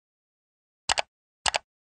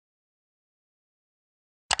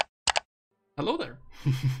Hello there.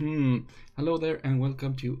 Hello there and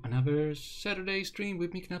welcome to another Saturday stream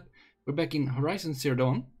with me, Knapp. We're back in Horizon Zero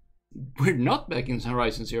Dawn. We're not back in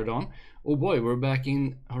Horizon Zero Dawn. Oh boy, we're back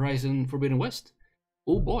in Horizon Forbidden West.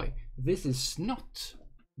 Oh boy, this is not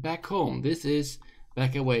back home. This is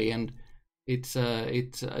back away, and it's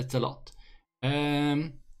a lot.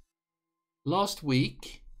 Last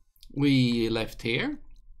week we left here.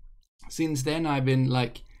 Since then I've been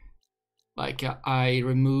like I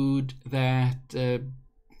removed that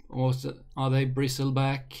are they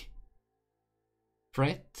bristleback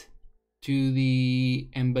threat to the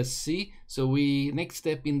embassy. So next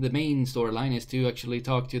step in the main storyline is to actually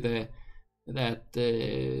talk to that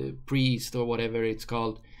priest or whatever it's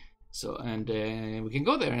called. So and we can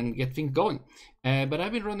go there and get things going. But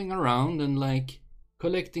I've been running around and like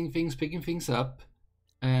collecting things, picking things up,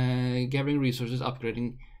 gathering resources,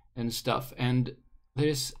 upgrading and stuff. And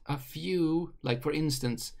there's a few, like for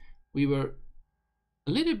instance, we were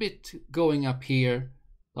a little bit going up here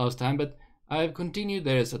last time, but I've continued.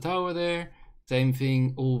 There's a tower there, same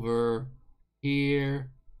thing over here,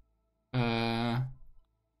 and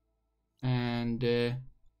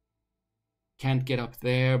can't get up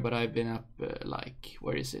there, but I've been up like,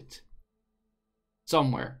 where is it?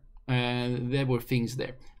 Somewhere. There were things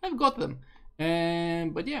there. I've got them.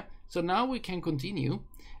 But yeah, so now we can continue.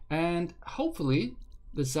 And hopefully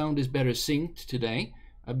the sound is better synced today.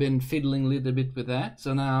 I've been fiddling a little bit with that.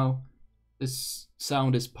 So now this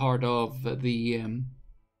sound is part of the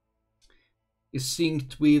is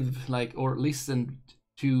synced with like or listened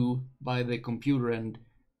to by the computer, and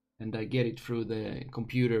I get it through the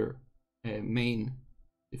computer main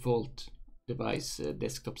default device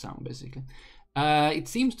desktop sound basically. It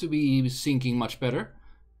seems to be syncing much better,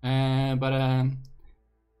 but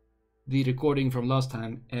the recording from last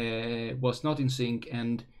time was not in sync,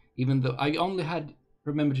 and even though I only had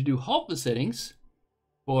remembered to do half the settings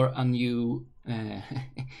for a new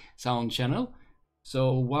sound channel,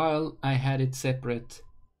 so while I had it separate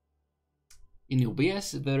in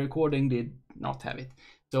OBS, the recording did not have it.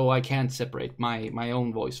 So I can't separate my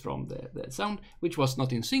own voice from the sound, which was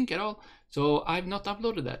not in sync at all. So I've not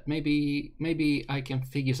uploaded that. Maybe I can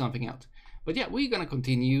figure something out. But yeah, we're gonna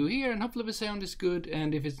continue here, and hopefully the sound is good,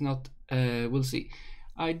 and if it's not, we'll see.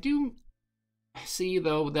 I do see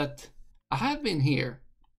though that I have been here,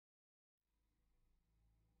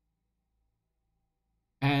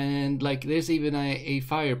 and like there's even a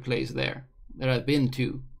fireplace there that I've been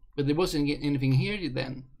to, but there wasn't anything here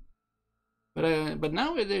then. But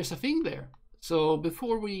now there's a thing there. So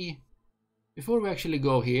before we actually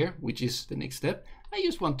go here, which is the next step, I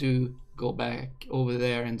just want to go back over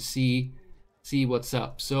there and see what's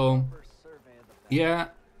up. So yeah,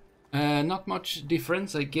 not much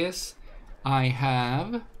difference, I guess. I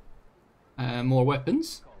have more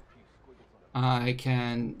weapons. I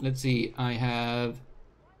can, let's see, I have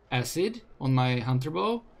acid on my hunter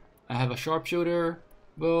bow. I have a sharpshooter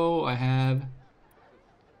bow. I have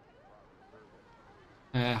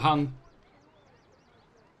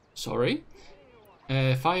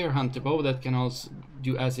fire hunter bow that can also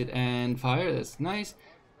do acid and fire. That's nice.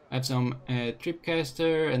 I have some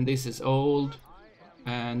tripcaster, and this is old,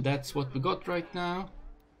 and that's what we got right now.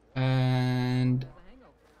 And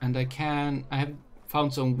I have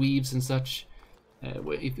found some weaves and such.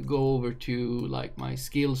 If you go over to like my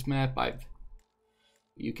skills map,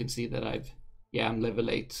 you can see that I'm level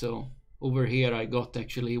 8. So over here I got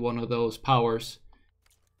actually one of those powers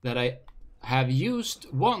that I have used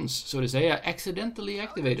once, so to say. I accidentally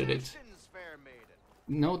activated it.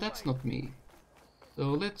 No, that's not me.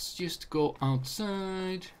 So let's just go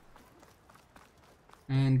outside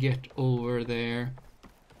and get over there.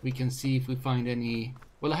 We can see if we find any.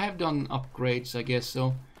 Well, I have done upgrades, I guess,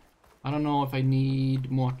 so I don't know if I need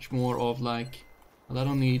much more of like. Well, I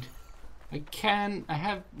don't need. I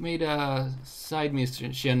have made a side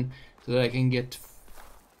mission so that I can get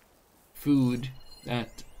food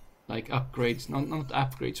that like upgrades, not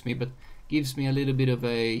upgrades me, but gives me a little bit of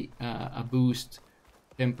a boost,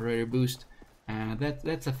 temporary boost.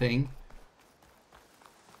 That's a thing.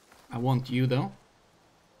 I want you though.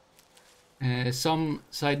 Some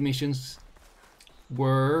side missions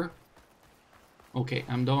were okay.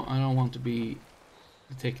 I don't want to be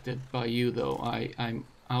detected by you though. I'm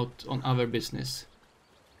out on other business.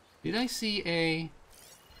 Did I see a?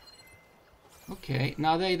 Okay,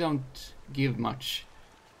 now they don't give much.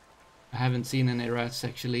 I haven't seen any rats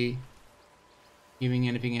actually giving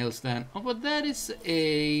anything else than. Oh, but that is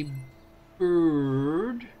a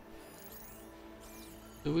bird.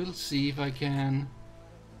 So we'll see if I can.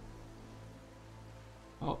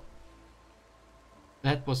 Oh,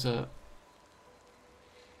 that was a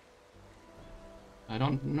I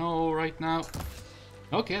don't know right now.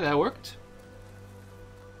 Okay, that worked.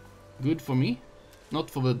 Good for me. Not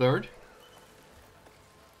for the bird.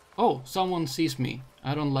 Oh, someone sees me.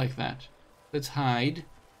 I don't like that. Let's hide.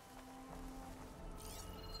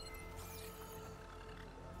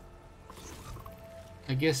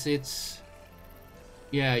 I guess it's...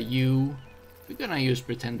 Yeah, you. We're gonna use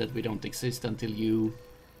pretend that we don't exist until you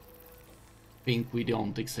think we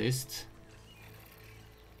don't exist.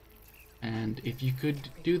 And if you could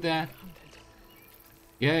do that...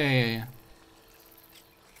 Yeah.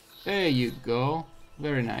 There you go.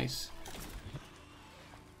 Very nice.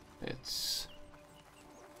 Let's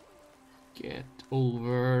get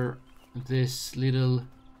over this little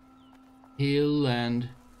hill and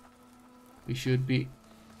we should be...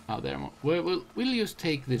 Oh, there. We'll just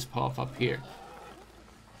take this path up here.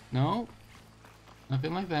 No?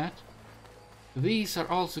 Nothing like that. These are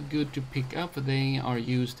also good to pick up. They are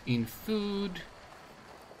used in food.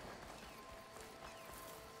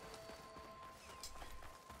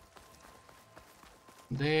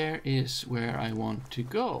 There is where I want to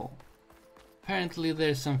go. Apparently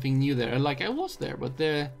there's something new there. Like I was there, but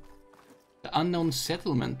the unknown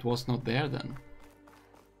settlement was not there then.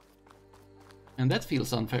 And that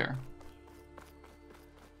feels unfair.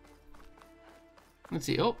 Let's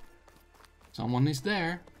see. Oh, someone is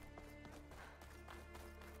there.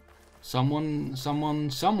 Someone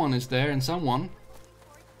is there, and someone.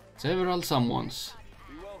 Several someones.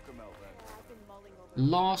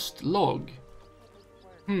 Last log.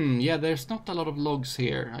 Yeah, there's not a lot of logs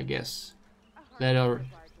here, I guess, that are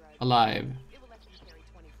alive.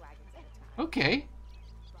 Okay.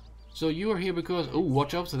 So you are here because... Oh,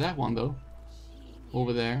 watch out for that one, though.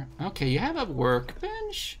 Over there. Okay, you have a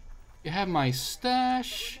workbench. You have my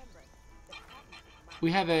stash.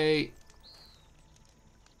 We have a...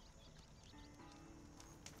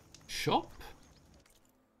 shop.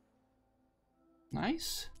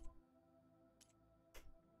 Nice.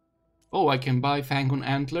 Oh, I can buy Fangon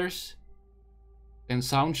antlers and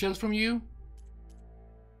sound shells from you.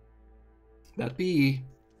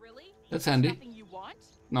 That's handy.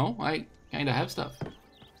 No, I kinda have stuff.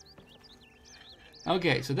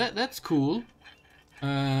 Okay, so that's cool.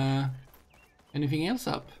 Anything else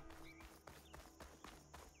up?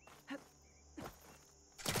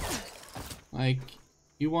 Like,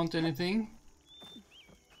 you want anything?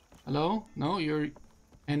 Hello? No, you're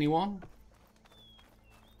anyone?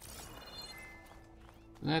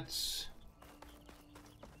 That's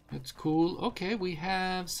cool. Okay, we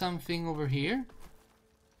have something over here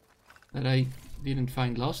that I didn't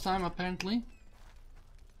find last time, apparently.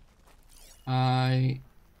 I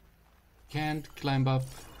can't climb up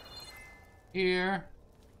here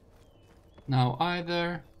now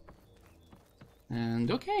either.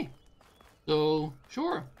 And okay, so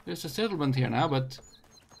sure, there's a settlement here now, but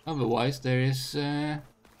otherwise there is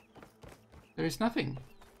nothing.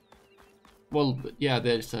 Well, yeah,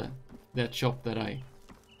 there's that shop that I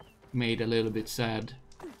made a little bit sad.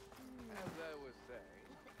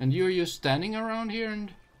 And you're just standing around here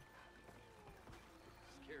and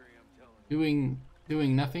doing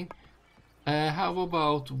nothing. How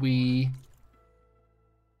about we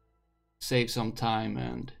save some time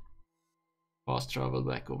and fast travel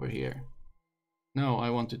back over here? No, I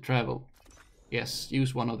want to travel. Yes,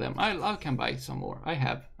 use one of them. I can buy some more. I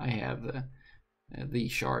have the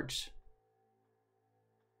shards.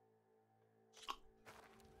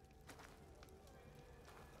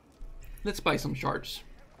 Let's buy some shards.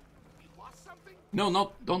 No,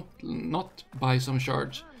 not buy some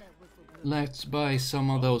shards. Let's buy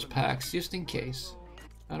some of those packs just in case.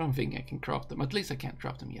 I don't think I can craft them. At least I can't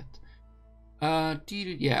craft them yet.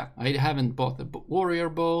 Yeah, I haven't bought the warrior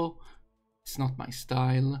bow. It's not my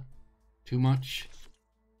style. Too much.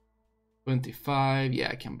 25. Yeah,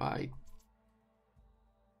 I can buy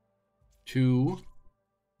 2.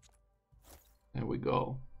 There we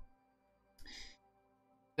go.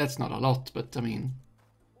 That's not a lot, but I mean,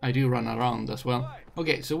 I do run around as well.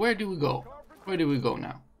 Okay, so where do we go? Where do we go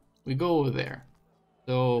now? We go over there.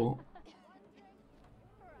 So...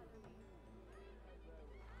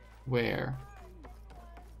 where?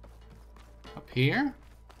 Up here?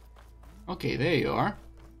 Okay, there you are.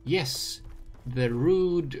 Yes, the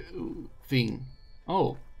rude thing.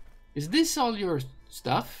 Oh, is this all your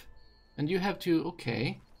stuff? And you have to...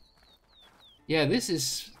 okay. Yeah, this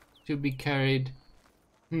is to be carried...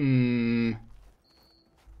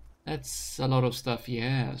 That's a lot of stuff,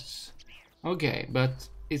 yes. Okay, but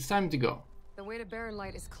it's time to go. The way to Barren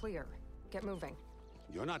Light is clear. Get moving.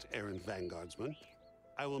 You're not errant vanguardsman.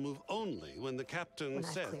 I will move only when the captain When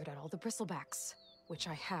says... I've cleared out all the bristlebacks, which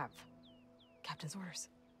I have. Captain's orders.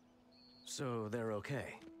 So they're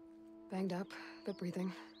okay. Banged up, but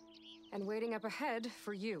breathing. And waiting up ahead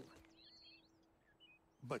for you.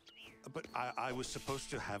 But I was supposed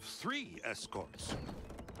to have 3 escorts.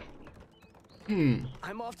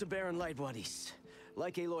 I'm off to Baron Lightwaddies.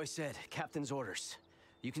 Like Aloy said, Captain's orders.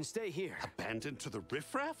 You can stay here. Abandoned to the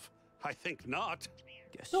riffraff? I think not.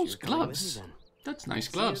 Guess Those you're coming with gloves. me then. That's nice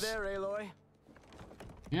See you gloves. there, Aloy.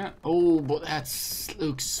 Yeah. Oh, but that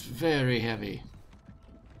looks very heavy.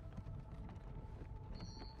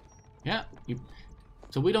 Yeah.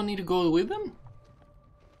 So we don't need to go with them?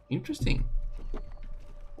 Interesting.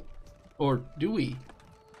 Or do we?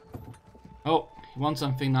 Oh, you want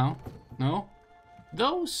something now? No?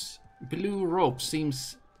 Those blue ropes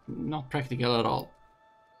seems not practical at all.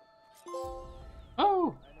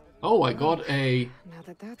 Oh! Oh, I got a Now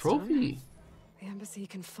that that's trophy. done, the embassy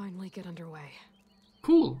can finally get underway.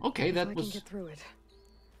 Cool. Okay, If that I was... can get through it,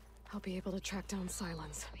 I'll be able to track down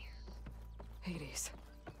Silence. Hades.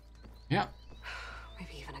 Yeah,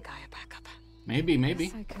 Maybe even a Gaia backup. maybe.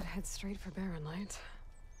 Guess I could head straight for Barren Light.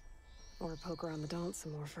 Or poke around the Daunt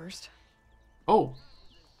some more first. Oh,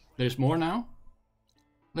 there's more now?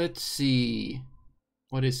 Let's see.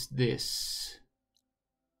 What is this?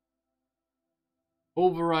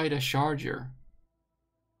 Override a charger.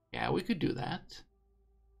 Yeah, we could do that.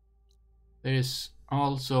 There's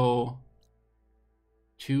also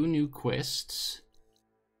 2 new quests.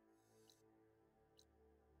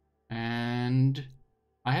 And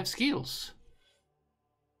I have skills.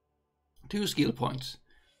 2 skill points.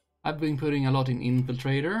 I've been putting a lot in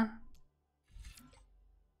Infiltrator.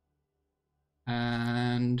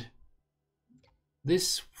 And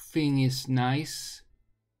this thing is nice.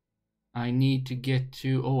 I need to get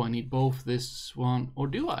to... Oh, I need both this one. Or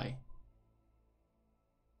do I?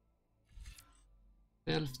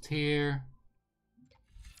 Stealth here.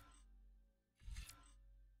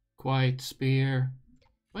 Quiet Spear.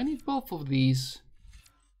 Do I need both of these?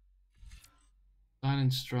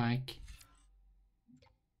 Silent Strike.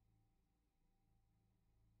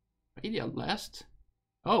 Radial Blast.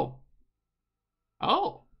 Oh.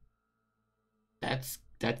 Oh.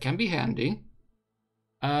 That can be handy.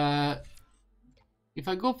 If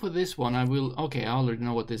I go for this one, I will... Okay, I already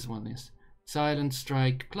know what this one is. Silent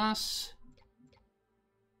Strike Plus.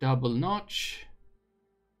 Double Notch.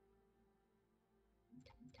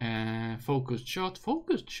 Focused Shot.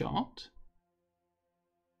 Focused Shot?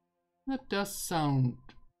 That does sound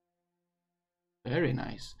very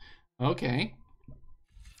nice. Okay.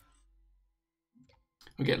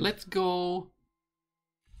 Okay, let's go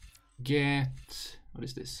get... What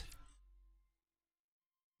is this?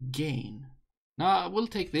 Gain. Now, we'll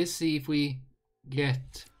take this, see if we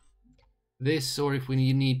get this, or if we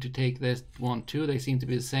need to take this one too. They seem to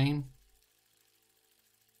be the same.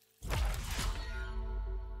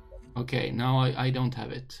 Okay, now I don't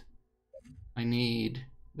have it. I need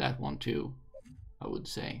that one too, I would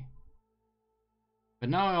say. But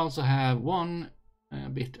now I also have one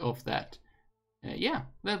bit of that. Yeah,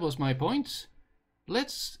 that was my points.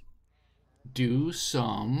 Let's do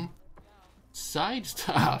some side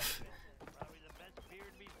stuff.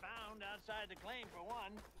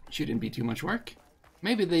 Shouldn't be too much work.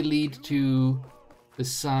 Maybe they lead to the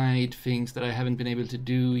side things that I haven't been able to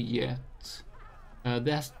do yet.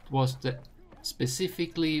 That was the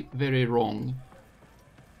specifically very wrong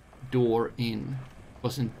door in.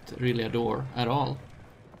 Wasn't really a door at all.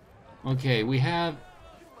 Okay, we have...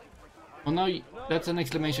 Well, now that's an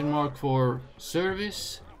exclamation mark for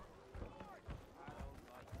service.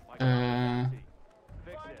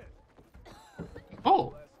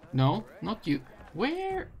 Oh, no, not you.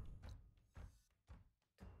 Where?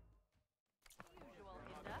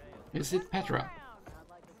 Is it Petra?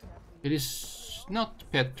 It is not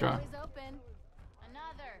Petra.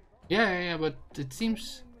 Yeah, but it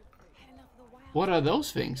seems... What are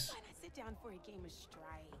those things?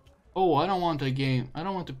 Oh, I don't want a game. I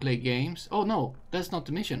don't want to play games. Oh no, that's not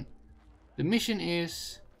the mission. The mission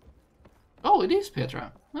is... Oh, it is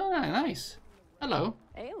Petra. Oh, nice. Hello.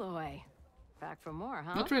 Aloy. Back for more,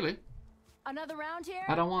 huh? Not really. Another round here?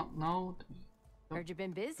 I don't want... No. Heard you've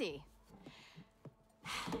been busy.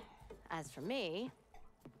 As for me,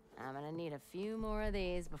 I'm gonna need a few more of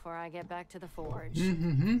these before I get back to the forge.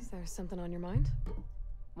 Is there something on your mind?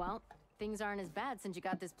 Well, things aren't as bad since you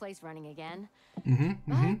got this place running again.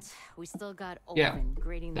 But we still got Olin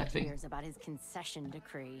grating their gears about his concession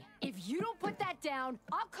decree. If you don't put that down,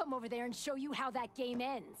 I'll come over there and show you how that game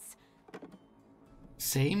ends.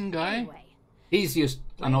 Same guy? Anyway, He's just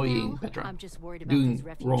annoying now, Petra. I'm just worried about Doing these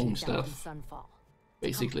refugees wrong down stuff. from Sunfall.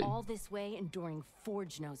 Basically. Come all this way enduring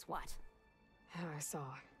Forge knows what. Yeah, I saw.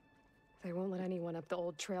 They won't let anyone up the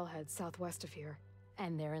old trailhead southwest of here.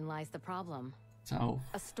 And therein lies the problem. So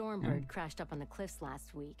A stormbird crashed up on the cliffs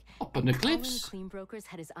last week. up on the cliffs. Clean Brokers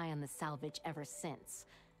had his eye on the salvage ever since.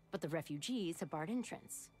 But the refugees have barred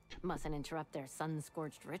entrance. Mustn't interrupt their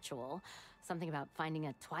sun-scorched ritual. Something about finding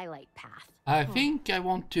a twilight path. I think I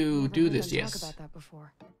want to do this, Talk yes. about that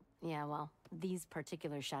before. Yeah, well, these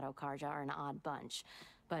particular Shadow Karja are an odd bunch.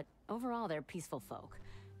 But overall, they're peaceful folk.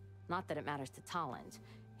 Not that it matters to Tolland.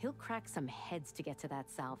 He'll crack some heads to get to that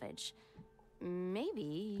salvage.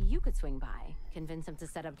 Maybe you could swing by. Convince him to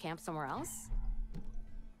set up camp somewhere else?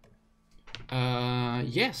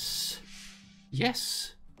 Yes.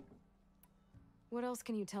 Yes. What else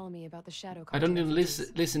can you tell me about the Shadow Karja? I don't even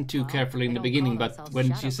refugees? listen too Well, carefully in they the don't beginning, call but themselves when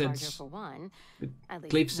Shadow she said Karja for one, at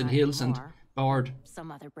least cliffs and not hills and anymore. barred.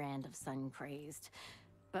 Some other brand of sun-crazed.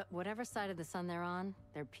 But whatever side of the sun they're on,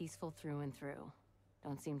 they're peaceful through and through.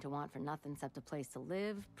 Don't seem to want for nothing except a place to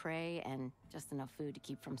live, pray, and just enough food to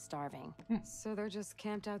keep from starving. So they're just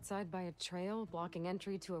camped outside by a trail, blocking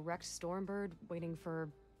entry to a wrecked stormbird, waiting for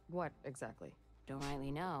what exactly? Don't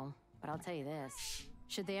rightly know, but I'll tell you this.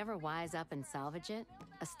 Should they ever wise up and salvage it,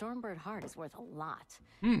 a stormbird heart is worth a lot.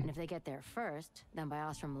 And if they get there first, then by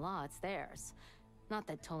Ostrom law, it's theirs. Not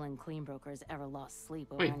that Tolan Clean Brokers ever lost sleep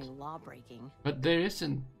over Wait. any law breaking. But there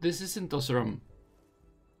isn't. This isn't Osram.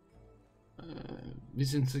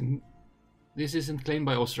 This isn't claimed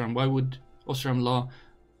by Osram. Why would Osram law?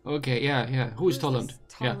 Okay, yeah. Who is Tolland?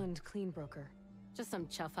 Yeah. Tolland Clean Broker. Just some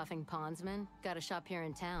chuff-huffing pondsman. Got a shop here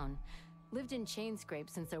in town. Lived in Chain Scrape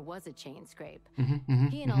since there was a Chain Scrape.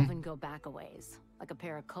 He and Ulvin go back a ways. Like a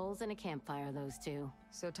pair of coals and a campfire, those two.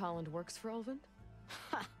 So Tolland works for Ulvin?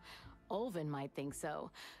 Ha! Ulvin might think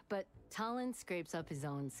so, but Tolland scrapes up his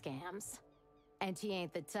own scams. And he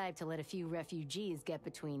ain't the type to let a few refugees get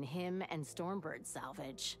between him and Stormbird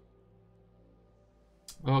salvage.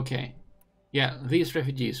 Okay. Yeah, these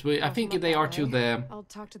refugees. I think they are to the I'll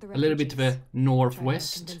talk to the a little bit to the refugees. Try to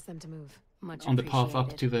northwest convince them to move. Much on the path up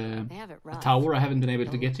appreciated. to the They have it a rough. tower I haven't been able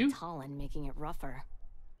to Though get to. Tolland making it rougher.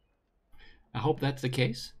 I hope that's the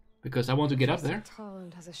case, because I want to get up there.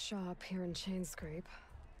 Tolland has a shop here in Chain Scrape.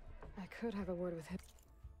 I could have a word with him.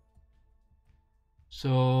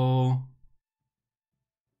 So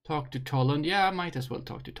talk to Tolland. Yeah, I might as well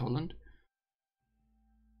talk to Tolland.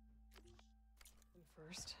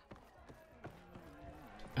 First.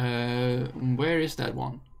 Where is that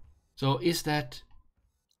one? So is that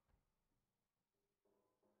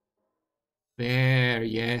there?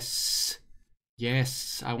 Yes.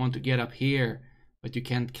 Yes, I want to get up here, but you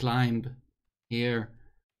can't climb here.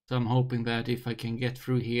 So I'm hoping that if I can get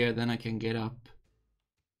through here, then I can get up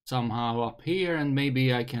somehow up here, and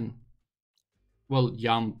maybe I can, well,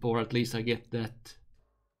 jump, or at least I get that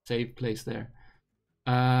safe place there.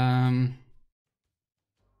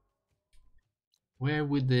 Where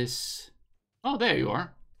would this... Oh, there you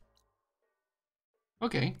are.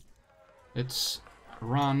 Okay. Let's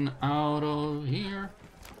run out of here.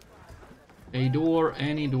 A door,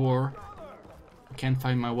 any door. I can't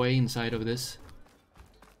find my way inside of this.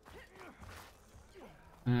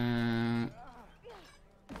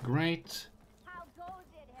 Great.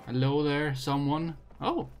 Hello there, someone.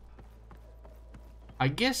 Oh. I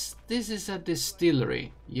guess this is a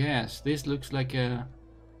distillery. Yes, this looks like a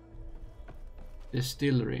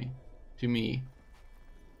distillery to me.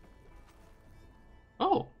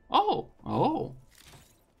 Oh.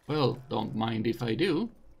 Well, don't mind if I do.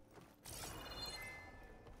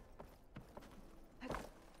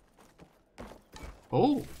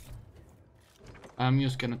 Oh. I'm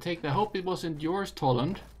just gonna take that. I hope it wasn't yours,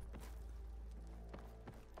 Tolland.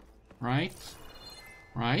 Right.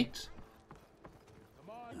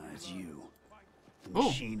 It's you. The Oh.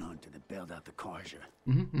 machine hunter that bailed out the Karja.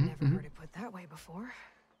 Never heard it put that way before.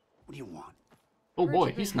 What do you want? Oh Heard boy,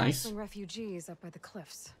 you've been he's nice. hassling refugees up by the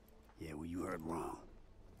cliffs. Yeah, well, you heard wrong.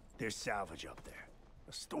 There's salvage up there.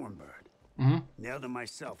 A stormbird. Mm-hmm. Nailed him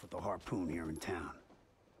myself with a harpoon here in town.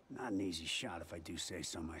 Not an easy shot if I do say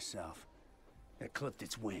so myself. It clipped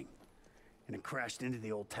its wing. And it crashed into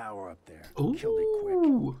the old tower up there. Killed it quick.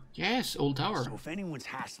 Ooh, yes, old tower. So if anyone's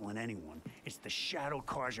hassling anyone, it's the Shadow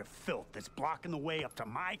Karja filth that's blocking the way up to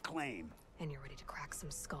my claim. And you're ready to crack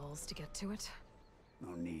some skulls to get to it?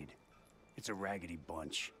 No need. It's a raggedy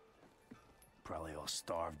bunch. Probably all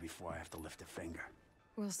starved before I have to lift a finger.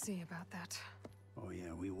 We'll see about that. Oh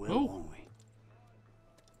yeah, we will, Oh. won't we?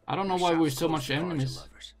 I don't know Our why we're shop's so closed much to Karja enemies.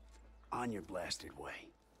 lovers. On your blasted way.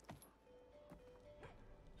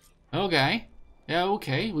 Okay. Yeah,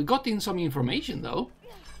 okay. We got in some information though.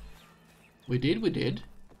 We did.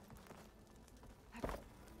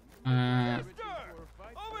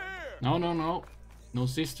 No. No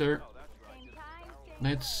sister.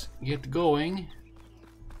 Let's get going.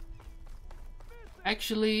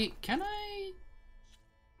 Actually, can I?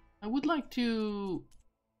 I would like to...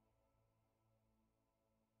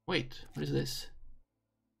 Wait, what is this?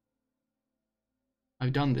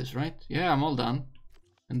 I've done this, right? Yeah, I'm all done.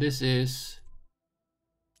 And this is...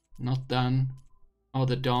 not done. Oh,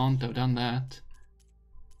 the Daunt, I've done that.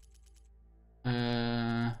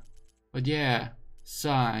 But yeah,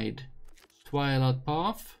 side. Twilight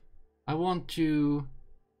Path. I want to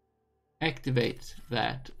activate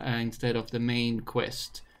that instead of the main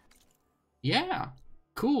quest. Yeah,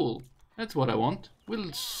 cool. That's what I want.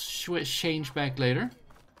 We'll change back later.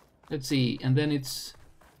 Let's see, and then it's...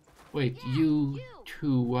 Wait, you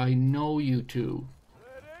two. I know you two.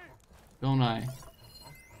 Don't I?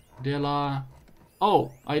 Della...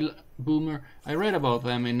 Oh, Boomer. I read about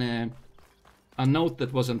them in a note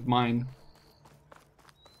that wasn't mine.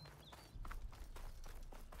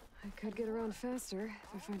 I could get around faster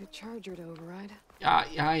if I find a charger to override.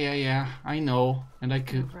 Yeah. I know. And I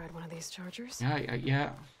could... Override one of these chargers? Yeah.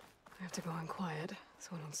 I have to go in quiet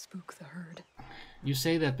so I don't spook the herd. You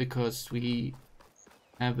say that because we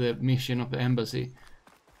have the mission of the embassy.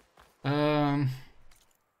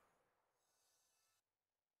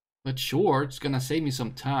 But sure, it's gonna save me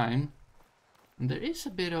some time. And there is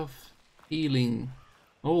a bit of healing.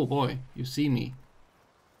 Oh boy, you see me.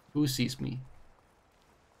 Who sees me?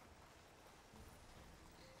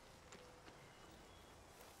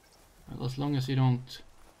 Well, as long as you don't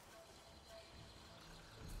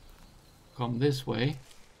come this way.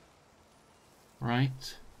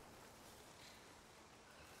 Right.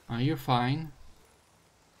 You're fine.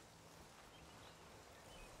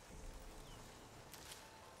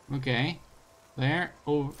 Okay. There.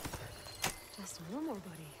 Oh. Just one more,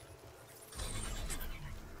 buddy.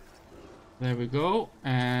 There we go.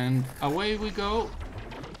 And away we go.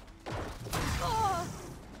 Oh!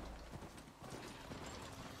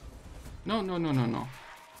 No.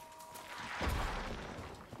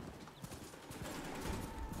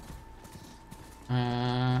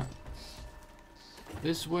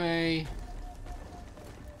 This way.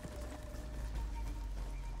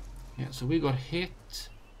 Yeah, so we got hit.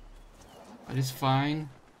 But it's fine.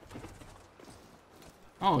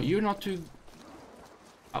 Oh, you're not too...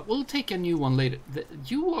 we'll take a new one later.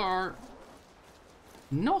 You are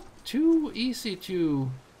not too easy to...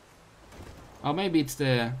 Oh, maybe it's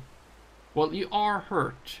the... Well, you are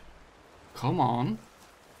hurt. Come on.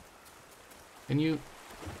 Can you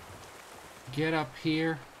get up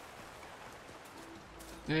here?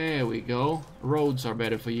 There we go. Roads are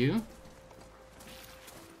better for you.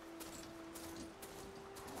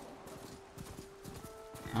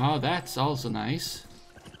 Oh, that's also nice.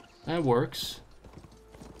 That works.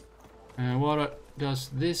 What does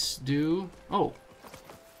this do? Oh.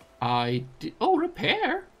 Oh,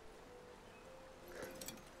 repair?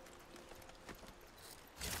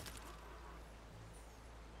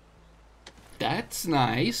 That's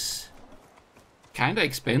nice. Kinda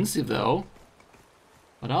expensive though.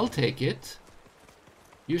 But I'll take it.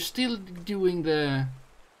 You're still doing the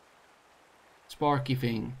Sparky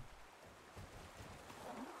thing.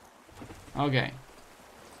 Okay.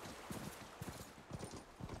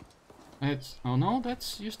 That's... Oh no,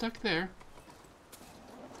 that's... You're stuck there.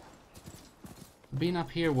 Been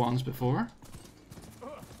up here once before.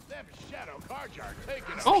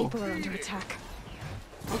 Oh! People are under attack.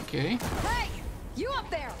 Okay. Hey! You up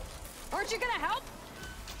there! Aren't you gonna help?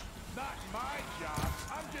 Not my job.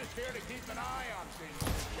 I'm just here to keep an eye on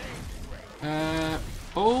things.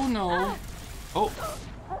 Oh no. Oh.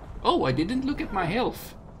 Oh, I didn't look at my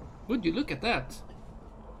health. Would you look at that?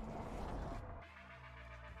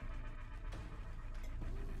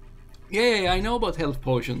 Yeah, I know about health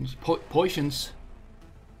potions. Potions.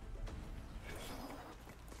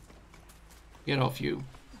 Get off you.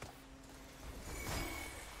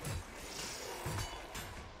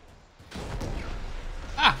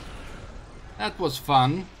 Ah! That was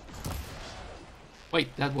fun.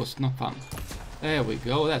 Wait, that was not fun. There we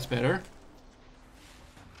go, that's better.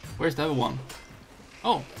 Where's the other one?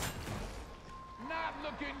 Oh. Not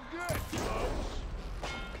looking good, folks.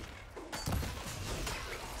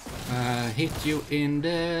 Hit you in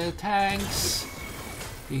the tanks.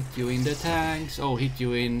 Hit you in the tanks. Oh, hit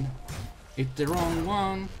you in... Hit the wrong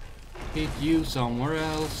one. Hit you somewhere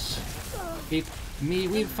else. Hit me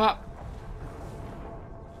with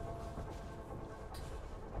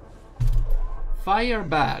fire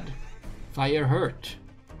bad. Fire hurt.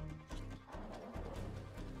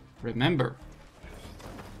 Remember.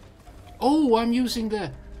 Oh, I'm using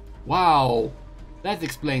the... Wow. That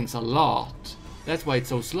explains a lot. That's why it's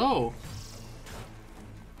so slow.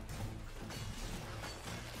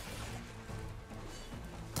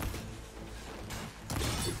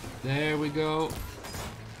 There we go.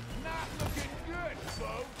 Not looking good,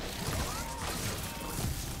 folks.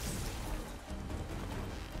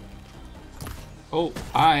 Oh,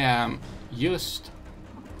 I am just...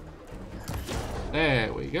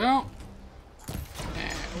 There we go.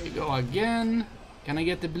 There we go again. Can I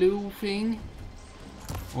get the blue thing?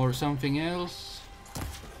 Or something else?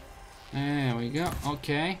 There we go.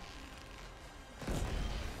 Okay.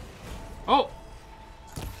 Oh!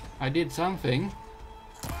 I did something.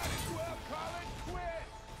 Might as well call it quits.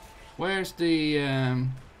 Where's the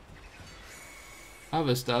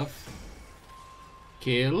other stuff?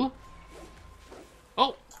 Kill.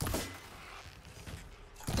 Oh!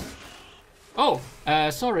 Oh!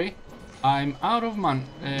 Sorry. I'm out of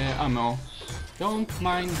ammo. Don't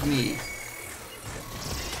mind me.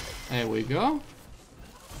 There we go.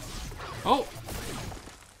 Oh!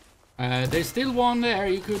 There's still one there.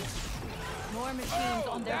 You could More machines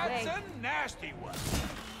on their That's way. a nasty one.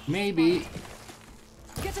 maybe...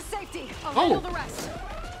 Get to safety. I'll Oh. handle the rest.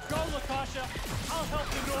 Go, Latasha. I'll help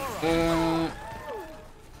Lenora.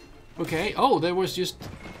 Okay. Oh, there was just...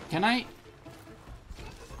 Can I...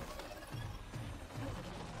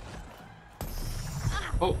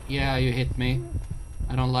 Oh, yeah, you hit me.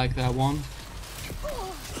 I don't like that one.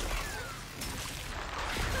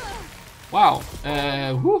 Wow.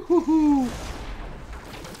 Woo-hoo-hoo.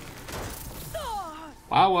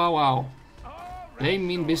 Wow, wow, wow. They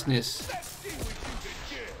mean business. Let's see what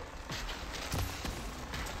you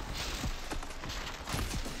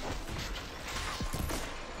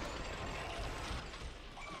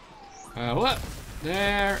can do. What?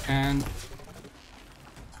 There, and...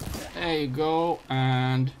 There you go,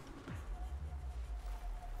 and...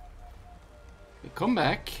 Come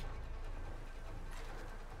back.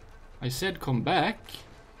 I said come back.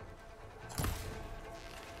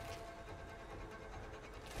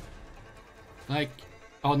 Like...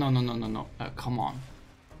 Oh, no, no, no, no, no. Come on.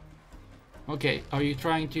 Okay, are you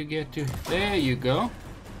trying to get to... There you go.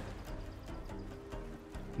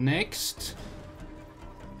 Next.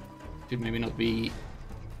 Should maybe not be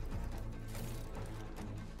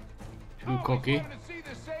too cocky. Want to see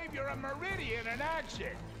the savior of Meridian in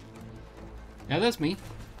action. Yeah, that's me.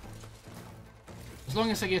 As long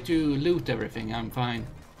as I get to loot everything, I'm fine.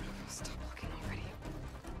 Stop looking already.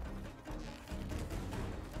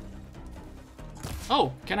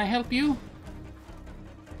 Oh, can I help you?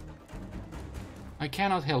 I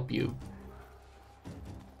cannot help you.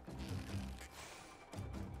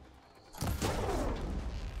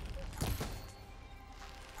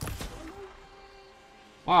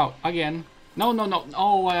 Wow, again. No, no, no.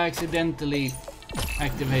 Oh, I accidentally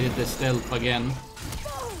activated the stealth again.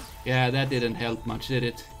 Yeah, that didn't help much, did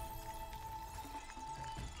it?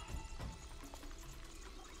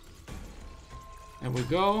 There we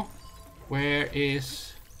go. Where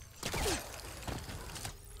is...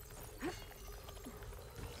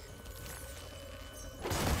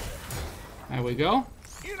 There we go.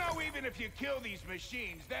 You know, even if you kill these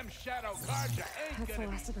machines, them shadow cards ain't That's the gonna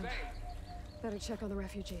be last of them. safe. Better check on the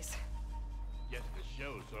refugees. Guess the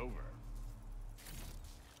show's over.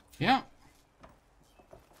 Yeah.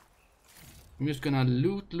 I'm just gonna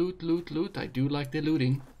loot, loot, loot, loot. I do like the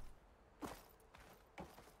looting.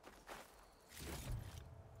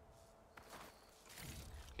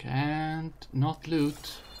 Can't not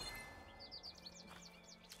loot.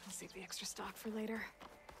 I'll save the extra stock for later.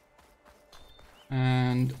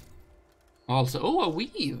 And also, oh, a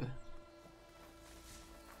weave.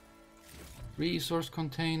 Resource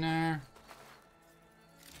container.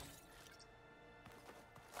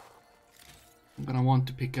 I'm gonna want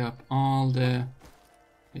to pick up all the...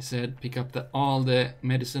 I said pick up all the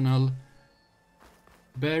medicinal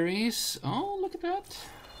berries. Oh, look at that.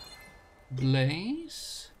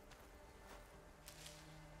 Blaze.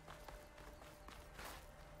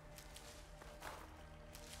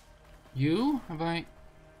 You? Have I...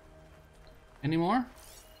 Any more?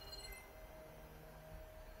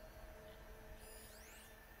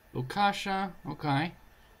 Lukasha, okay.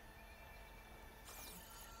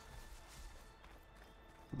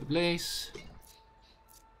 The blaze.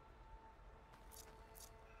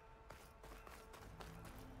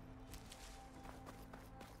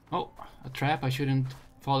 Oh, a trap I shouldn't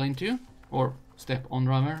fall into. Or step on,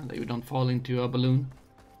 rather, that you don't fall into a balloon.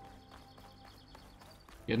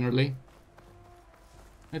 Generally.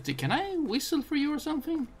 Let's see, can I whistle for you or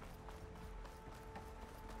something?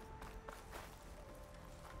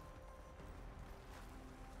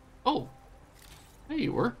 Oh, there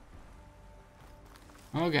you were.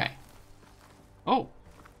 Okay. Oh.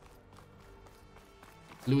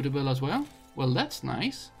 Lootable as well? Well, that's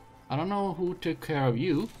nice. I don't know who took care of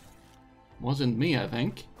you. Wasn't me, I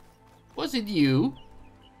think. Was it you?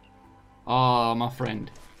 Ah, my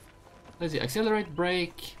friend. Let's see. Accelerate,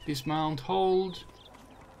 brake, dismount, hold.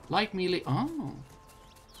 Light melee. Oh.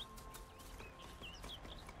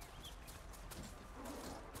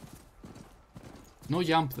 No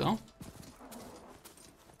jump though.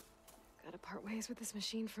 Gotta part ways with this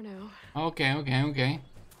machine for now. Okay, okay, okay.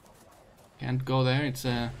 Can't go there. It's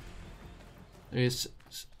there is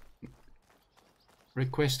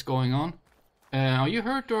request going on. Are you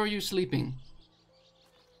hurt or are you sleeping?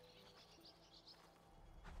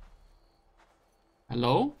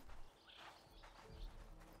 Hello?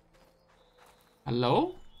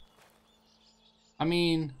 Hello? I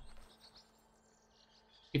mean,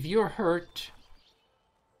 if you're hurt,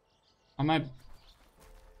 am I?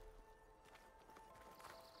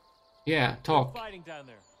 Yeah, talk. Fighting down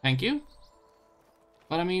there. Thank you.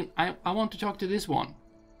 But I mean, I want to talk to this one.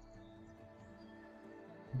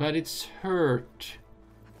 But it's hurt.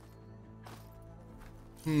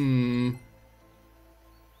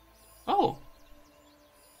 Oh.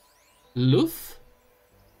 Luth?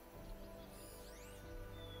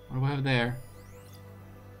 What do we have there?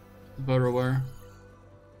 Burrower.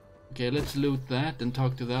 Okay, let's loot that and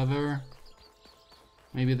talk to the other.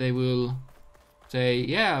 Maybe they will say,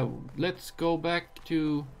 yeah, let's go back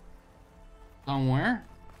to somewhere.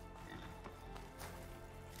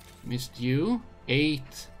 Missed you.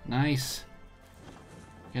 8. Nice.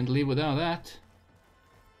 Can't live without that.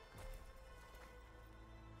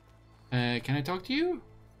 Can I talk to you?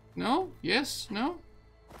 No? Yes? No?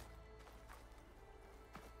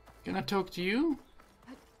 Can I talk to you?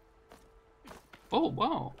 Oh,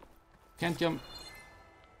 wow. Can't jump.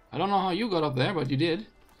 I don't know how you got up there, but you did.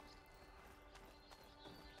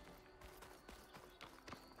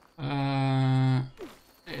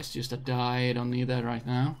 It's just a die. I don't need that right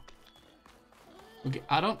now. Okay,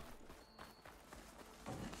 I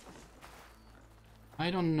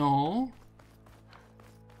don't know.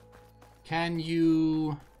 Can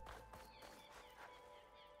you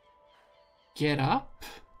get up?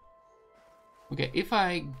 Okay, if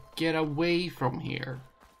I get away from here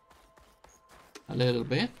a little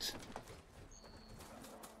bit,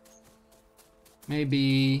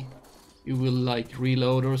 maybe you will like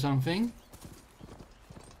reload or something.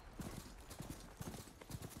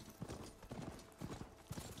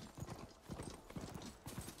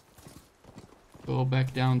 Go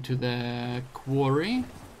back down to the quarry.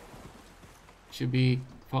 Should be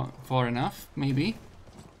far enough, maybe.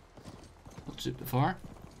 Not super far.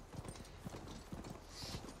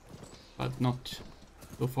 But not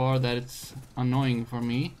so far that it's annoying for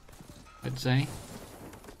me, I'd say.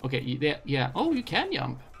 Okay, yeah. Oh, you can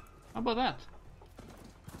jump. How about that?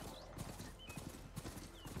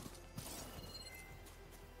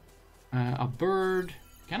 A bird.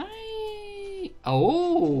 Can I?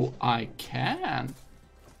 Oh, I can.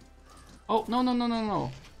 Oh, no, no, no, no,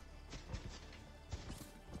 no.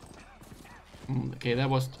 Okay, that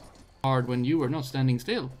was hard when you were not standing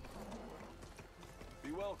still.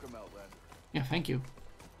 Be welcome, Outlander. Yeah, thank you.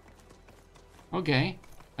 Okay,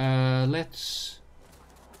 let's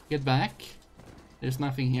get back. There's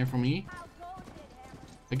nothing here for me.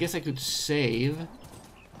 I guess I could save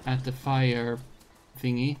at the fire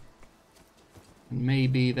thingy. And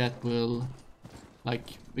maybe that will,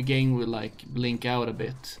 like, the game will like blink out a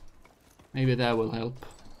bit. Maybe that will help.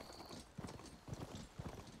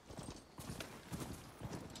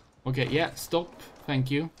 Okay, yeah, stop.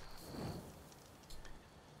 Thank you.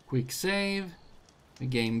 Quick save. The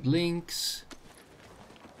game blinks.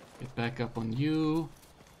 Get back up on you.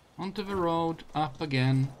 Onto the road. Up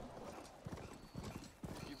again.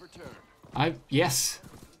 You've returned. Yes.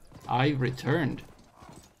 I returned.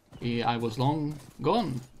 I was long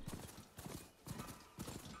gone.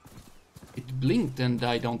 It blinked and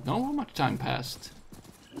I don't know how much time passed.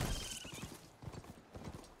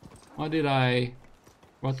 What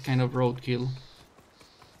kind of roadkill?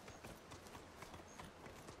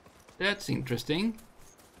 That's interesting.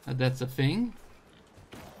 That's a thing.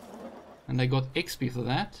 And I got XP for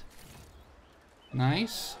that.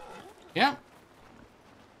 Nice. Yeah.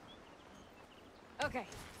 Okay.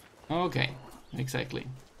 Okay. Exactly.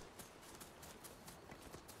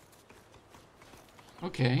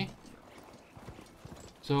 Okay.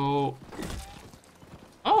 So...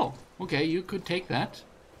 Oh! Okay, you could take that.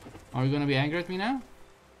 Are you gonna be angry at me now?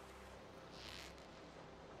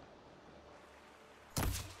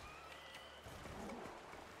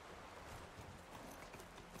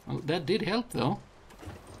 Well, that did help though.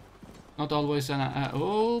 Not always an...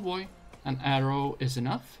 oh boy. An arrow is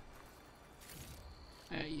enough.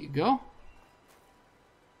 There you go.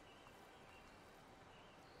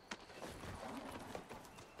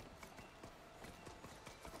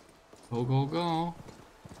 Go, go, go.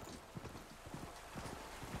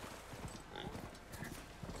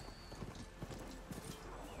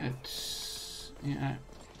 It's... yeah.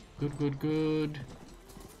 Good, good, good.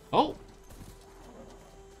 Oh!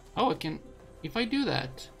 Oh, I can... if I do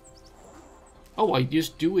that... oh, I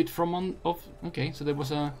just do it from on... off... okay, so there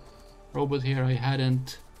was a robot here I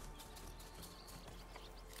hadn't...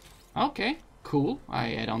 okay, cool.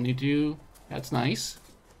 I don't need to... that's nice.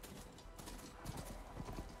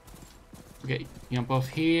 Okay, jump off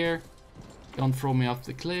here. Don't throw me off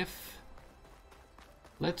the cliff.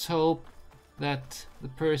 Let's hope that the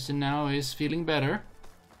person now is feeling better.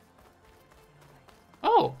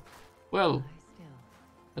 Oh! Well,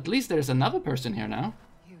 at least there's another person here now.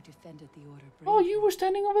 You defended the order. Oh, you were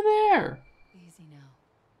standing over there! Easy now.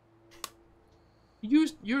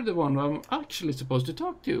 You're the one I'm actually supposed to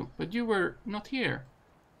talk to, but you were not here.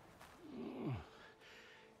 Oh.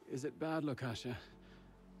 Is it bad, Lukasha?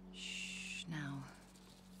 Shh, now.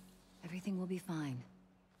 Everything will be fine.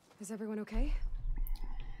 Is everyone okay?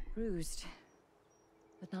 Bruised,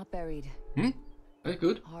 but not buried. Very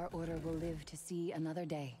good. Our order will live to see another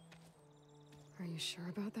day. Are you sure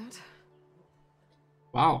about that?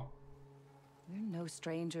 Wow. We're no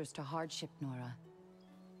strangers to hardship, Nora.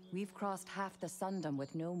 We've crossed half the Sundom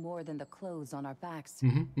with no more than the clothes on our backs.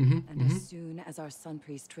 As soon as our Sun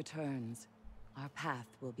Priest returns, our path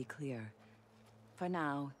will be clear. For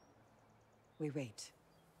now, we wait.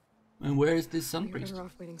 And where is this Sun You're Priest? better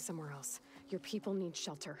off waiting somewhere else. Your people need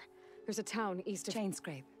shelter. There's a town east of...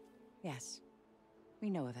 Chainscrape. Yes. We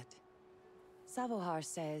know of it. Savohar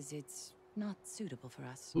says it's not suitable for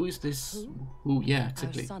us. Who is this? Who? Yeah,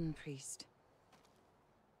 exactly. Our Sun Priest.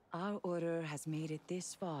 Our order has made it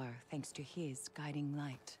this far thanks to his guiding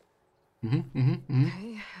light.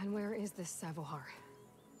 Okay, and where is this Savohar?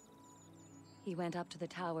 He went up to the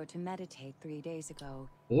tower to meditate 3 days ago.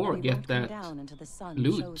 Or he get won't come that down until the sun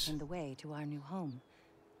loot. shows him the way to our new home.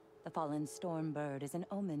 The fallen storm bird is an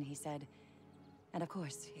omen, he said. And of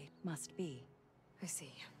course, it must be. I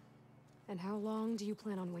see. And how long do you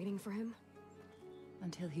plan on waiting for him?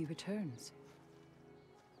 Until he returns.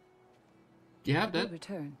 Do you have He'll that?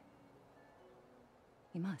 return.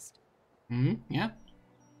 He must. Yeah.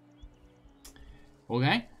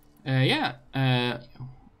 Okay. Yeah.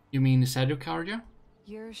 You mean Shadow Carja?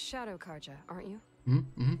 You're Shadow Karja, aren't you?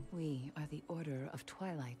 We are the Order of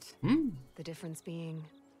Twilight. The difference being...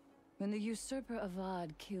 When the usurper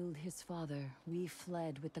Avad killed his father, we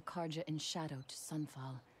fled with the Karja in shadow to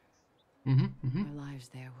Sunfall. Our lives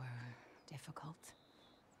there were difficult.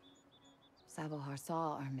 Savohar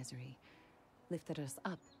saw our misery, lifted us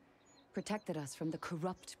up, protected us from the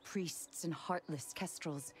corrupt priests and heartless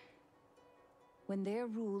kestrels. When their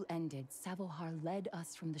rule ended, Savohar led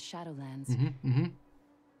us from the Shadowlands.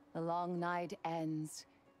 The long night ends,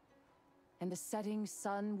 and the setting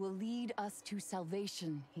sun will lead us to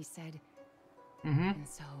salvation, he said. And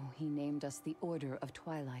so he named us the Order of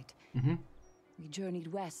Twilight. We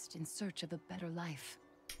journeyed west in search of a better life.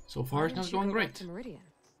 So far, it's not going great. To Meridian?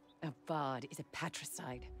 Avad is a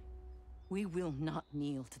patricide. We will not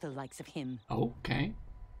kneel to the likes of him. Okay.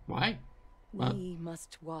 Why? We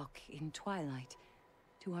must walk in twilight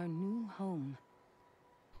to our new home.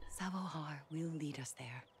 Savohar will lead us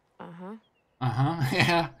there.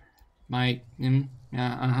 Yeah.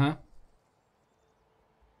 Yeah.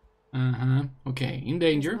 Okay. In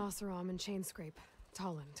danger. Oseram and Chainscrape,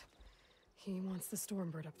 Tolland. He wants the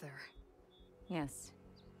Stormbird up there. Yes.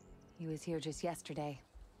 He was here just yesterday.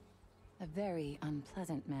 A very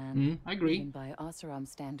unpleasant man. I agree. Even by Oseram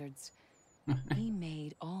standards. He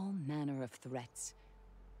made all manner of threats.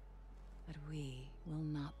 But we will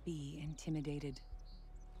not be intimidated.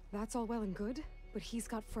 That's all well and good, but he's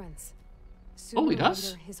got friends. Oh, Sooner he or does?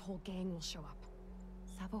 later, his whole gang will show up.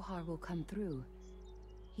 Savohar will come through.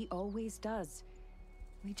 He always does.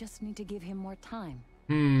 We just need to give him more time.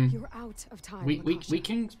 You're out of time. We Lakasha.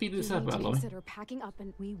 can speed this You up, need to Aloy. consider packing up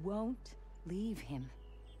and... We won't leave him.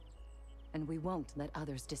 And we won't let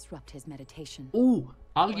others disrupt his meditation. Ooh,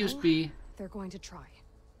 I'll just be... They're going to try.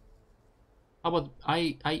 How about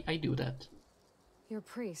I do that? Your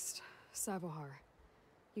priest, Savohar.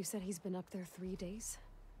 You said he's been up there 3 days?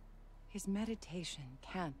 His meditation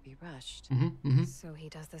can't be rushed. So he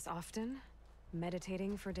does this often?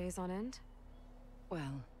 Meditating for days on end?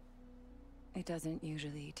 Well, it doesn't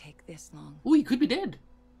usually take this long. Ooh, he could be dead.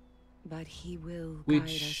 But he will guide us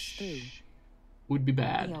Which through. would be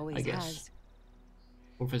bad, He always I guess. has.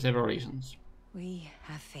 Or for several reasons. We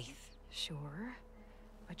have faith. Sure.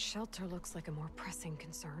 But shelter looks like a more pressing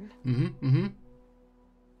concern.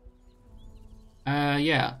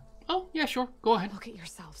 Yeah. Oh, yeah, sure. Go ahead. Look at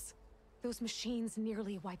yourselves. Those machines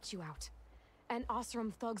nearly wiped you out. And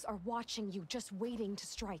Osram thugs are watching you, just waiting to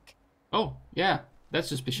strike. Oh, yeah. That's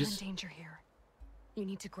You're suspicious. in danger here. You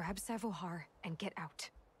need to grab Savohar and get out.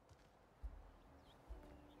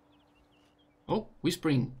 Oh,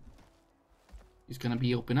 whispering. He's gonna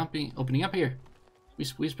be opening up here.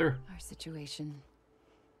 Whisper. Our situation.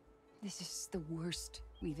 This is the worst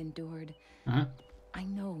we've endured. Uh-huh. I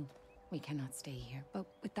know we cannot stay here, but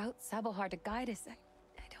without Savohar to guide us,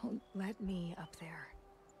 I don't... Let me up there.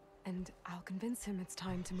 And I'll convince him it's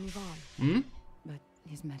time to move on. Hmm? But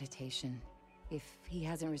his meditation... If he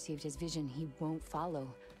hasn't received his vision, he won't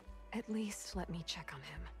follow. At least let me check on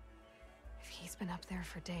him. If he's been up there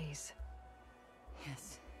for days.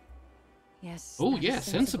 Yes. Yes. Oh, yeah,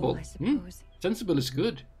 sensible. I suppose. Sensible is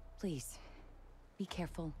good. Please, be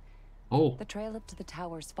careful. Oh. The trail up to the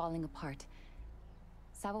tower is falling apart.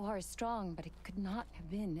 Savohar is strong, but it could not have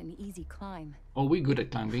been an easy climb. Oh, we're good at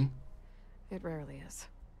climbing. It rarely is.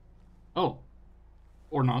 Oh.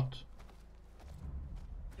 Or not.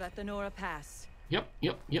 Let the Nora pass. Yep.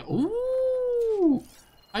 Ooh!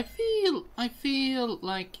 I feel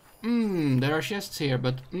like... there are chests here,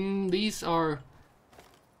 but these are...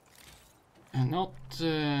 not...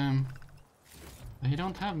 they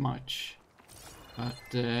don't have much.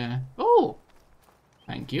 But, oh!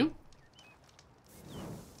 Thank you.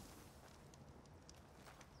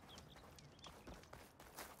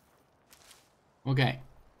 Okay.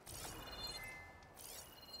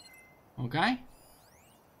 Okay.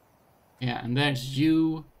 Yeah, and there's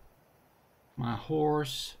you. My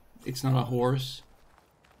horse. It's not a horse.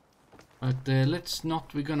 But let's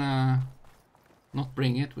not... We're gonna... Not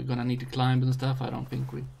bring it. We're gonna need to climb and stuff. I don't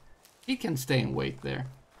think we... It can stay and wait there.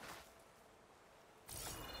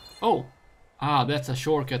 Oh! Ah, that's a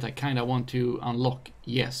shortcut I kinda want to unlock.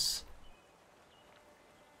 Yes.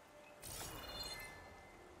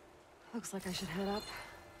 Looks like I should head up.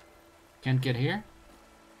 Can't get here?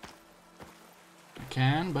 I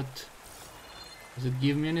can, but... Does it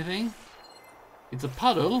give me anything? It's a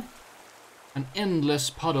puddle. An endless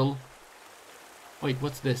puddle. Wait,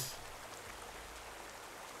 what's this?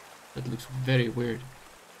 That looks very weird.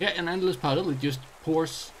 Yeah, an endless puddle. It just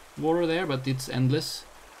pours water there, but it's endless.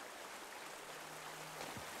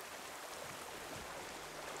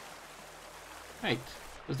 Wait,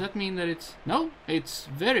 does that mean that it's... No, it's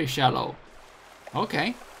very shallow.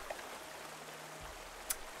 Okay.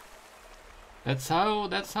 That's how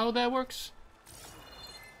that works.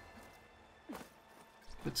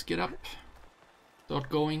 Let's get up. Start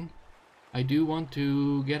going. I do want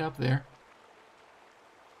to get up there.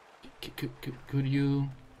 Could you...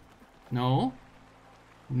 No.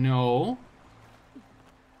 No.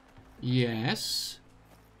 Yes.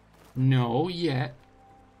 No, yet.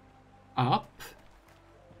 Up.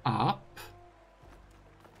 Up.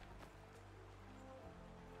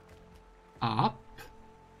 Up.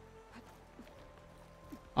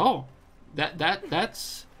 Oh,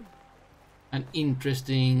 that's an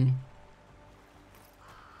interesting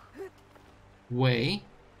way.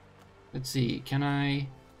 Let's see, can I...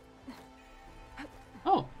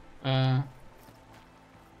 Oh,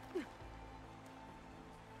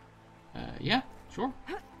 yeah, sure.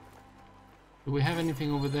 Do we have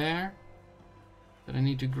anything over there that I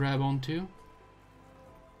need to grab onto?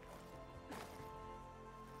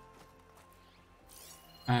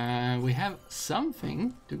 We have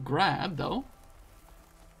something to grab though.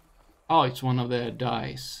 Oh, it's one of the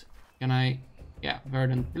dice. Can I... Yeah,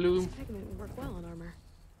 verdant blue. Pigment would work well on armor.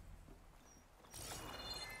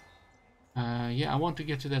 Yeah, I want to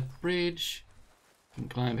get to that bridge. Can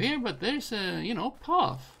climb here, but there's a, you know,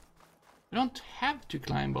 path. I don't have to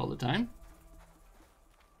climb all the time.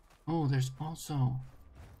 Oh, there's also...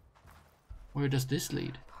 Where does this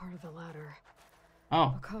lead? Part of the ladder.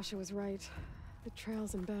 Oh. Akasha was right. The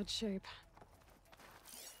trail's in bad shape.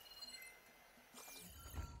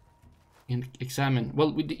 Examine.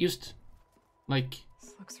 Well, we used... Like...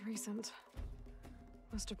 This looks recent.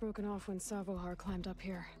 Must have broken off when Savohar climbed up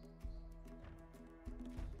here.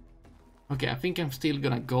 Okay, I think I'm still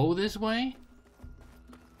gonna go this way.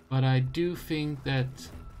 But I do think that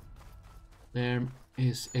there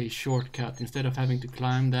is a shortcut. Instead of having to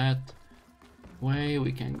climb that way,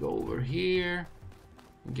 we can go over here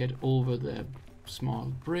and get over the small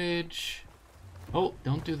bridge. Oh,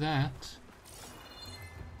 don't do that.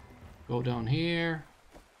 Go down here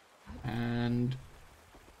and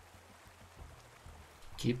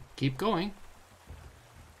keep going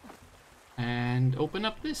and open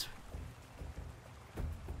up this.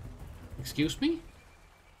 Excuse me?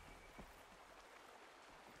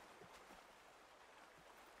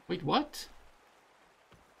 Wait, what?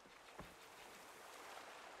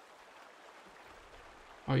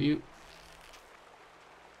 Are you...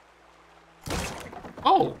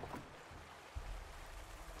 Oh!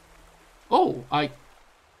 Oh,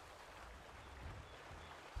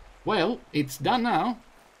 Well, it's done now.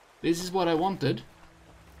 This is what I wanted.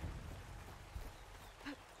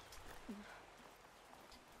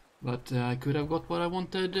 But I could have got what I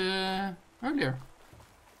wanted earlier.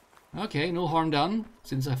 Okay, no harm done,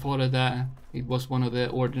 since I thought that it was one of the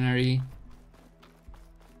ordinary...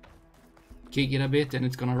 Kick it a bit and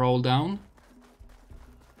it's gonna roll down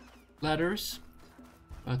ladders.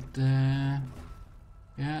 But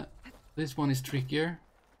yeah, this one is trickier.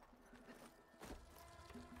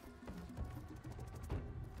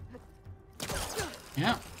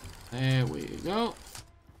 Yeah, there we go.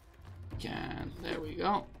 There we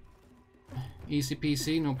go. Easy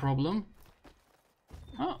peasy, no problem.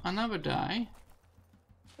 Oh, another die.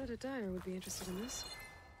 Bet a dyer would be interested in this.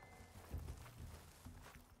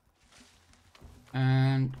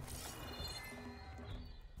 And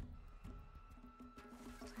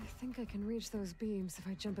I think I can reach those beams if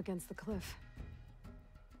I jump against the cliff.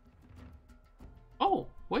 oh,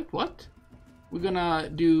 wait, what? We're gonna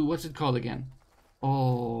do, what's it called again?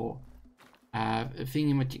 Oh,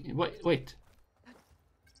 thingy. Wait.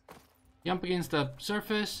 Jump against the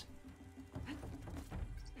surface.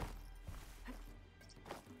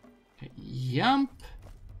 Okay, jump.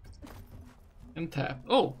 And tap.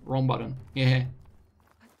 Oh, wrong button. Yeah.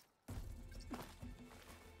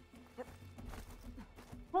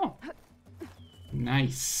 Oh.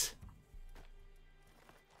 Nice.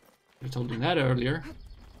 I told you that earlier.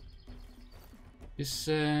 This,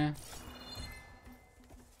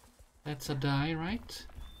 that's a die, right?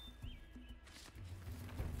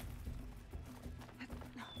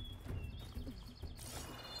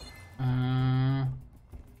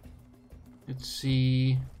 Let's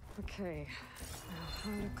see. Okay, now how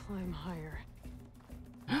to climb higher.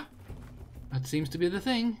 That seems to be the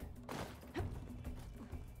thing.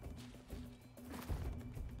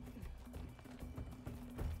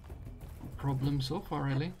 No problem so far,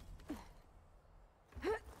 really.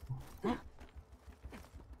 Oh.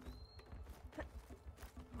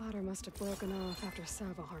 Ladder must have broken off after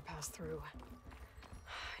Savahar passed through.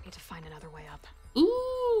 I need to find another way up.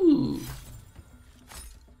 Ooh!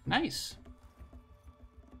 Nice.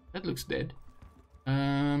 That looks dead.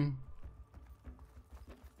 To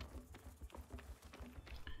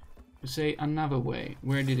say another way.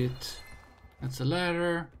 Where did it? That's a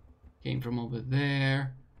ladder. Came from over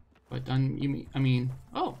there. But I mean.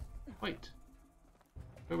 Oh, wait.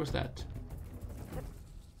 Where was that?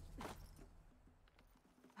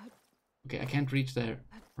 Okay, I can't reach there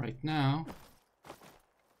right now.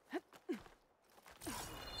 I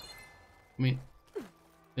mean,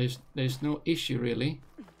 there's no issue really.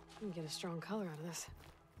 You can get a strong color out of this.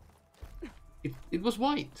 It was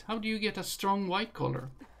white. How do you get a strong white color?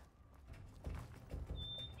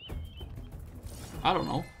 I don't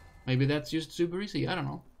know. Maybe that's just super easy. I don't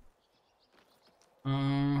know.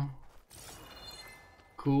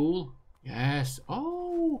 Cool. Yes.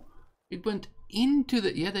 Oh, it went into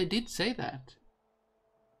the. Yeah, they did say that.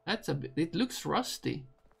 That's a bit. It looks rusty.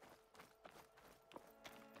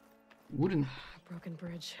 Wooden. Broken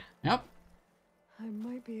bridge. Yep. I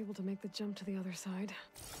might be able to make the jump to the other side.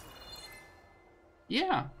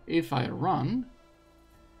 Yeah, if I run.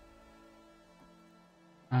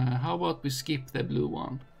 How about we skip the blue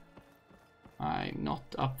one? I'm not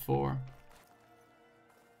up for.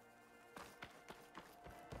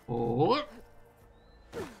 Or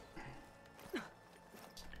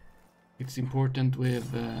it's important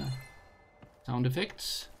with sound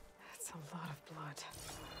effects. That's a lot of blood.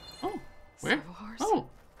 Oh, where? Savahars? Oh,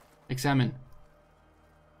 examine.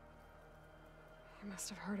 He must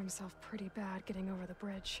have hurt himself pretty bad getting over the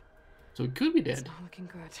bridge. So it could be It's dead. not looking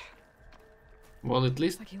good. Well, at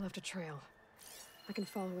least. Like he left a trail. I can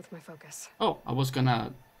follow with my focus. Oh, I was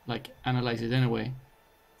gonna like analyze it anyway.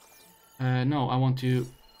 No, I want to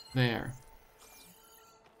there.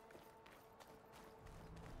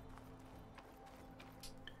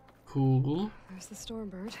 Cool. There's the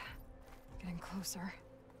Stormbird. Getting closer.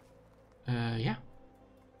 Yeah.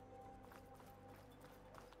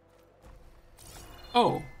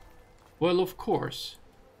 Oh. Well, of course.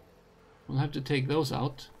 We'll have to take those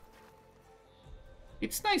out.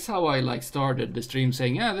 It's nice how I like started the stream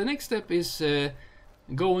saying, yeah, the next step is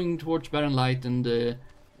going towards Barren Light and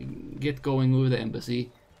get going with the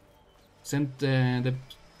embassy. Sent the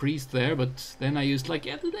priest there, but then I used like,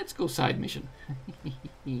 yeah, let's go side mission.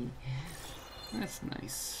 That's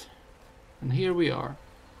nice. And here we are.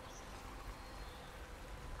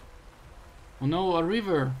 Oh no, a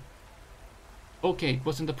river. Okay, it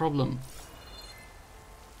wasn't a problem.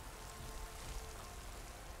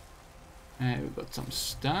 We've got some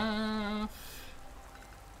stuff.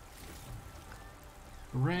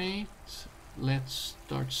 Great. Let's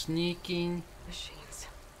start sneaking. Machines.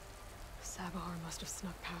 Sabahar must have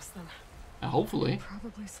snuck past them. Hopefully.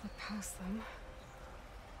 Probably slip past them.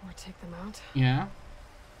 Or take them out. Yeah.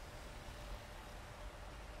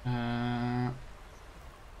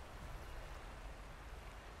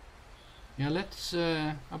 Yeah, let's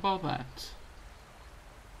about that.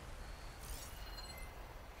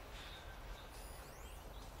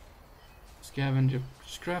 Scavenger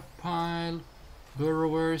scrap pile.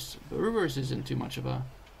 Burrowers. Burrowers isn't too much of a...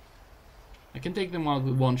 I can take them out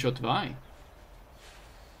with one shot of eye.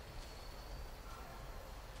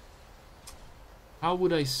 How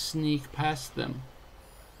would I sneak past them?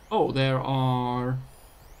 Oh, there are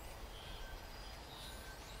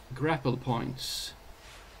grapple points.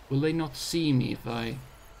 Will they not see me if I...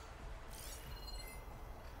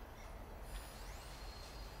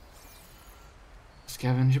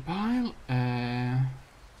 Scavenger pile?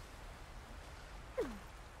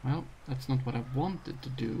 Well, that's not what I wanted to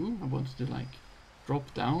do. I wanted to, like,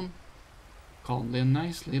 drop down calmly and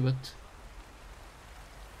nicely, but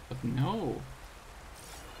no.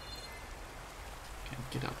 Can't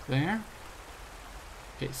get up there.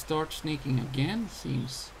 Okay, start sneaking again.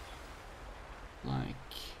 Seems like...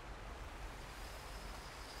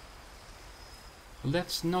 Well,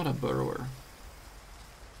 that's not a burrower.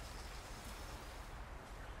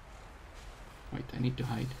 Wait, I need to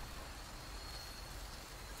hide.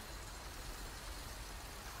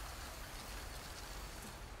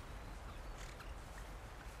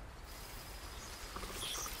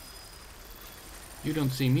 You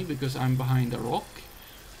don't see me because I'm behind a rock.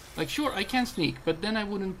 Like, sure, I can sneak, but then I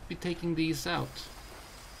wouldn't be taking these out.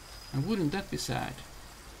 And wouldn't that be sad?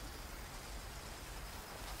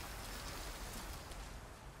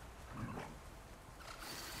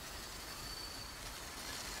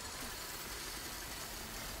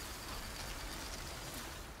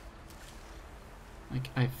 Like,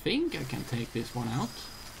 I think I can take this one out.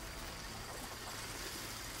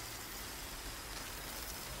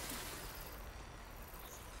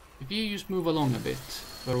 If you just move along a bit,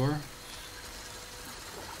 burrower.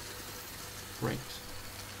 Great.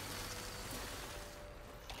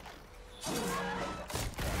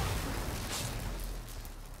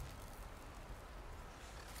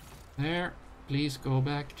 There. Please go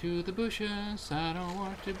back to the bushes. I don't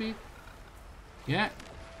want to be... Yeah.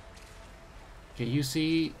 Okay, you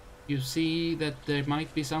see that there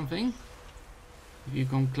might be something. If you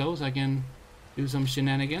come close, I can do some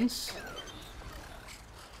shenanigans.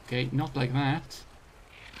 Okay, not like that.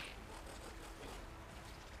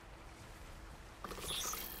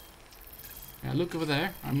 Yeah, look over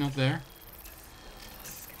there. I'm not there.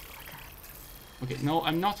 Okay, no,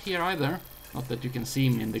 I'm not here either. Not that you can see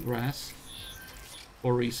me in the grass.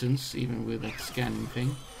 For reasons, even with that scanning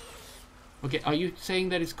thing. Okay, are you saying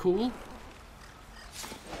that it's cool?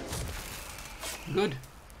 Good.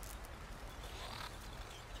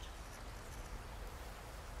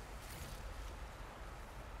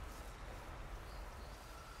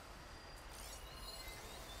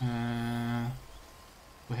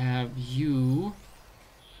 We have you.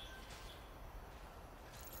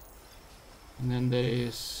 And then there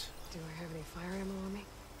is... Do I have any fire ammo on me?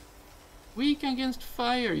 Weak against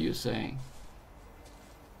fire, you say?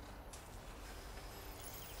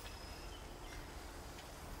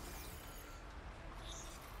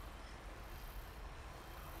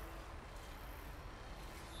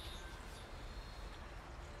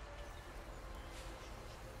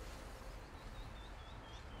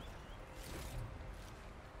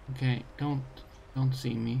 Okay, don't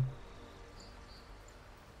see me.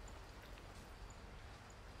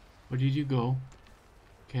 Where did you go?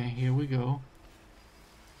 Okay, here we go.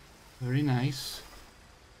 Very nice.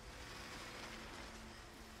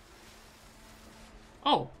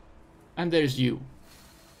 Oh, and there's you.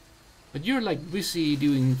 But you're like busy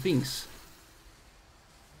doing things.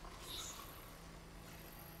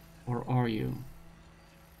 Or are you?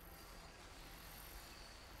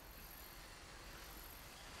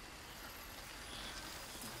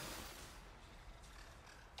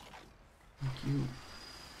 Thank you.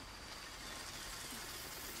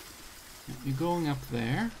 You're going up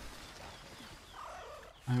there.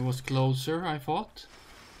 I was closer, I thought.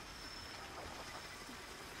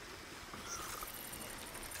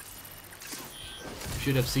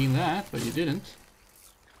 Should have seen that, but you didn't.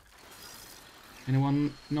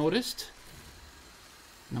 Anyone noticed?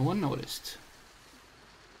 No one noticed.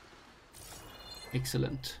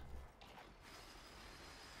 Excellent.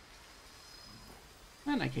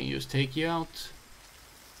 And I can just take you out.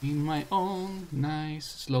 In my own nice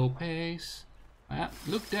slow pace.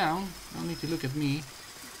 Look down. Don't need to look at me.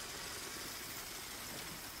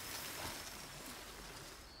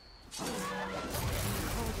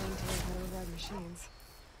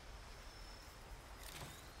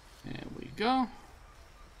 There we go.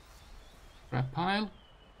 Scrap pile.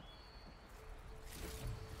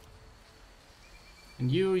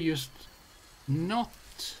 And you're just not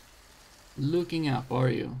looking up, are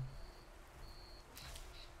you?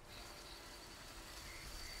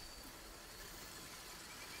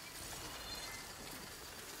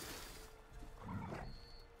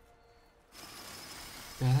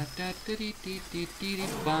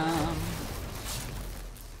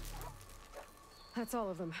 That's all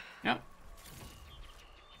of them. Yeah.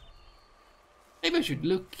 Maybe I should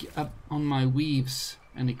look up on my weaves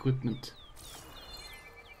and equipment.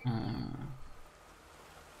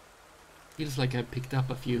 Feels like I picked up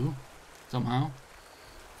a few somehow.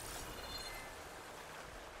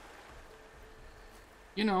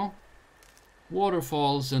 You know,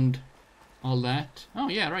 waterfalls and all that. Oh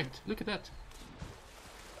yeah, right. Look at that.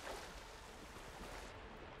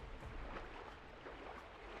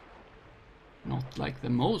 Not like the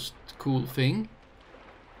most cool thing,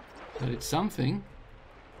 but it's something.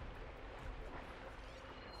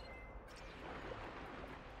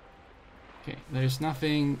 Okay, there's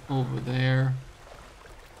nothing over there.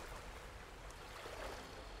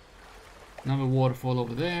 Another waterfall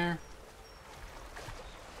over there.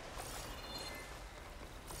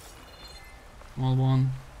 Small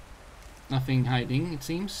one. Nothing hiding, it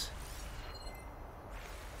seems.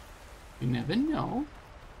 You never know.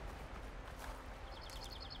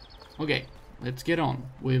 Okay, let's get on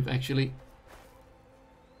with actually...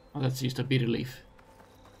 Oh, that's just a bitter leaf.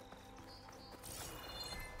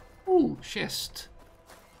 Ooh, chest.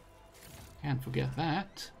 Can't forget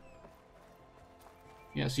that.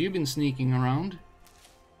 Yeah, so you've been sneaking around.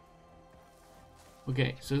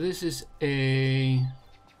 Okay, so this is a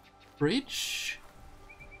bridge.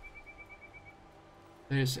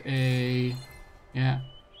 There's a... Yeah,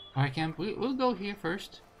 fire camp. We'll go here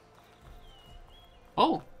first.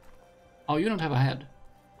 Oh! Oh, you don't have a head.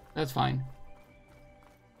 That's fine.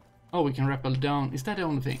 Oh, we can rappel down. Is that the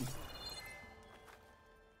only thing?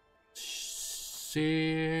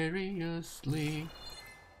 Seriously?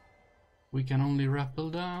 We can only rappel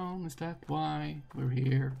down? Is that why we're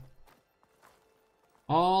here?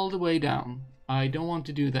 All the way down. I don't want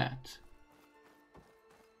to do that.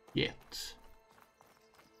 Yet.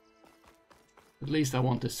 At least I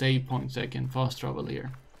want a save point so I can fast travel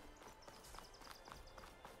here.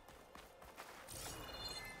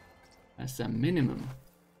 As a minimum.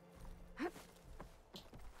 There's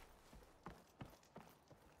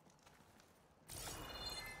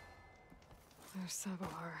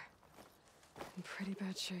Sabohar. In pretty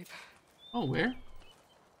bad shape. Oh, where?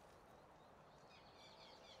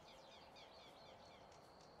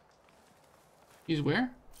 He's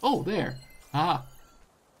where? Oh, there. Ah.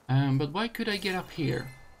 But why could I get up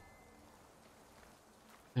here?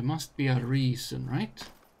 There must be a reason, right?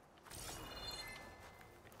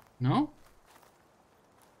 No?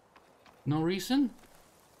 No reason?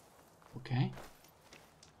 Okay.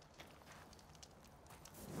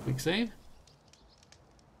 Quick save.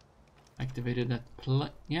 Activated that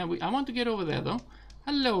yeah, I want to get over there though.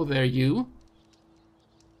 Hello there, you.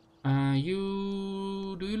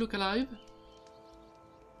 Do you look alive?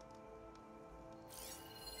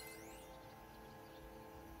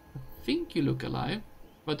 I think you look alive,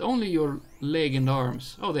 but only your leg and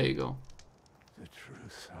arms. Oh, there you go. The true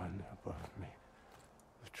sun above me,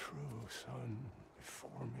 the true sun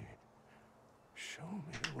before me. Show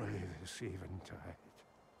me the way this eventide.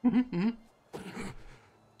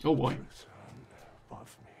 Oh boy. The true sun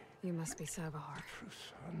above me. You must be Sabohar. The true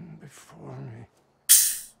sun before me.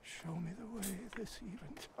 Show me the way this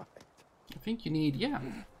eventide. I think you need, yeah.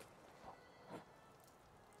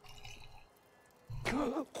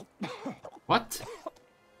 What?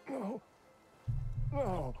 No.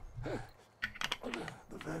 No.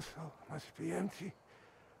 The vessel must be empty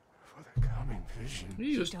for the coming vision.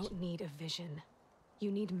 You don't need a vision.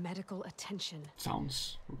 You need medical attention.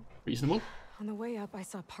 Sounds reasonable. On the way up, I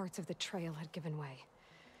saw parts of the trail had given way.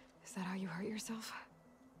 Is that how you hurt yourself?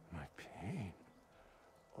 My pain.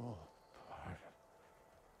 All part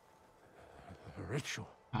of the ritual.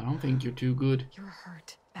 I don't think you're too good. You're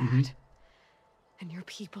hurt bad. And your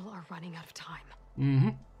people are running out of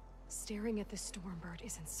time. Staring at the Stormbird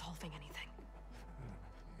isn't solving anything.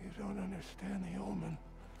 You don't understand the omen.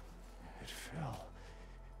 It fell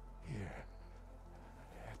here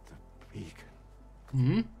at the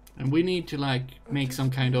beacon. And we need to like make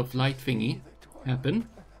some kind of light thingy happen.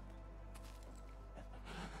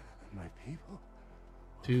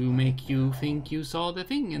 to make you think you saw the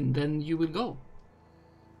thing, and then you will go.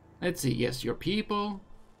 Let's see. Yes, your people.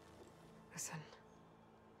 Listen,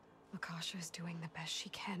 Lakasha is doing the best she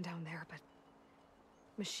can down there, but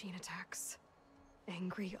machine attacks,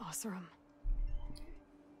 angry Oseram.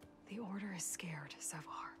 The Order is scared,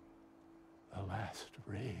 Sevar. The last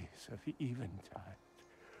rays of Eventide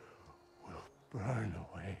will burn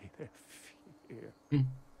away their fear.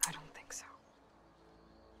 I don't think so.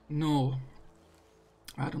 No,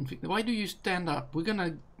 I don't think. Why do you stand up? You're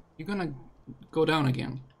gonna go down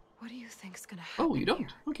again. What do you think's gonna happen? Oh, you don't? Here?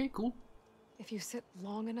 Okay, cool. If you sit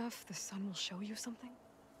long enough, the sun will show you something.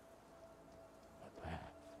 A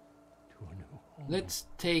path to a new home. Let's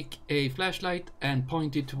take a flashlight and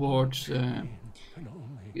point it towards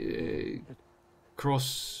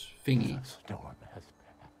cross thingy. The storm has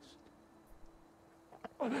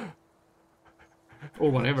passed.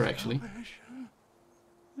 Or whatever, actually.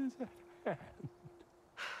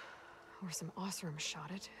 Or some Oseram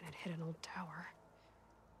shot it and it hit an old tower.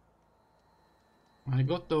 I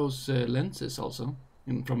got those lenses also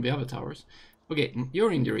from the other towers. Okay,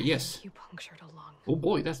 your injury, yes. You punctured a lung. Oh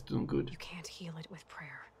boy, that's doing good. You can't heal it with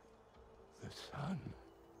prayer. The sun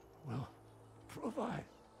will provide.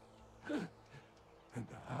 And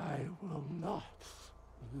I will not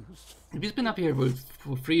lose. If he's been up here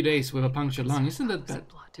for 3 days with a punctured lung, isn't that bad?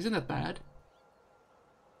 Isn't that bad?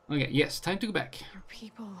 Okay, yes, time to go back. Your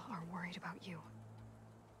people are worried about you.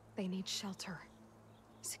 They need shelter,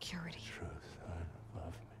 security. The true sun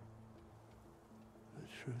above me. The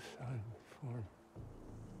true sun before me.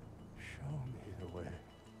 Show me the way.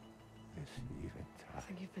 This eventide. I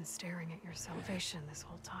think you've been staring at your salvation this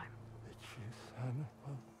whole time. The true sun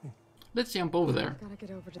above me. Let's jump over there. Gotta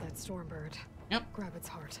get over to that stormbird. Yep. Grab its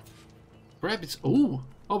heart. Grab its... Oh,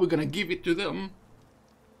 we're gonna give it to them.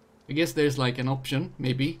 I guess there's like an option,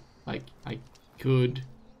 maybe. Like, I could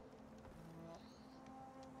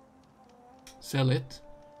sell it.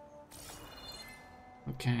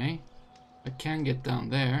 Okay. I can get down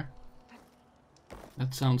there.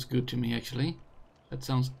 That sounds good to me, actually. That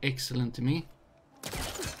sounds excellent to me.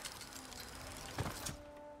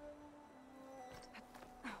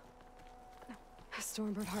 A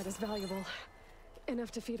stormbird heart is valuable.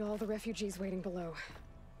 Enough to feed all the refugees waiting below.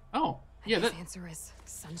 Oh, yeah, His answer is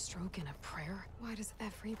sunstroke and a prayer. Why does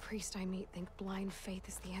every priest I meet think blind faith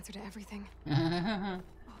is the answer to everything?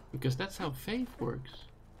 Because that's how faith works.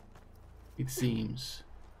 It seems.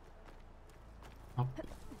 Up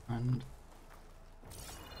and...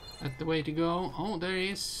 That's the way to go. Oh, there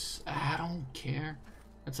is... I don't care.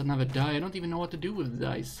 That's another die. I don't even know what to do with the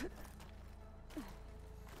dice.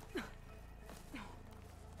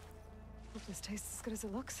 Hope this tastes as good as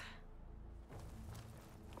it looks.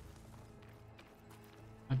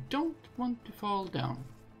 I don't want to fall down.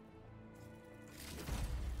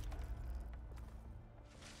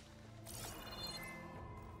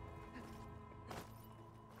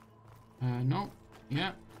 No.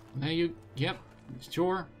 Yeah. There you... Yep.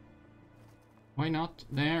 Sure. Why not?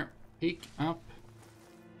 There. Pick up.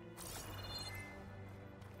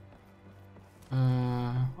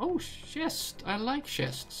 Oh, chest. I like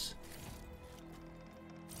chests.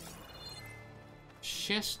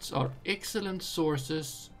 Chests are excellent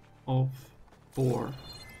sources for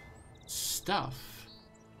stuff.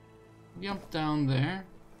 Jump down there.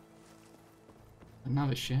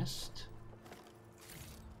 Another chest.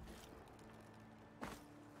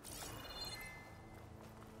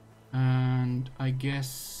 And I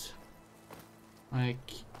guess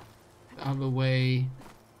like the other way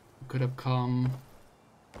could have come.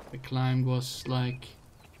 The climb was like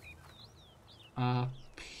up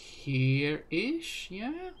here-ish,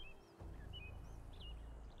 yeah?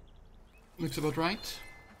 Looks about right.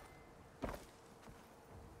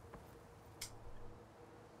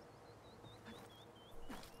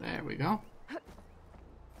 There we go.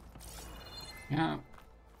 Yeah,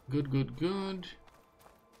 good, good, good.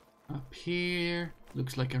 Up here,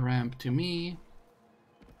 looks like a ramp to me.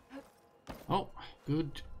 Oh,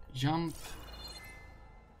 good jump.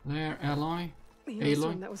 There, Aloy. The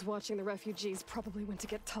Aloy that was watching the refugees probably went to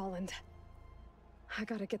get Tolland. I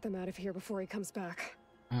gotta get them out of here before he comes back.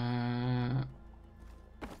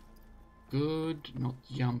 Good, not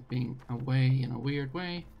jumping away in a weird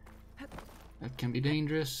way. That can be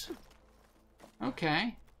dangerous.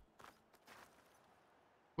 Okay.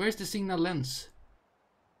 Where's the signal lens?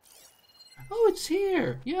 Oh, it's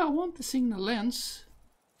here! Yeah, I want the signal lens.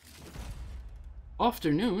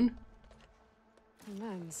 Afternoon. The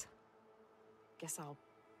lens. Guess I'll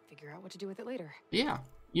figure out what to do with it later. Yeah,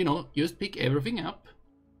 you know, just pick everything up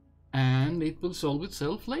and it will solve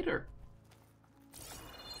itself later.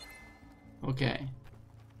 Okay.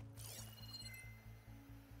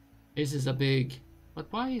 This is a big... But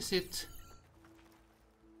why is it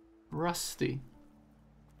rusty?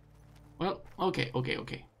 Well,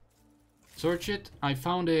 okay. Search it. I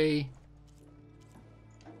found a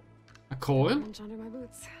coil. Under my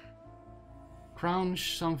boots. Crown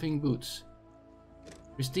something boots.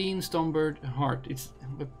 Pristine Stonebird heart. It's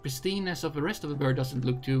the pristineness of the rest of the bird doesn't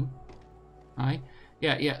look too high.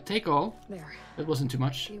 Yeah, take all. There. That wasn't too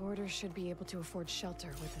much. The order should be able to afford shelter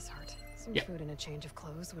with this heart. Some food and a change of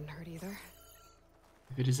clothes wouldn't hurt either.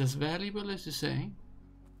 If it is as valuable as you say.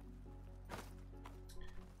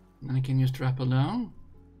 Then I can just rappel down.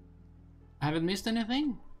 I haven't missed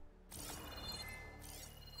anything.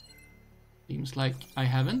 Seems like I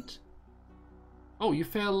haven't. Oh, you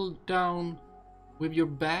fell down with your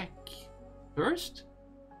back first?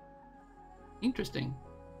 Interesting.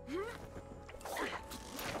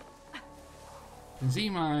 Can see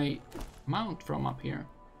my mount from up here.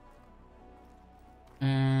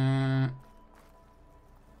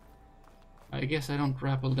 I guess I don't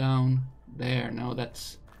rappel down there. No, that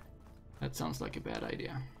sounds like a bad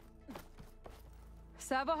idea.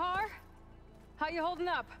 Savahar? How you holding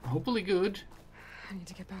up? Hopefully good. I need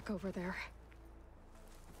to get back over there.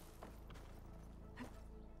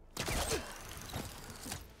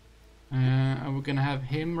 Are we gonna have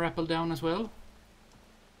him rappel down as well?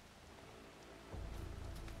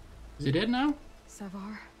 Is he dead now?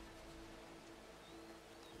 Savahar?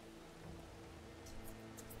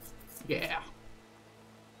 Yeah.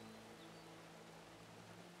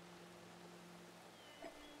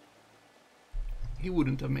 He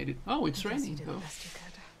wouldn't have made it. Oh, it's raining. You did the best you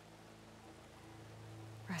could.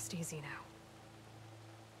 Rest easy now.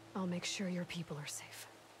 I'll make sure your people are safe.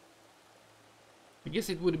 I guess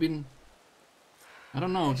it would have been... I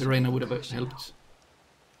don't know if the Reina would have helped.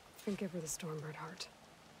 And give her the Stormbird heart.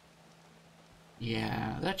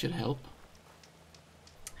 Yeah, that should help.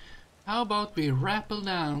 How about we rappel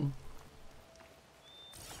down?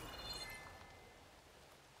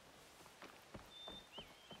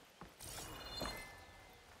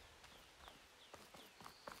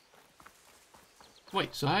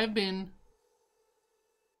 Wait, so I've been...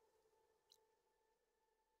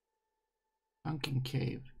 Sunken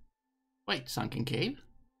cave. Wait, sunken cave?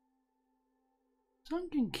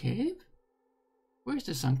 Sunken cave? Where's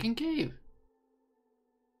the sunken cave?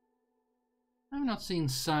 I've not seen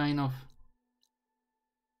sign of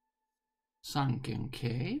sunken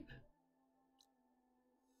cave.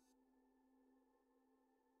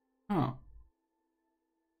 Huh.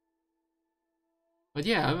 But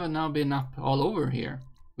yeah, I've now been up all over here,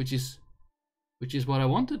 which is what I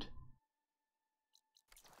wanted.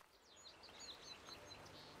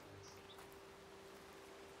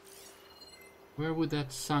 Where would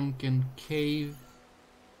that sunken cave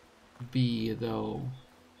be, though?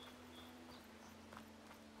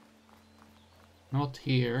 Not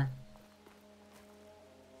here.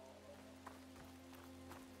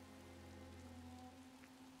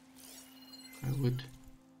 I would...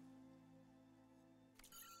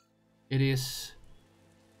 It is...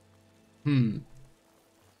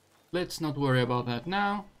 Let's not worry about that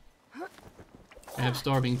now. I have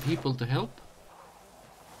starving people to help.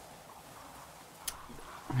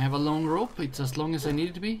 I have a long rope. It's as long as I need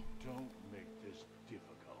it to be. Don't make this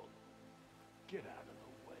difficult. Get out of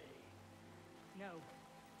the way. No.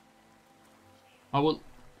 Oh, well,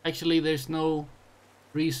 actually, there's no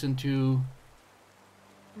reason to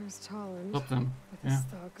There's Talland stop them. with Yeah. his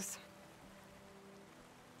thugs.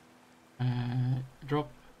 Drop.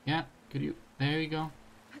 Yeah, could you? There you go.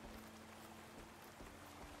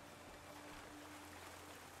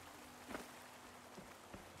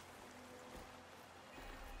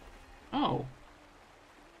 Oh.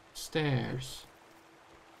 Stairs.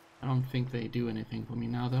 I don't think they do anything for me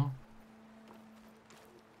now, though.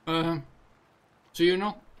 So you're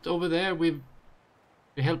not over there with...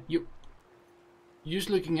 to help you... You're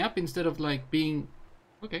just looking up instead of, like, being...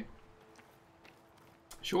 Okay.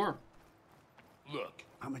 Sure. Look,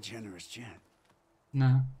 I'm a generous gent.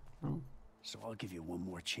 Nah. Oh. So I'll give you one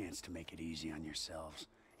more chance to make it easy on yourselves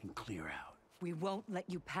and clear out. We won't let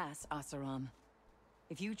you pass, Asaram.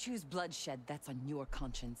 If you choose bloodshed, that's on your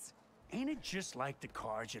conscience. Ain't it just like the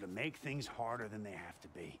Karja to make things harder than they have to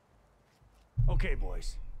be? Okay,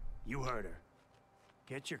 boys. You heard her.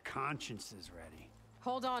 Get your consciences ready.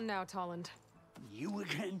 Hold on now, Talland. You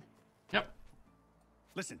again? Yep.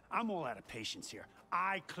 Listen, I'm all out of patience here.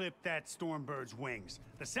 I clipped that Stormbird's wings.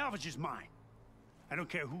 The salvage is mine. I don't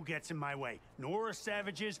care who gets in my way. Nora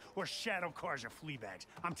savages or Shadow Karja fleabags.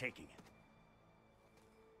 I'm taking it.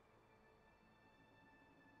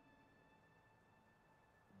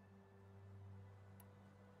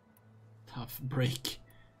 Tough break.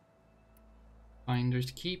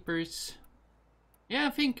 Finders keepers. Yeah, I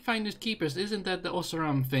think finders keepers. Isn't that the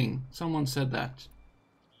Oseram thing? Someone said that.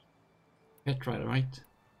 Petra, right?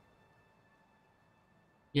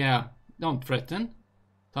 Yeah, don't threaten.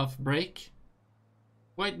 Tough break.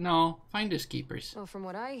 Wait, no. Finders keepers. Well, from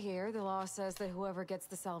what I hear, the law says that whoever gets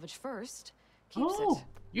the salvage first keeps Oh, it.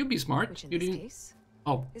 you be smart. Which in You this didn't. case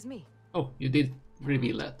Oh, is me. oh, you did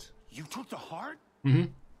reveal that. You took the heart? Mm-hmm.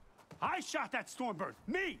 I shot that Stormbird.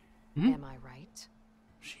 Me! Am I right?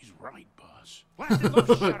 She's right, boss. Blasted Love,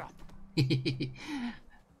 shut up.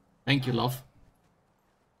 Thank you, love.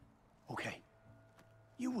 Okay.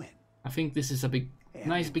 You win. I think this is a Hey,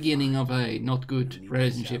 nice I'm beginning fine. of a not good Don't need that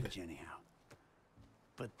relationship. salvage anyhow.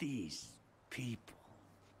 But these people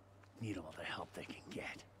need all the help they can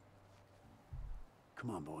get.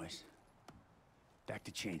 Come on, boys. Back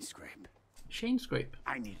to Chain Scrape. Chain Scrape.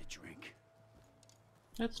 I need a drink.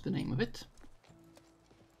 That's the name of it.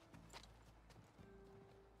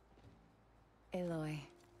 Aloy,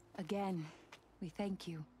 again, we thank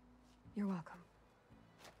you. You're welcome.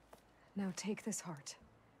 Now take this heart.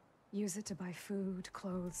 Use it to buy food,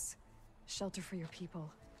 clothes, shelter for your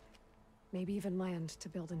people. Maybe even land to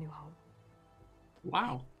build a new home.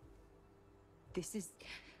 Wow. This is...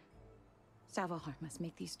 Savahar must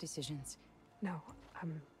make these decisions. No,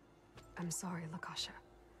 I'm sorry, Lakasha.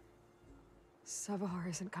 Savahar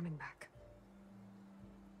isn't coming back.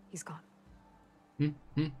 He's gone.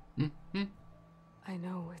 I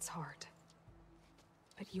know it's hard.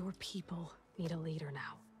 But your people need a leader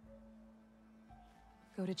now.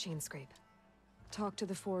 Go to Chainscrape. Talk to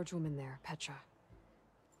the forge woman there, Petra.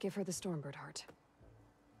 Give her the Stormbird heart.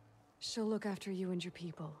 She'll look after you and your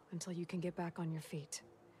people until you can get back on your feet.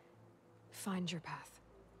 Find your path.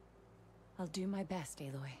 I'll do my best,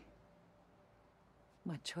 Aloy.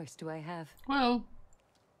 What choice do I have? Well,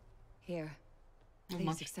 Here. not Please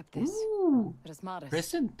much. accept this. Ooh, It is modest,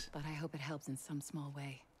 present. but I hope it helps in some small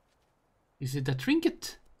way. Is it a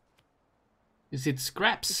trinket? Is it To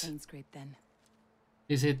scraps? Chainscrape, then.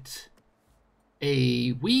 Is it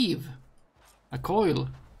a weave? A coil?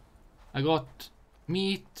 I got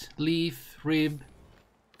meat, leaf, rib,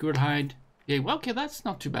 good hide. Yeah, well, okay, that's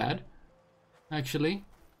not too bad. Actually,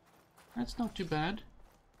 that's not too bad.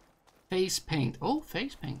 Face paint. Oh,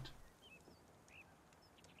 face paint.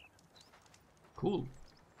 Cool.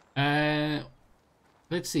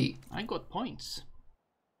 Let's see. I got points.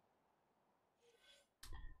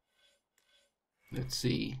 Let's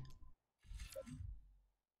see.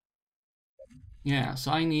 Yeah,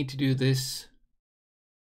 so I need to do this.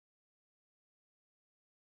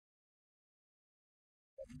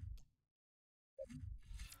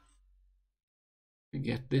 To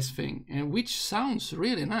get this thing, and which sounds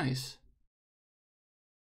really nice.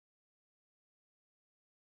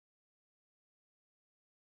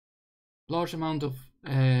 Large amount of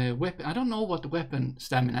weapon. I don't know what the weapon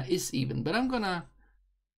stamina is even, but I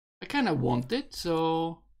kind of want it,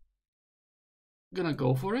 so I'm gonna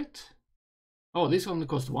go for it. Oh, this only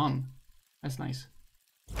costs 1. That's nice.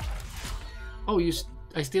 Oh,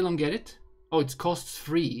 I still don't get it? Oh, it costs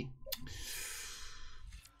 3.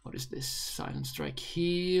 What is this? Silent Strike,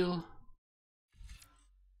 heal,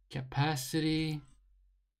 capacity,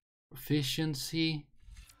 proficiency.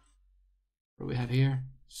 What do we have here?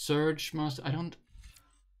 Surge must. I don't.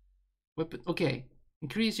 Weapon. Okay.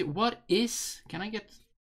 Increase your. What is? Can I get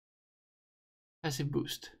passive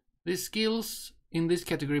boost? These skills in this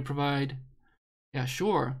category provide. Yeah,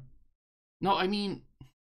 sure. No, I mean.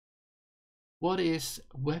 What is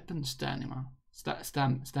weapon stamina?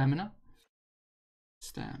 Stamina?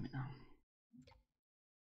 Stamina.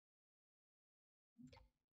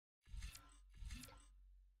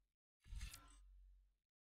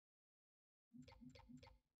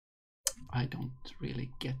 I don't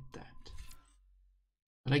really get that.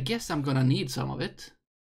 But I guess I'm gonna need some of it.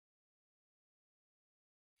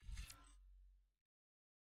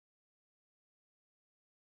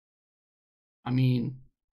 I mean,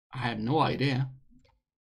 I have no idea.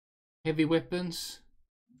 Heavy weapons.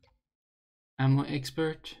 Ammo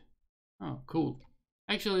expert. Oh, cool.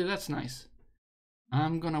 Actually, that's nice.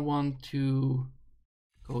 I'm gonna want to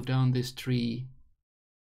go down this tree.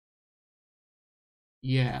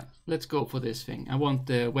 Yeah, let's go for this thing. I want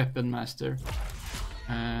the weapon master,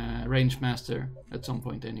 range master at some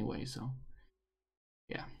point anyway, so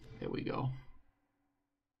yeah, there we go.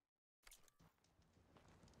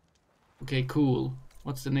 Okay, cool.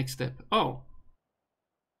 What's the next step? Oh,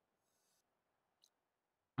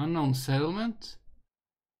 unknown settlement.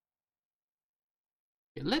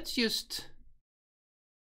 Okay, let's just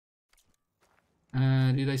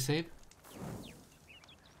did I save?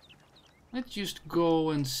 Let's just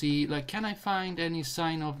go and see, like, can I find any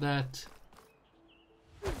sign of that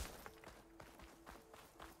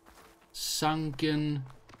sunken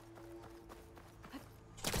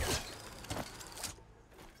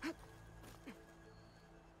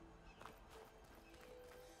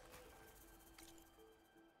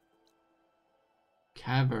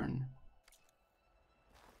cavern?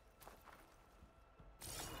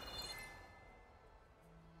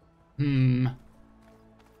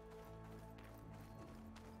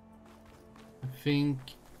 I think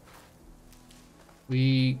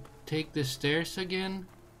we take the stairs again,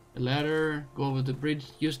 the ladder, go over the bridge,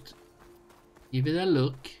 just give it a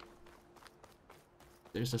look.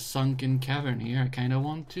 There's a sunken cavern here. I kind of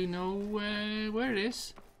want to know where it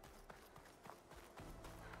is.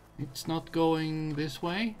 It's not going this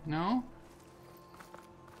way, no?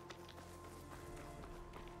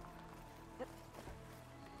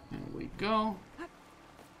 There we go.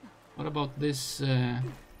 What about this?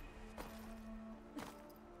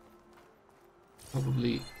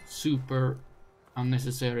 Probably super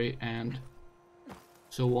unnecessary and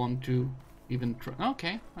so on to even try.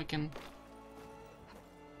 Okay, I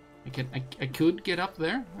could get up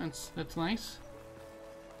there. That's nice.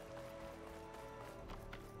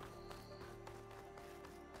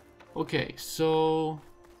 Okay, so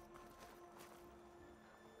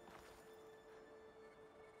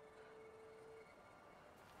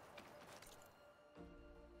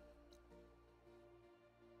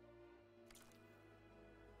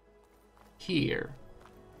here.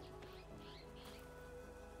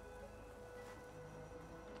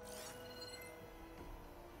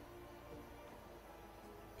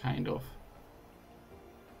 Kind of.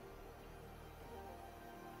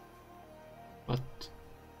 But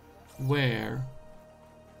where?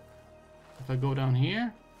 If I go down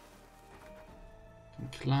here, I can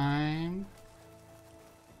climb.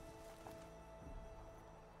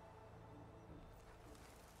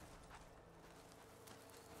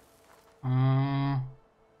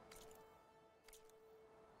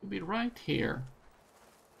 It'll be right here.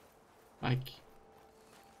 Like,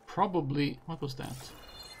 probably, what was that?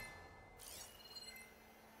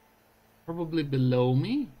 Probably below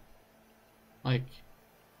me? Like,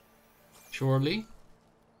 surely?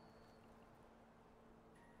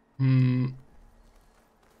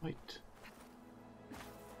 Wait.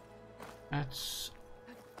 That's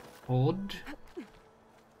odd.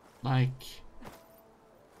 Like,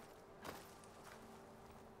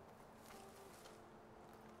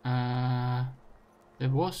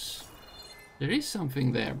 there is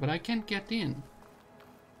something there, but I can't get in.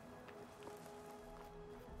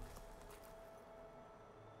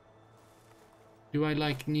 Do I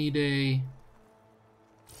like need a...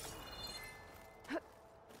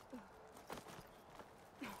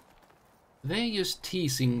 They're just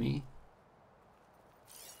teasing me.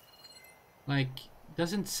 Like,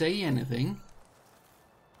 doesn't say anything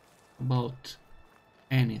about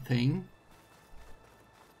anything.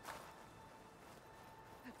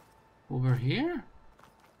 Over here?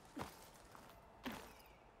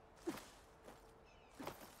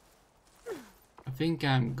 I think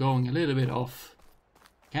I'm going a little bit off.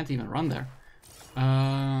 Can't even run there.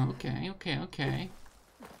 Okay.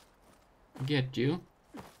 Get you.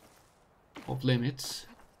 Off limits.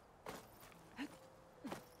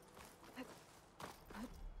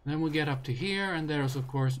 Then we get up to here, and there's of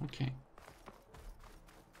course, okay.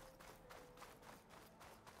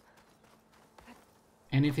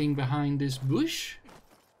 Anything behind this bush?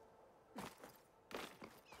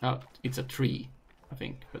 Oh, it's a tree, I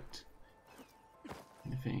think, but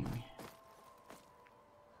anything.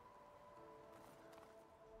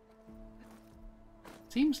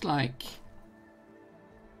 Seems like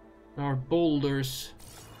there are boulders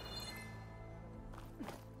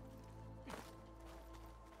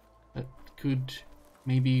that could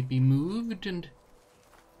maybe be moved, and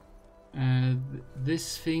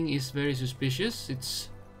this thing is very suspicious. It's,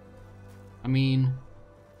 I mean,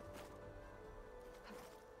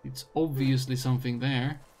 it's obviously something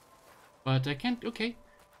there, but I can't. Okay,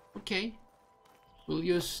 we'll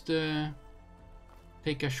just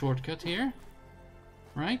take a shortcut here,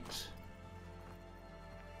 right?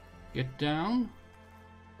 Get down.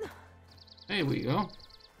 There we go.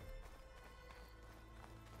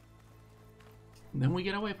 And then we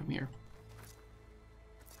get away from here.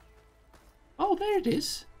 Oh, there it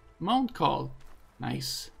is. Mount Call.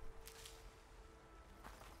 Nice.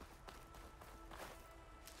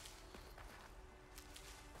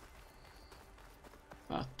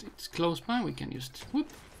 But it's close by. We can just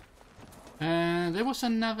whoop. There was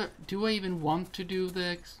another. Do I even want to do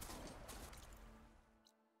the?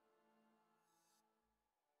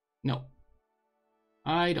 No,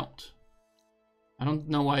 I don't. I don't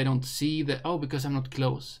know why I don't see the... Oh, because I'm not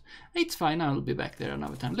close. It's fine, I'll be back there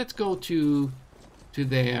another time. Let's go to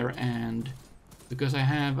there, and... Because I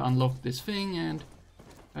have unlocked this thing, and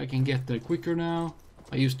I can get there quicker now.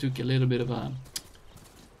 I just took a little bit of a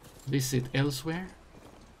visit elsewhere.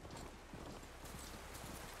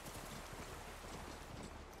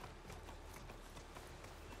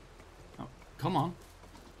 Oh, come on.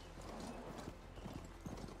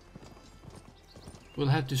 We'll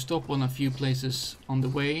have to stop on a few places on the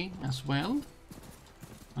way as well.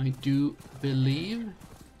 I do believe.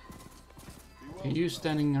 Are you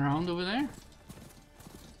standing around over there?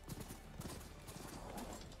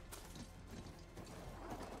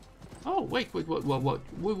 Oh, wait, what? What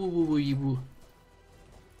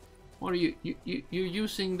are you? You're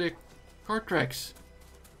using the cart tracks.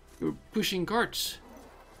 You're pushing carts.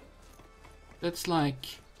 That's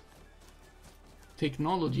like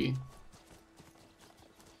technology.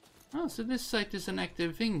 Oh, so this site is an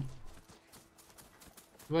active thing.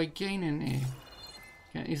 Do I gain any?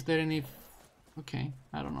 Is there any? Okay,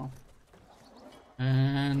 I don't know.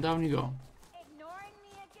 And down you go. Ignoring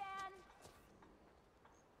me again?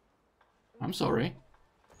 I'm sorry.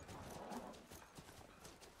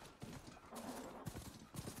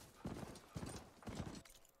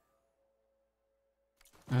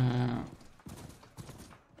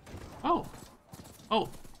 Oh. Oh,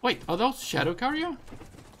 wait, are those shadow carrier?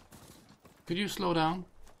 Could you slow down?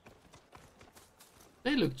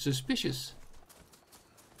 They looked suspicious.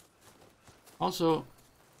 Also,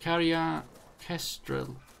 Carria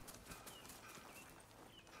Kestrel.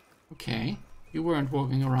 Okay, you weren't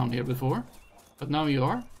walking around here before, but now you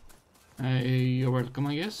are. You're welcome,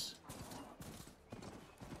 I guess.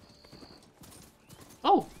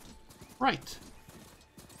 Oh, right.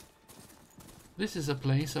 This is a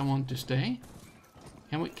place I want to stay.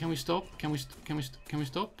 Can we stop? Can we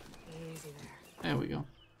stop? Easy there. There we go.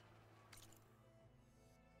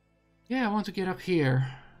 Yeah, I want to get up here.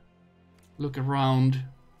 Look around.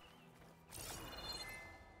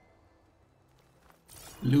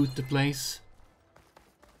 Loot the place.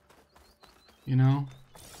 You know?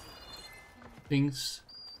 Things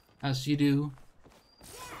as you do.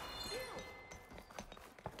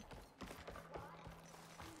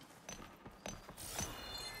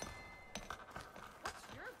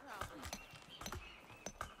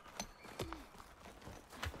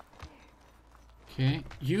 Okay,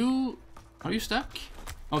 are you stuck?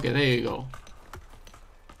 Okay, there you go.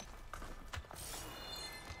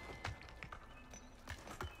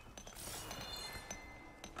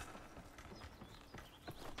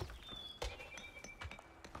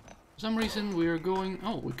 For some reason we are going...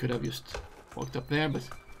 Oh, we could have just walked up there, but...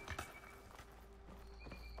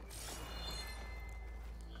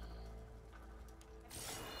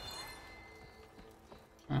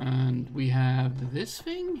 And we have this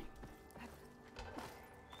thing?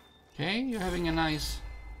 Okay, you're having a nice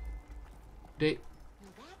day.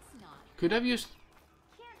 Could have used...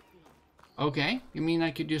 Okay, you mean I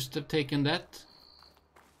could just have taken that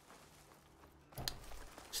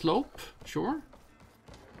slope? Sure.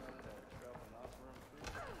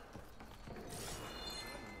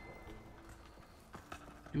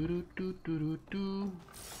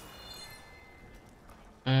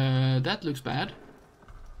 That looks bad.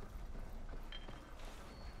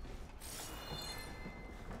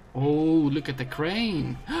 Oh, look at the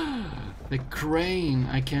crane. The crane.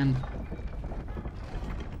 I can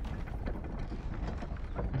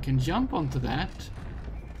jump onto that.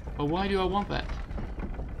 But why do I want that?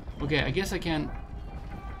 Okay, I guess I can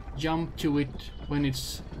jump to it when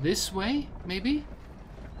it's this way, maybe?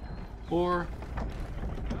 Or...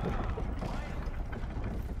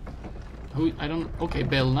 Who? I don't... Okay,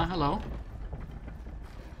 Belna, hello.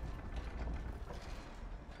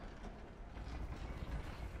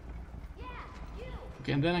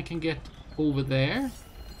 Okay, and then I can get over there.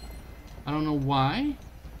 I don't know why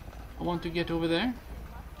I want to get over there.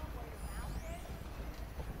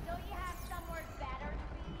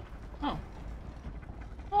 Oh.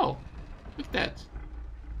 Oh, look at that.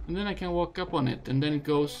 And then I can walk up on it, and then it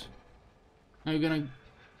goes... Now you're gonna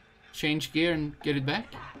change gear and get it back?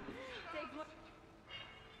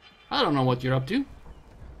 I don't know what you're up to,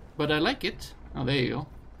 but I like it. Oh, there you go.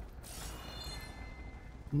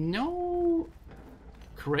 No...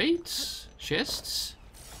 Crates? Chests?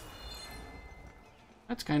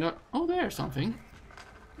 That's kind of... Oh, there's something.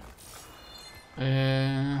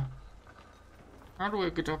 How do I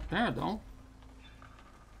get up there, though?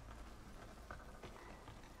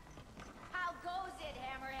 How goes it,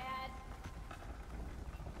 Hammerhead?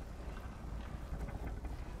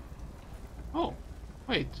 Oh,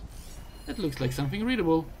 wait. That looks like something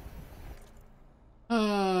readable.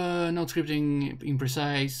 Note scripting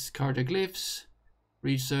imprecise cartoglyphs.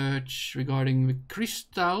 Research regarding the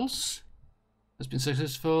crystals has been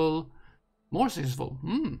successful. More successful.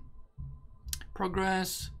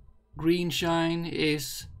 Progress. Green shine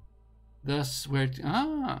is thus where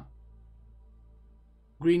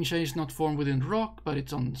green shine is not formed within rock, but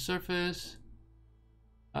it's on the surface.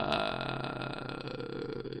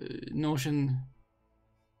 Notion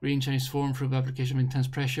green shine is formed through the application of intense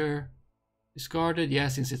pressure. Discarded, yeah,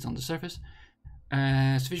 since it's on the surface.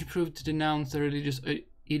 Sufficient proof to denounce the religious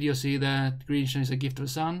idiocy that green shine is a gift of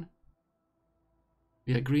the sun.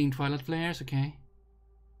 We have green twilight flares, okay.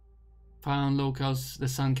 Found locales the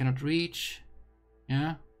sun cannot reach.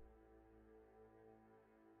 Yeah.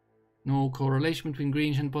 No correlation between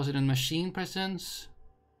green shine deposit and machine presence.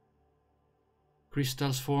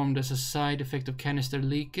 Crystals formed as a side effect of canister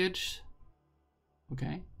leakage.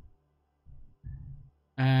 Okay.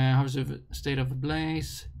 How's the state of the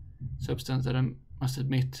blaze? Substance that I must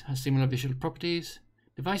admit has similar visual properties.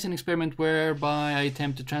 Devise an experiment whereby I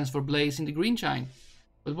attempt to transfer blaze into green shine.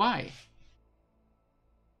 But why?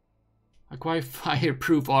 Acquire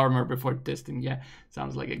fireproof armor before testing. Yeah,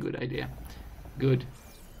 sounds like a good idea. Good.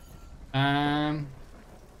 How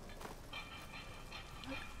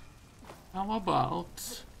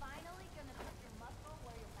about...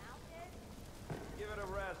 Give it a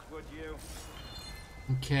rest, would you?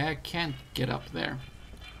 Okay, I can't get up there.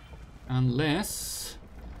 Unless...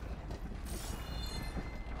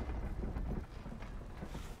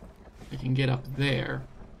 I can get up there.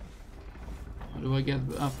 How do I get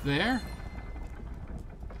up there?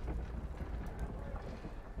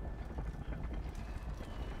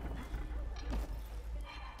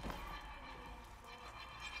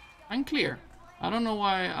 Unclear. I don't know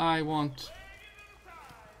why I want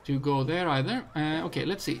to go there either. Okay,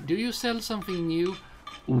 let's see. Do you sell something new?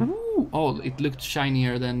 Ooh. Oh, it looked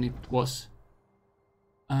shinier than it was.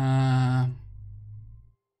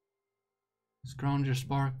 Scrounger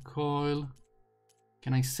spark coil.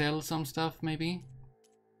 Can I sell some stuff maybe?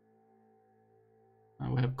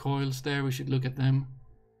 We have coils there. We should look at them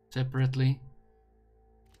separately.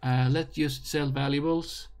 Let's just sell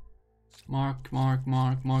valuables. Mark.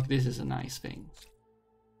 This is a nice thing.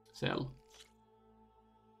 Sell.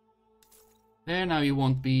 There, now you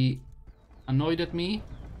won't be annoyed at me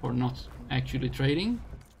for not actually trading.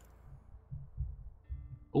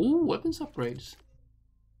 Oh, weapons upgrades.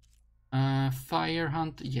 Fire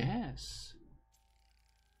hunt, yes.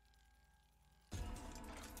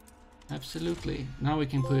 Absolutely. Now we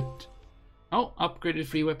can put... Oh, upgraded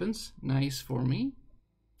free weapons. Nice for me.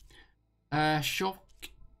 Shocked.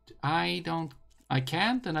 I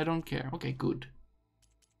can't and I don't care. Okay, good.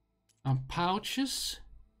 Pouches.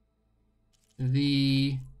 I'll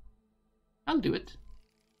do it.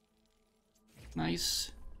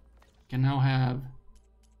 Nice. Can now have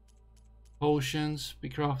potions be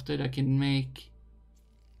crafted. I can make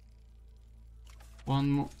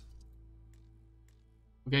one more.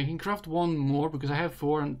 Okay, I can craft one more because I have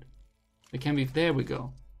 4 and they can be. There we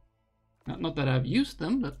go. Not that I've used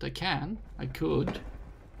them, but I can. I could.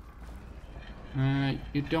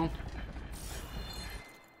 You don't.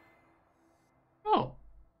 Oh,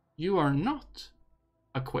 you are not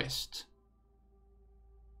a quest.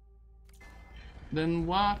 Then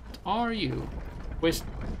what are you? Quest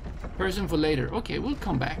person for later. Okay, we'll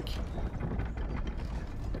come back.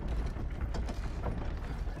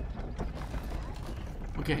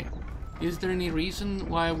 Okay, is there any reason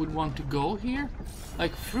why I would want to go here?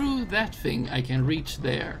 Like through that thing I can reach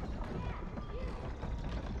there.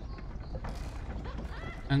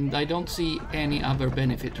 And I don't see any other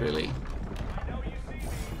benefit really.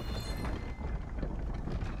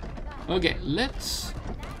 Okay, let's...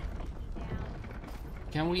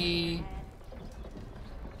 Can we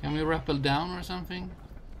rappel down or something?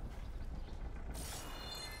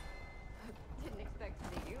 Didn't expect to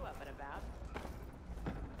see you up and about.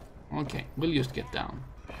 Okay, we'll just get down.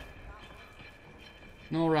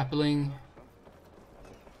 No rappelling.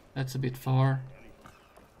 That's a bit far.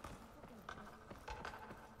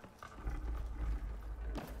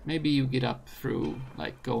 Maybe you get up through,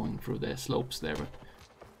 like going through the slopes there, but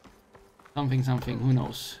something, who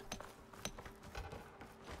knows.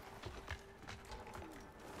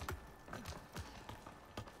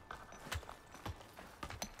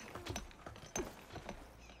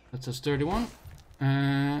 That's a sturdy one.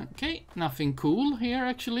 Okay, nothing cool here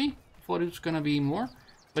actually. Thought it was gonna be more,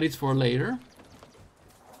 but it's for later.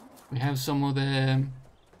 We have some of the...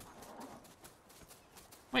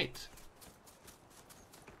 Wait.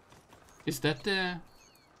 Is that the...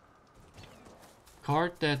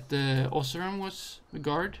 cart that Oseram was the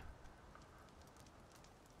guard.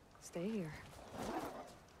 Stay here.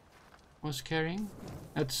 Was carrying.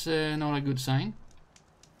 That's not a good sign.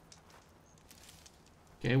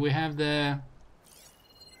 Okay, we have the...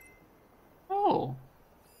 Oh.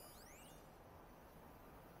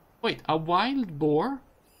 Wait, a wild boar?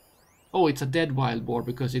 Oh, it's a dead wild boar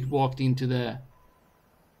because it walked into the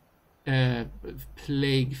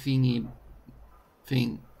plague thingy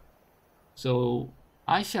thing. So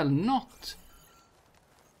I shall not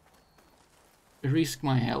risk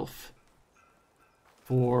my health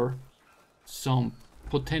for some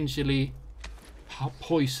potentially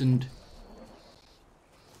poisoned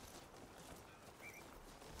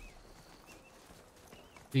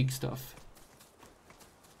big stuff.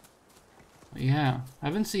 Yeah, I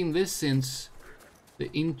haven't seen this since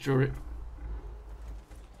the intro.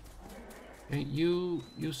 Okay, you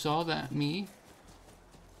saw that, me?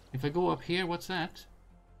 If I go up here, what's that?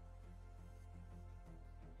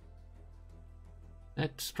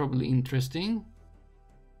 That's probably interesting.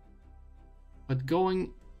 But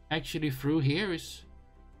going actually through here is,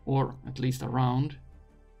 or at least around.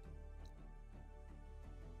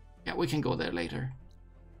 Yeah, we can go there later.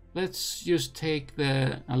 Let's just take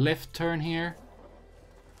a left turn here,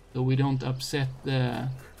 so we don't upset the...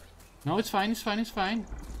 No, it's fine, it's fine, it's fine.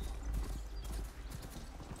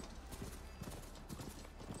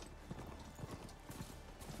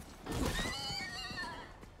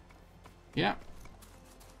 Yeah.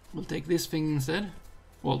 We'll take this thing instead.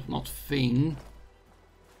 Well, not thing.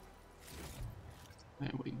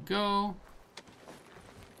 There we go.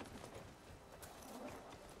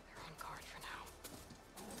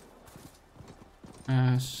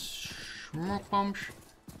 Smoke bombs.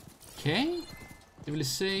 Okay.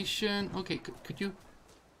 Civilization. Okay, could you...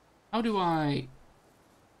 How do I...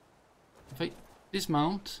 If I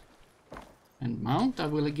dismount and mount, I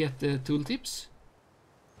will get the tooltips.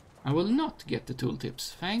 I will not get the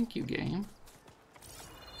tooltips. Thank you, game.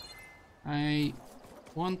 I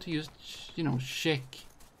want to just, you know, check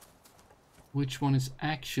which one is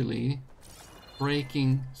actually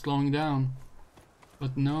braking, slowing down.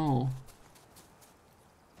 But no.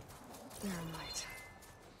 There in light.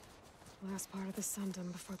 Last part of the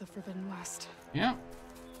Sundom before the Forbidden West. Yeah.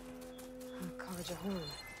 Karja Horn.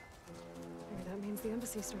 Maybe that means the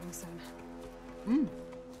embassy's starting soon. Hmm.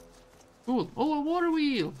 Cool. Oh, a water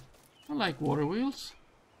wheel. I like water wheels.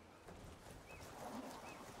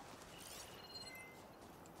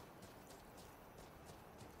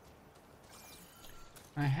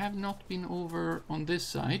 I have not been over on this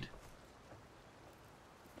side.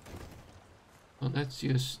 So let's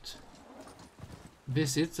just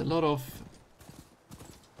visit. A lot of...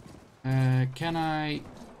 can I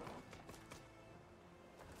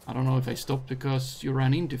don't know if I stopped because you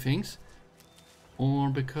ran into things. Or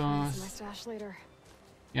because... My stash later.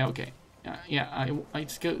 Yeah, okay. Yeah,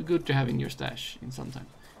 it's good to have in your stash in some time.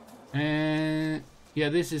 Yeah,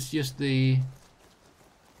 this is just the...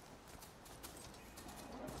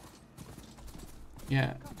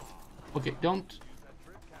 Yeah. Okay, don't...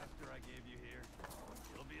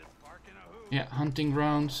 Yeah, hunting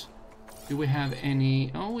grounds. Do we have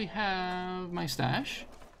any... Oh, we have my stash.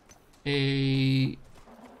 A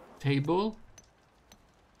table.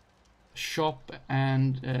 Shop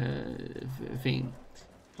and thing.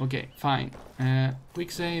 Okay, fine.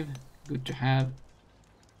 Quick save. Good to have.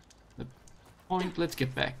 The point. Let's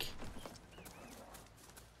get back.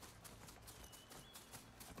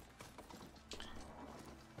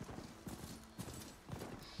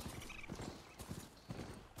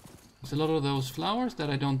 There's a lot of those flowers that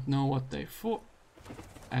I don't know what they're for.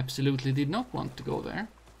 Absolutely did not want to go there.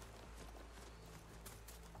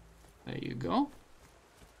 There you go.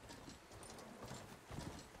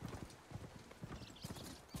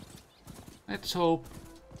 Let's hope.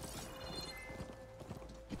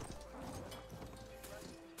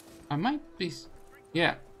 I might be...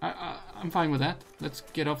 Yeah, I'm fine with that. Let's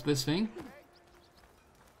get off this thing.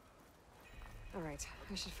 Alright,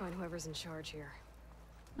 I should find whoever's in charge here.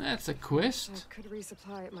 That's a quest. I could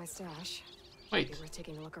resupply at my stash. Wait. Maybe worth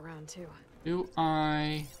taking a look around too. Do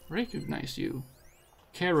I recognize you?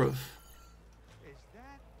 Karuf. Is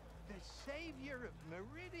that the savior of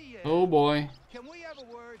Meridian? Oh boy. Can we have a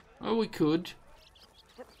word? Oh, we could.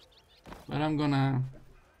 But I'm gonna...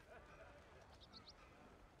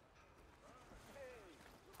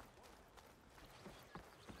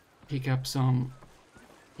 pick up some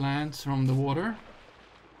plants from the water.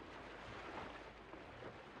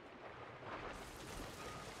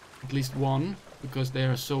 At least one, because they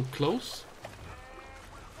are so close.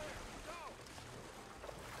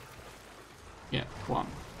 Yeah, one.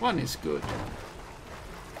 One is good.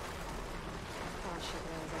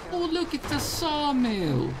 Oh, look, it's a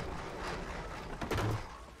sawmill.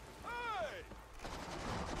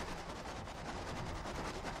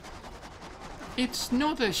 It's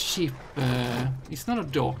not a ship. It's not a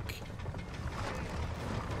dock.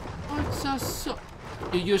 Oh, it's a saw.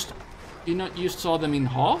 You saw them in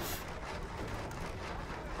half?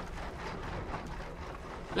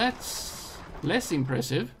 That's less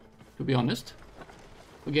impressive, to be honest.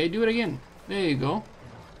 Okay, do it again. There you go.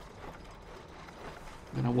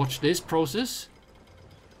 I'm gonna watch this process.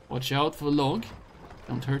 Watch out for the log.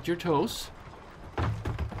 Don't hurt your toes.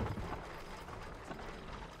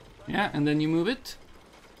 Yeah, and then you move it.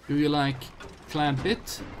 Do you like clamp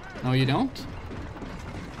it? No, you don't.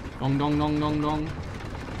 Dong dong dong dong dong.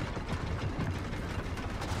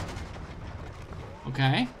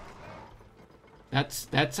 Okay.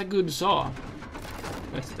 That's a good saw.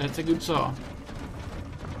 That's a good saw.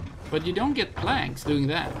 But you don't get planks doing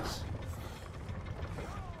that.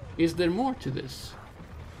 Is there more to this?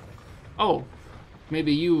 Oh,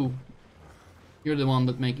 maybe you're the one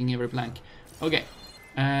that's making every plank. Okay.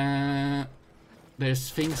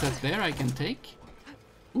 There's things up there I can take.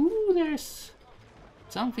 Ooh, there's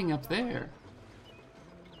something up there.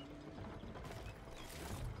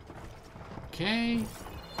 Okay.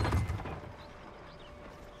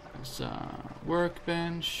 There's a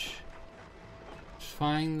workbench. It's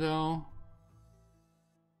fine though.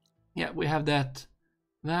 Yeah, we have that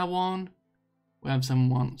one. We have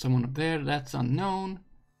someone up there. That's unknown.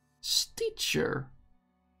 Stitcher.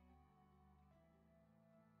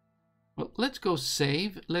 Well, let's go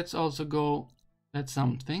save. Let's also go. That's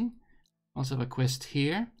something. Also have a quest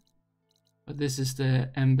here. But this is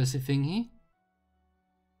the embassy thingy.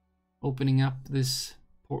 Opening up this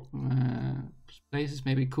place is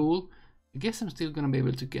maybe cool. I guess I'm still gonna be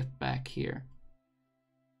able to get back here.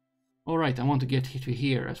 Alright, I want to get to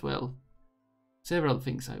here as well. Several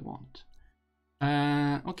things I want.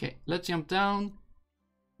 Okay, let's jump down.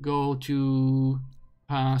 Go to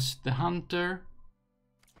past the hunter.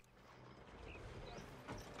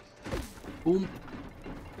 Boom.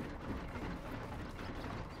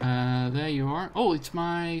 There you are. Oh, it's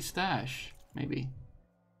my stash, maybe.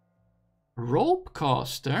 Rope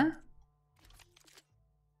caster?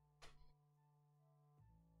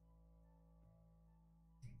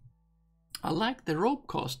 I like the rope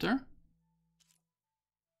caster.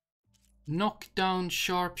 Knockdown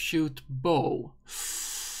sharpshoot bow.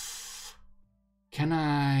 Can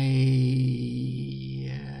I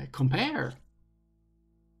compare?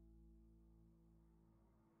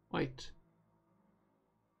 Wait.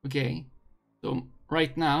 Okay. So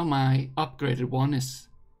right now my upgraded one is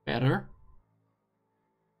better.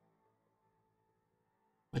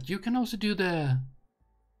 But you can also do the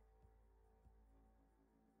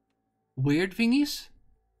weird thingies.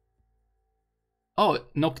 Oh,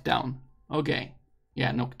 knockdown. Okay.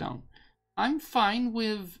 Yeah, knockdown. I'm fine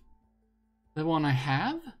with the one I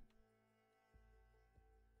have.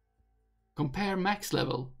 Compare max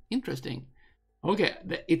level. Interesting. Okay,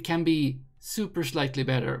 it can be super slightly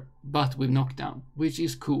better, but with knockdown, which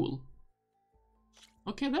is cool.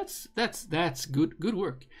 Okay, that's good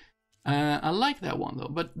work. I like that one though,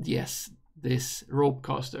 but yes, this rope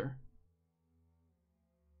caster.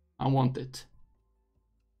 I want it.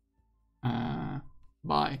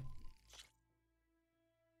 Buy.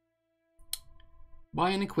 Buy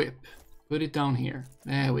and equip. Put it down here.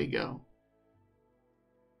 There we go.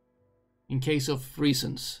 In case of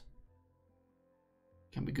reasons.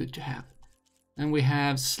 Can be good to have. Then we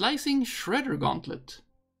have slicing shredder gauntlet.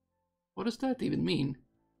 What does that even mean?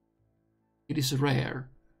 It is rare.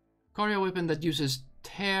 Carry a weapon that uses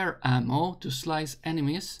tear ammo to slice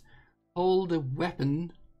enemies. Hold the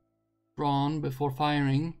weapon drawn before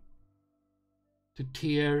firing to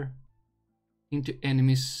tear into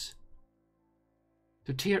enemies.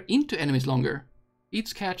 To tear into enemies longer.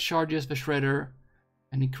 Each catch charges the shredder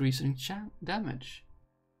and increasing damage.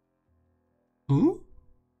 Who?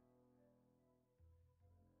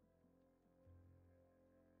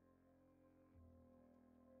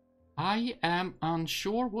 I am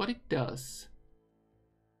unsure what it does.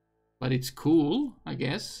 But it's cool, I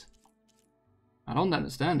guess. I don't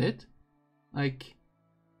understand it. Like,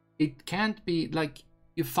 it can't be, like,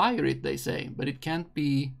 you fire it, they say, but it can't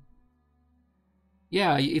be.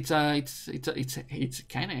 Yeah, it's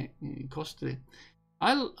kind of costly.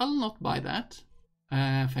 I'll not buy that.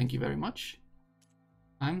 Thank you very much.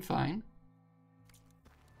 I'm fine.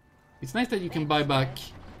 It's nice that you can buy back.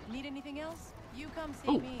 Need anything else? You come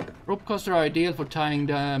see me. Rope caster are ideal for tying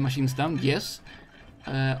the machines down. Yes.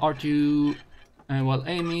 R2 while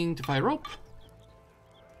aiming to fire rope.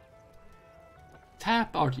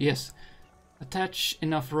 Tap R2. Yes. Attach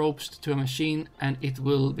enough ropes to a machine and it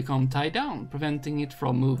will become tied down, preventing it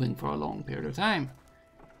from moving for a long period of time.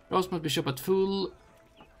 Ropes must be shot at full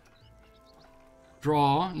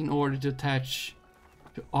draw in order to attach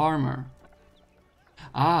to armor.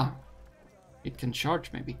 Ah, it can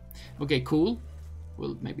charge maybe. Okay, cool.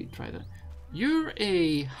 We'll maybe try that. You're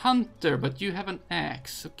a hunter, but you have an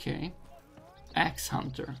axe. Okay. Axe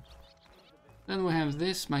hunter. Then we have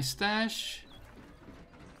this, my stash.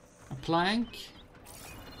 A plank.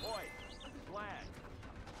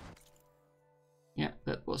 Yeah,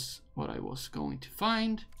 that was what I was going to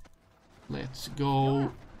find. Let's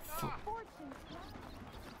go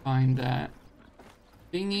find that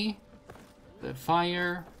thingy. The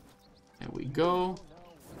fire. There we go.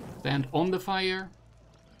 Stand on the fire.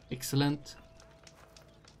 Excellent.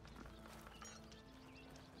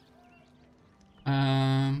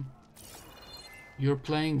 You're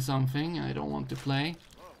playing something I don't want to play.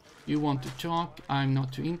 You want to talk, I'm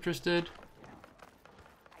not too interested.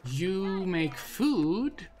 You make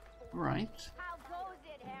food, right? How goes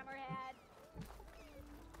it, Hammerhead?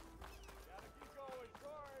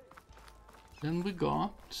 Then we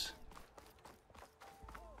got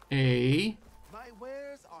a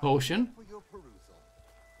potion.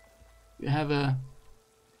 We have a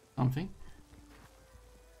something.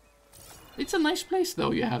 It's a nice place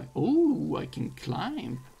though. You have, oh, I can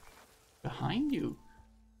climb behind you.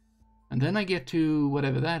 And then I get to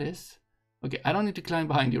whatever that is. Okay, I don't need to climb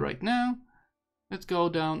behind you right now. Let's go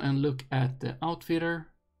down and look at the outfitter.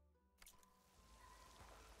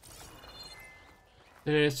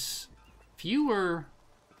 There's fewer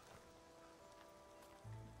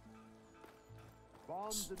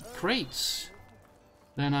crates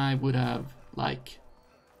than I would have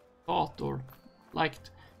thought or liked.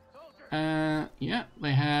 Yeah,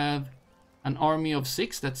 they have an army of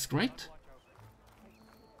 6, that's great.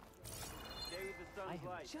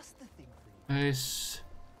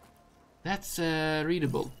 That's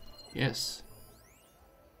readable, yes.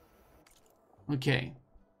 Okay.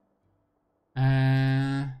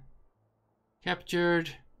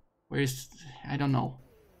 Captured, where is, I don't know.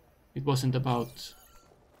 It wasn't about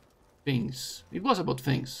things. It was about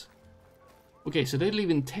things. Okay, so they live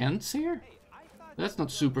in tents here? That's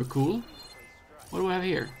not super cool. What do we have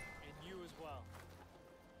here?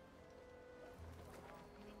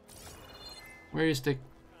 Where is the...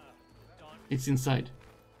 It's inside.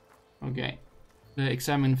 Okay. The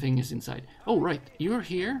examine thing is inside. Oh, right. You're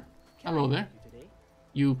here. Hello there.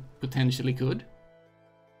 You potentially could.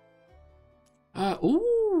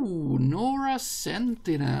 Ooh, Nora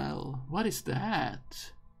Sentinel. What is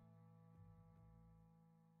that?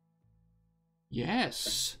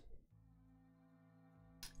 Yes.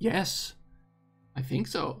 Yes. I think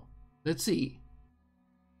so. Let's see.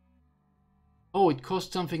 Oh, it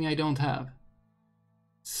costs something I don't have.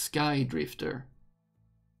 Sky Drifter.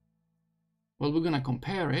 Well, we're gonna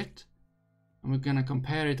compare it. And we're gonna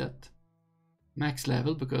compare it at max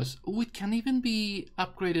level because, oh, it can even be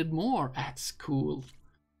upgraded more. That's cool.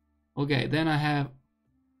 Okay, then I have...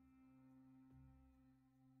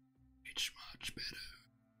 It's much better.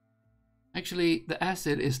 Actually, the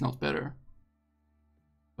acid is not better.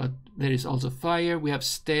 But there is also fire. We have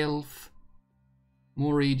stealth.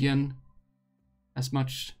 More radiant. As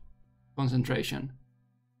much concentration.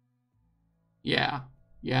 Yeah.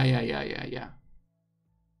 Yeah.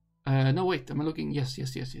 No, wait. Am I looking? Yes.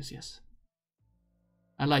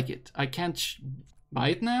 I like it. I can't buy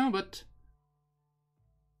it now, but...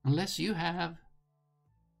 Unless you have...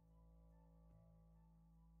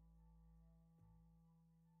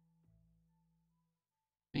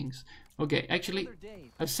 Things. Okay, actually,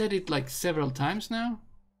 I've said it like several times now.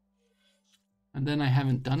 And then I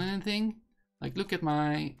haven't done anything. Like, look at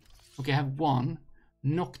my... Okay, I have 1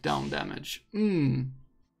 knockdown damage.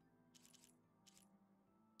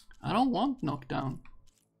 I don't want knockdown.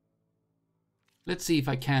 Let's see if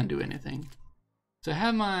I can do anything. So I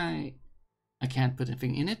have my... I can't put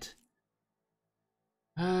anything in it.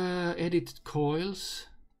 Edit coils.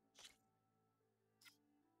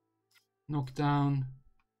 Knockdown.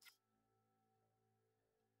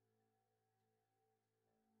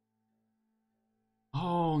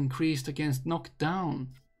 Oh, increased against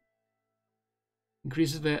knockdown.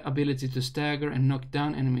 Increases the ability to stagger and knock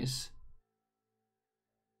down enemies.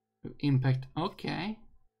 Impact. Okay.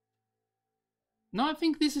 No, I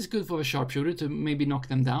think this is good for a sharpshooter to maybe knock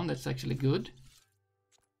them down. That's actually good.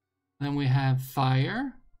 Then we have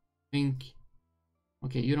fire. Think.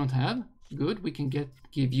 Okay, you don't have. Good. We can give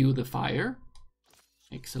you the fire.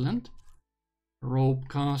 Excellent. Rope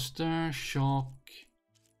caster, shock.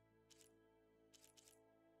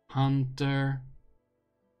 Hunter.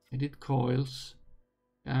 Edit coils.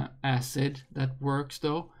 Acid, that works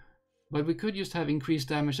though. But we could just have increased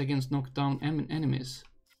damage against knockdown enemies.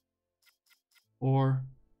 Or...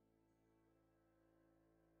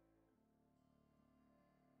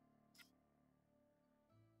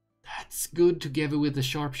 That's good together with the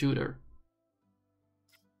sharpshooter.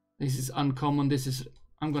 This is uncommon, this is...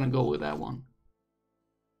 I'm gonna go with that one.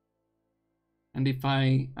 And if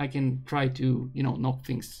I can try to, you know, knock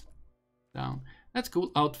things down. That's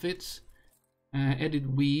cool. Outfits. Edit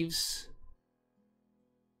weaves.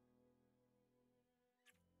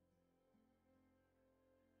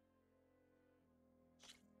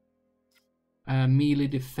 Melee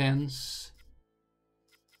defense.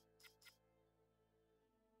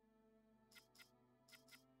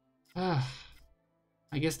 I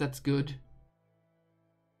guess that's good.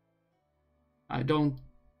 I don't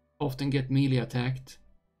often get melee attacked.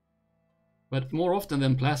 But more often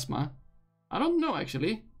than plasma. I don't know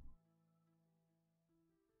actually.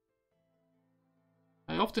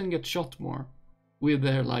 I often get shot more with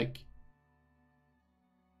their like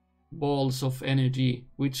balls of energy,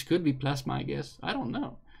 which could be plasma, I guess. I don't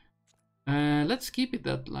know. Let's keep it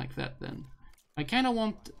that like that then. I kind of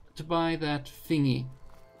want to buy that thingy,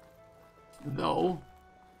 though.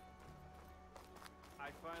 I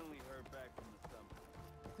finally heard back from the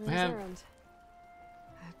summit. I have... Errand.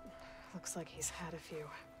 Looks like he's had a few.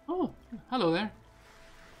 Oh, hello there.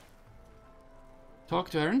 Talk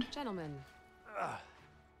to Errand. Gentlemen.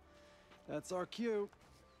 That's our cue.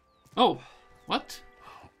 Oh, what?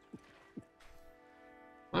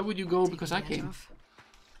 Why would you go? Because I came.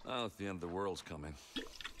 Oh, if the end of the world's coming.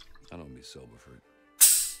 I don't be sober for it.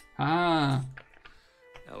 Ah.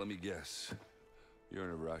 Now let me guess. You're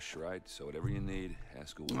in a rush, right? So whatever you need,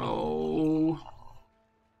 ask away. Oh.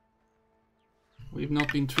 We've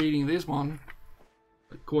not been treating this one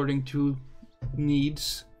according to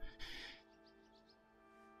needs.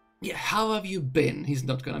 Yeah, how have you been? He's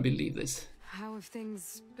not gonna believe this. How have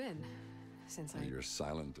things been since Your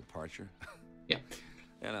silent departure? Yeah.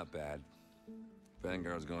 Yeah, not bad.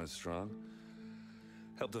 Vanguard's going strong.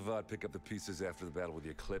 Helped Avad pick up the pieces after the battle with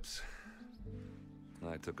the Eclipse.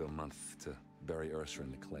 I took a month to bury Ursa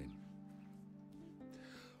in the claim.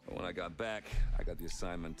 But when I got back, I got the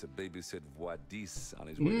assignment to babysit Wadis on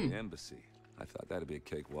his way to the embassy. I thought that'd be a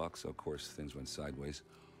cakewalk, so of course things went sideways.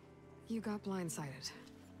 You got blindsided.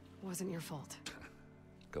 Wasn't your fault.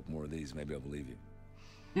 A couple more of these, maybe I'll believe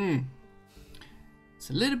you.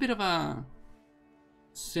 It's a little bit of a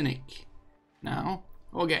cynic now.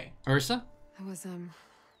 Okay, Ursa? I was,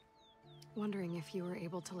 wondering if you were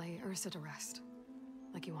able to lay Ursa to rest,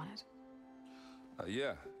 like you wanted.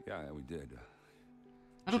 Yeah, we did.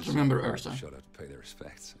 I don't remember Ursa. Showed up to pay their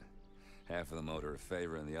respects. Half of them owed her a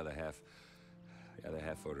favor, and the other half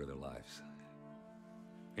owed her their lives.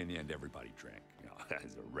 In the end, everybody drank. You know,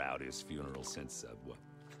 it's the rowdiest funeral since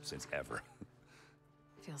ever.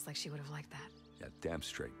 Feels like she would have liked that. Yeah, damn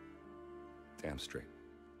straight. Damn straight.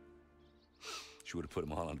 She would have put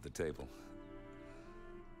them all under the table.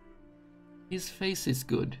 His face is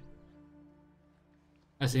good.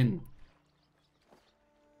 As in...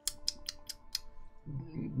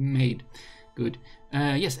 made good.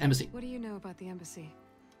 Yes, embassy. What do you know about the embassy?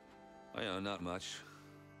 Not much.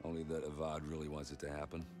 Only that Avad really wants it to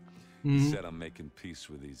happen. Mm-hmm. He said I'm making peace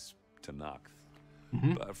with these Tanakh.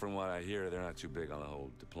 Mm-hmm. But from what I hear, they're not too big on the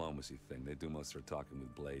whole diplomacy thing. They do most of their talking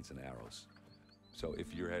with blades and arrows. So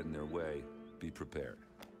if you're heading their way, be prepared.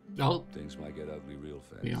 Oh. Things might get ugly real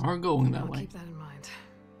fast. We are going that I'll way. keep that in mind.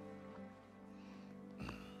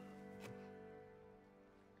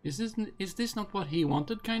 Is this not what he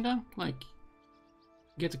wanted, kinda? Like,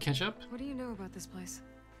 get to catch up? What do you know about this place?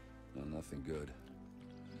 Well, nothing good.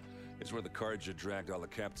 It's where the Carja dragged all the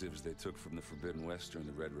captives they took from the Forbidden West during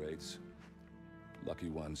the Red Raids. Lucky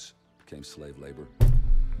ones became slave labor.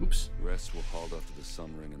 Oops. The rest were hauled off to the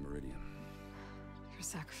Sun Ring and Meridian. Your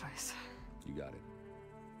sacrifice. You got it.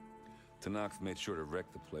 Tanakh made sure to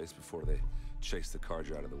wreck the place before they chased the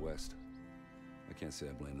Carja out of the West. I can't say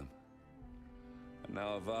I blame them. And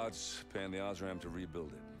now Avad's paying the Osram to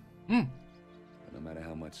rebuild it. Hmm. And no matter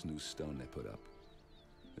how much new stone they put up,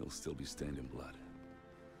 it'll still be stained in blood.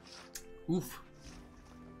 Oof.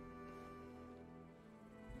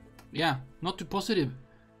 Yeah, not too positive.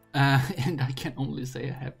 And I can only say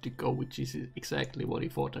I have to go, which is exactly what he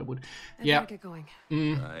thought I would. I yeah. Get going.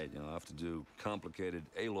 Right, I'll have to do complicated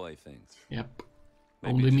Aloy things. Yep.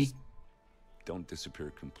 Maybe only me. Don't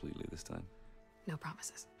disappear completely this time. No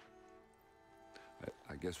promises.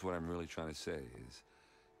 I guess what I'm really trying to say is,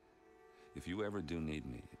 if you ever do need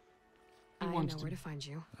me, I know where to find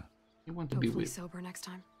you. You want to be Hopefully with. sober next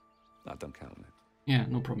time. Don't count on it. Yeah,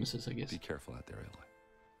 no promises, I guess. Be careful out there, Aloy.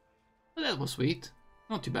 But that was sweet.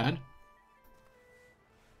 Not too bad.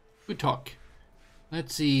 Good talk.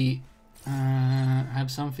 Let's see.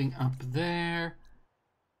 Have something up there.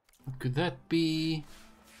 What could that be?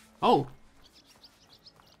 Oh!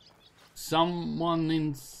 Someone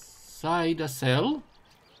inside a cell?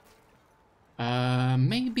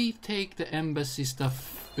 Maybe take the embassy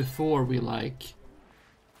stuff before we like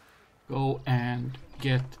go and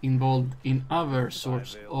get involved in other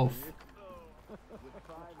sorts of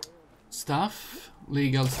stuff,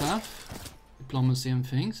 legal stuff, diplomacy and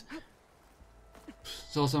things.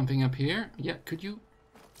 Saw something up here. Yeah, could you?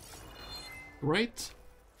 Great.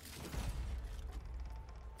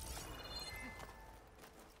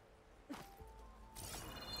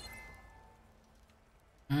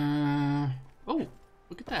 Oh,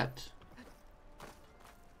 look at that.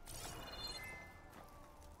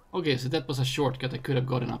 Okay, so that was a shortcut. I could have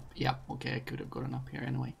gotten up. Yeah, okay, I could have gotten up here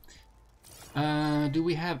anyway. Do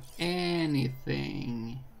we have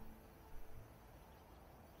anything?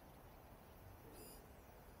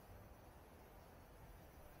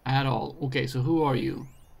 At all. Okay, so who are you?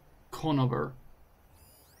 Conover.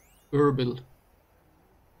 Urbil.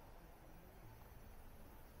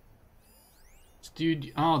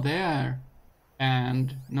 Studio. Oh, there.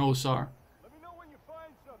 And Nosar. Let me know when you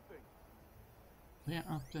find something. Yeah,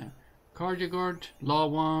 up there. Cardiagard, Law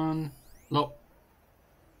 1.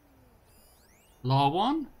 Law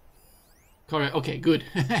 1? Correct. Okay, good.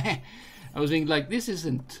 I was thinking like this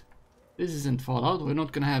isn't Fallout. We're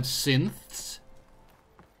not gonna have synths.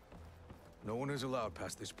 No one is allowed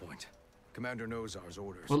past this point. Commander Nozar's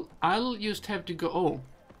orders. Well, I'll just have to go. Oh,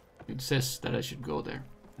 it says that I should go there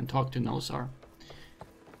and talk to Nosar.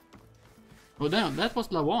 Oh, no, that was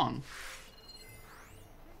Lawan.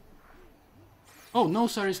 Oh,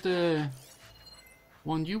 Nosar is the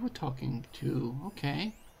one you were talking to.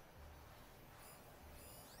 Okay.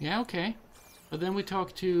 Yeah, okay. But then we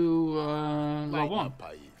talked to Lawan.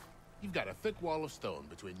 You've got a thick wall of stone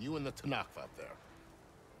between you and the Tanakh up there.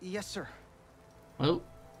 Yes, sir. Well,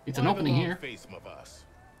 it's an opening here. Face, my boss.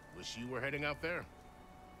 Wish you were heading out there?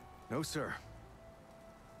 No, sir.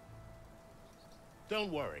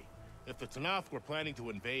 Don't worry. If the Tanakh were planning to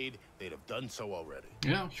invade, they'd have done so already.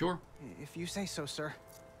 Yeah, sure. If you say so, sir.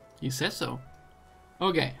 He says so.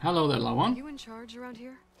 Okay, hello there, Lawan. Are you in charge around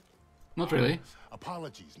here? Not really.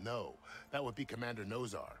 Apologies, no. That would be Commander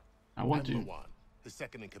Nozar. I want to. Lawan, his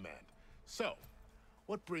second in command. So,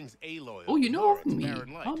 what brings Aloy? Oh, you know to me.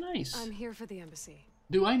 Barren Light? Oh, nice. I'm here for the embassy.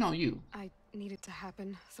 Do I know you? I need it to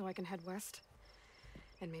happen so I can head west.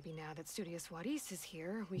 And maybe now that Studious Wadis is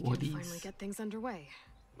here, we can finally get things underway.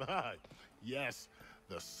 Yes,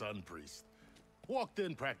 the Sun Priest. Walked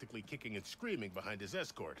in practically kicking and screaming behind his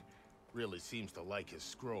escort. Really seems to like his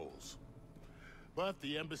scrolls. But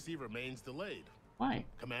the embassy remains delayed. Why?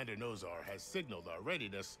 Commander Nozar has signaled our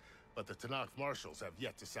readiness, but the Tanakh marshals have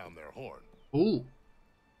yet to sound their horn. Ooh.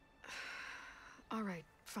 All right,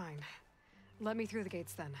 fine. Let me through the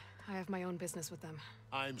gates then. I have my own business with them.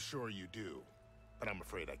 I'm sure you do, but I'm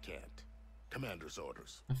afraid I can't. Commander's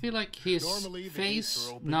orders. I feel like his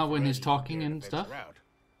face now when he's talking and stuff.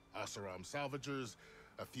 Asaram salvagers,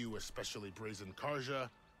 a few especially brazen Karja,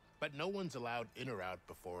 but no one's allowed in or out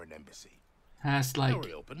before an embassy. Has like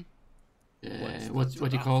open.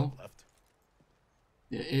 what you call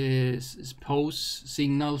is pose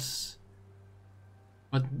signals,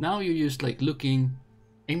 but now you're just like looking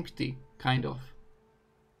empty, kind of.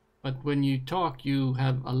 But when you talk, you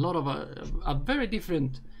have a lot of a very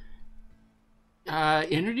different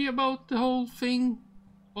energy about the whole thing,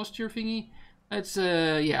 posture thingy. That's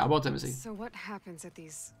yeah, about embassy. So what happens at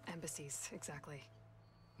these embassies exactly?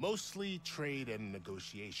 Mostly trade and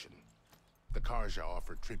negotiation. The Karja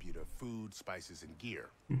offer tribute of food, spices, and gear.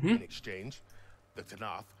 In exchange, the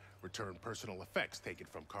Tanakh return personal effects taken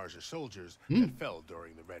from Karja soldiers that fell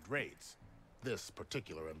during the Red Raids. This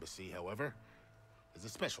particular embassy, however, is a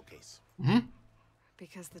special case.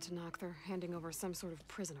 Because the Tanakh, they're handing over some sort of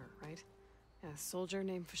prisoner, right? A soldier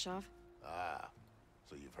named Fashav? Ah,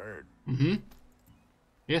 so you've heard.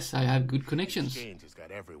 Yes, I have good connections. The exchange has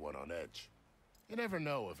got everyone on edge. You never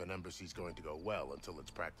know if an embassy's going to go well until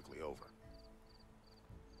it's practically over.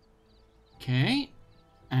 Okay,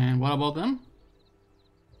 and what about them?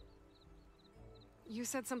 You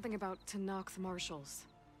said something about Tanakh marshals.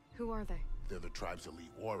 Who are they? They're the tribe's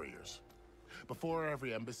elite warriors. Before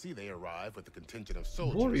every embassy, they arrive with a contingent of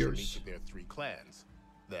soldiers from each of their 3 clans.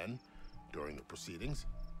 Then, during the proceedings,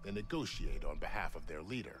 they negotiate on behalf of their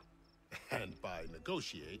leader. And by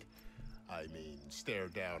negotiate, I mean stare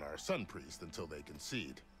down our Sun Priest until they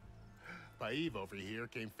concede. Paeve over here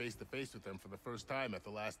came face to face with them for the first time at the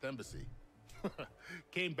last embassy.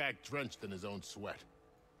 Came back drenched in his own sweat.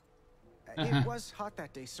 It was hot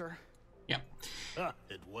that day, sir. Yeah.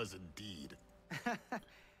 It was indeed.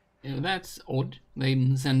 Yeah, that's odd.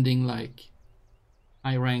 Them sending like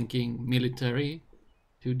high-ranking military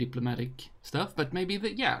to diplomatic stuff, but maybe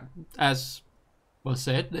yeah, as was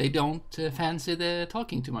said, they don't fancy the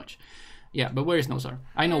talking too much. Yeah, but where is Nosar?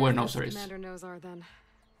 I know where Nosar is. Commander Nosar, then.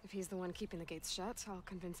 If he's the one keeping the gates shut, I'll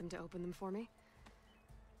convince him to open them for me.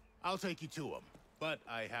 I'll take you to him, but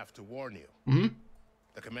I have to warn you. Mm-hmm.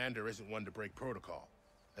 The commander isn't one to break protocol,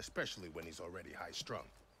 especially when he's already high-strung.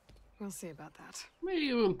 We'll see about that.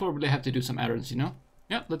 We will probably have to do some errands, you know?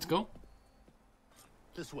 Yeah, let's go.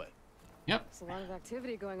 This way. Yep. There's a lot of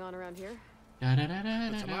activity going on around here. The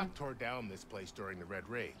Tanakh tore down this place during the Red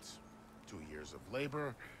Raids. 2 years of labor,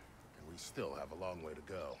 and we still have a long way to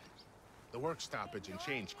go. The work stoppage and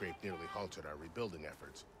chain scrape nearly halted our rebuilding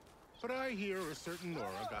efforts. But I hear a certain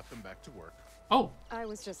Nora got them back to work. Oh. I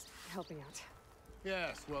was just helping out.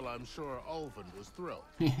 Yes, well, I'm sure Ulven was thrilled.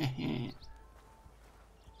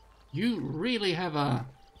 You really have a...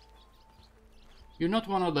 You're not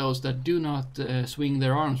one of those that do not swing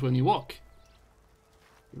their arms when you walk.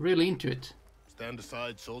 You're really into it. Stand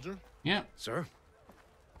aside, soldier. Yeah. Sir?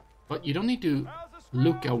 But you don't need to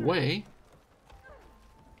look away.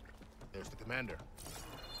 There's the commander.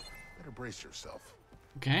 Better brace yourself.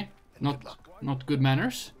 Okay. Not good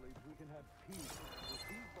manners.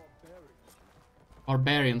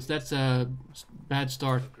 Barbarians. That's a bad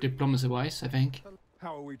start diplomacy-wise, I think.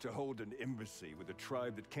 How are we to hold an embassy with a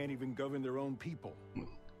tribe that can't even govern their own people?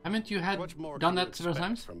 Haven't you done that several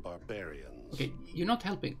times? From barbarians. Okay, you're not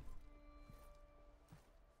helping.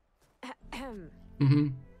 Mm-hmm.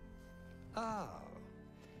 Ah.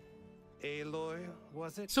 Aloy,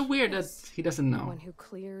 was it? So weird that he doesn't know. The one who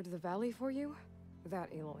cleared the valley for you?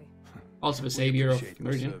 That Aloy. Also the savior of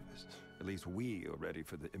Meridian. At least we are ready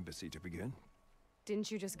for the embassy to begin.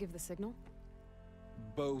 Didn't you just give the signal?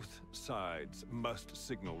 Both sides must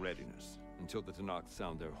signal readiness. Until the Tanakh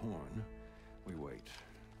sound their horn, we wait.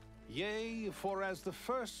 Yea, for as the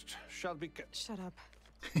first shall be... Shut up.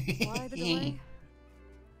 Why the delay?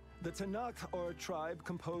 The Tanakh are a tribe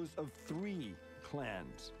composed of 3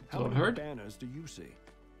 clans. So How I've many heard. banners do you see?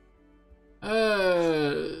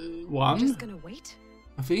 One. Just gonna wait?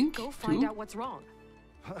 I think. Go find 2. out what's wrong.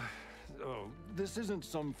 Oh, this isn't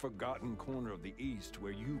some forgotten corner of the East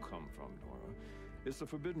where you come from, Nora. It's the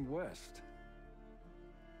Forbidden West.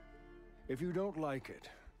 If you don't like it,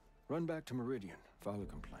 run back to Meridian, file a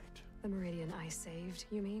complaint. The Meridian I saved,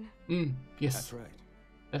 you mean? Yes. That's right.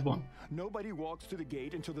 That one. Nobody walks to the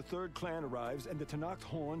gate until the 3rd clan arrives and the Tanakh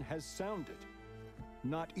horn has sounded.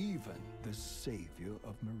 Not even the savior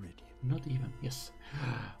of Meridian. Not even, yes.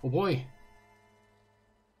 Oh boy.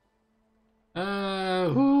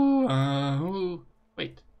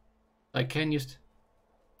 Wait. I can just...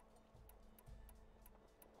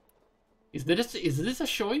 Is this a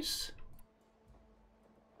choice?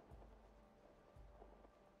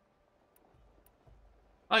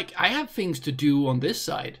 Like, I have things to do on this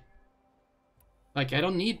side. Like, I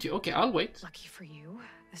don't need to. Okay, I'll wait. Lucky for you,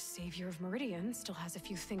 the savior of Meridian still has a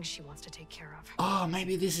few things she wants to take care of. Oh,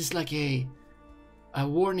 maybe this is like a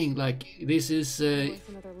warning. Like, this is... Worth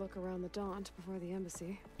another look around the Daunt before the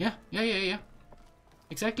embassy. Yeah.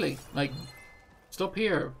 Exactly. Like, stop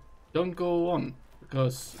here. Don't go on.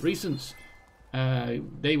 Because reasons.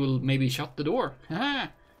 They will maybe shut the door.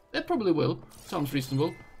 That probably will. Sounds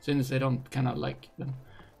reasonable. Since they don't kind of like them.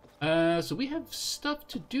 So we have stuff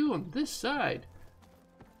to do on this side.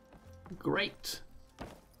 Great.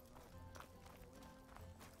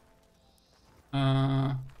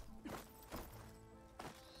 But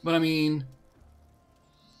I mean,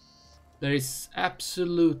 there is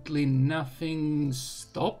absolutely nothing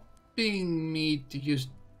stopping me to just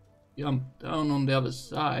jump down on the other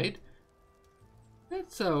side.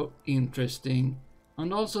 That's so interesting.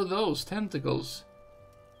 And also those tentacles.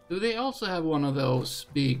 Do they also have one of those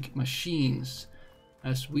big machines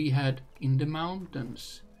as we had in the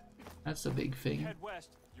mountains? That's a big thing. Head west,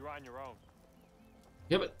 you're on your own.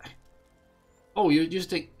 Yeah, but... Oh, you're just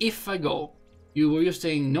saying if I go. You were just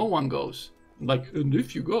saying no one goes. Like, and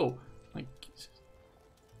if you go. Like...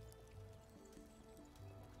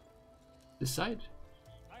 Decide.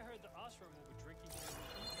 I heard the Osram will be drinking.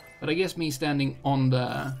 But I guess me standing on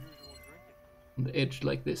the edge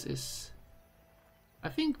like this is... I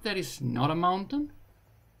think that is not a mountain.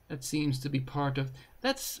 That seems to be part of...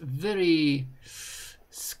 That's very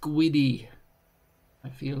squiddy. I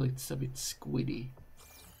feel it's a bit squiddy.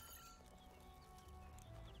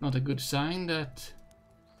 Not a good sign that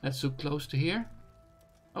That's so close to here.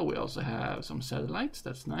 Oh, we also have some satellites.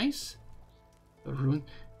 That's nice. A ruin.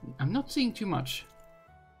 I'm not seeing too much.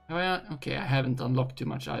 Okay, I haven't unlocked too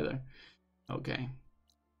much either. Okay.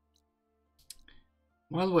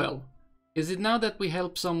 Well. Is it now that we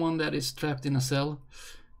help someone that is trapped in a cell?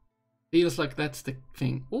 Feels like that's the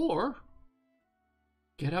thing. Or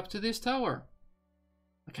get up to this tower.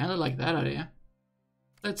 I kind of like that idea.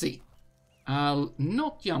 Let's see. I'll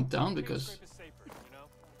not jump down because...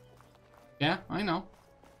 Yeah, I know.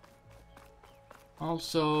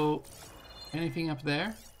 Also, anything up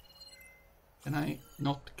there? Can I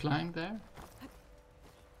not climb there?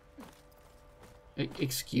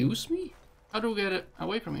 Excuse me? How do we get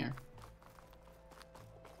away from here?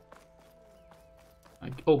 I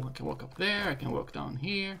can walk up there, I can walk down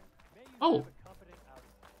here. Oh!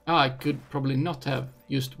 I could probably not have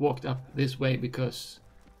just walked up this way because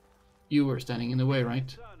you were standing in the way,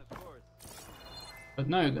 right? But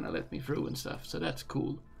now you're gonna let me through and stuff, so that's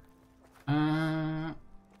cool. I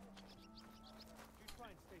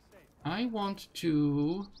want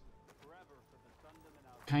to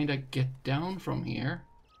kinda get down from here.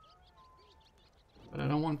 But I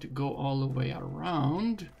don't want to go all the way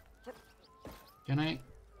around. Can I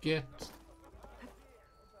get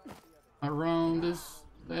around this?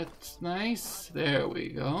 That's nice. There we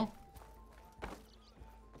go.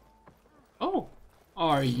 Oh,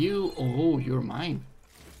 are you? Oh, you're mine.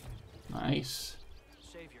 Nice.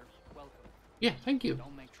 Savior, welcome. Yeah, thank you.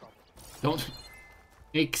 Don't make trouble. Don't.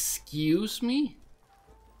 Excuse me?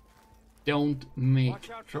 Don't make Watch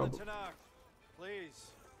out trouble. for the Tanakh,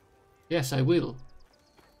 please. Yes, I will.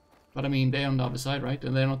 But I mean, they're on the other side, right?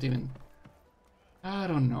 And they're not even... I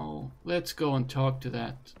don't know. Let's go and talk to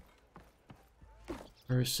that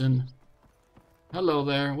person. Hello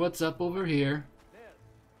there. What's up over here?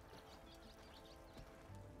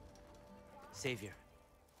 Savior,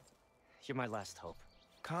 you're my last hope.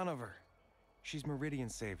 Conover. She's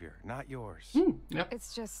Meridian's savior, not yours. Yep.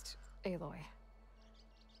 It's just Aloy.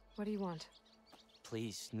 What do you want?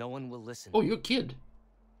 Please, no one will listen. Oh, you're a kid.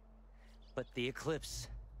 But the Eclipse...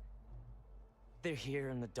 They're here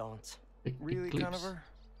in the Daunt. Really, Eclipse. Conover?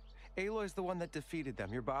 Aloy's the one that defeated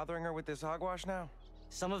them. You're bothering her with this hogwash now?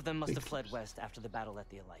 Some of them must have fled west after the battle at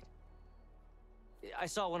the Elite. I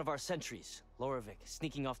saw one of our sentries, Loravik,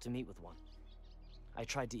 sneaking off to meet with one. I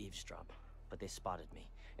tried to eavesdrop, but they spotted me.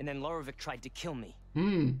 And then Loravik tried to kill me.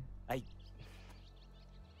 And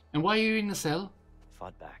why are you in the cell?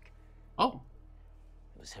 Fought back. Oh.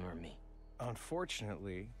 It was him or me.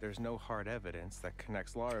 Unfortunately, there's no hard evidence that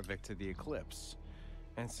connects Loravik to the Eclipse.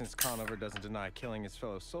 And since Conover doesn't deny killing his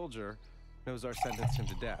fellow soldier, Nozar sentenced him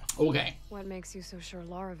to death. Okay. What makes you so sure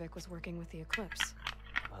Loravik was working with the Eclipse?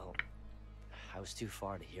 Well, I was too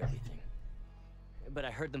far to hear everything. But I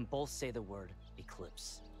heard them both say the word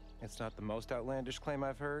Eclipse. It's not the most outlandish claim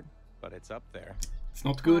I've heard, but it's up there. It's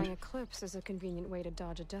not good. Flying Eclipse is a convenient way to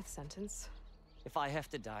dodge a death sentence. If I have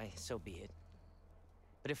to die, so be it.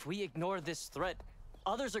 But if we ignore this threat,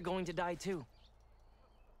 others are going to die too.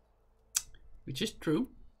 Which is true.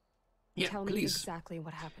 Yeah, Tell me please. exactly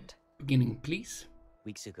what happened. Beginning, please.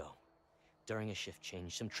 Weeks ago, during a shift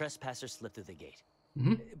change, some trespassers slipped through the gate.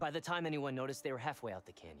 Mm-hmm. By the time anyone noticed, they were halfway out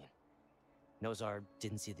the canyon. Nozar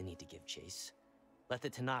didn't see the need to give chase. Let the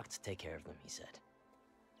Tanakh take care of them, he said.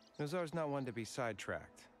 Nozar's not one to be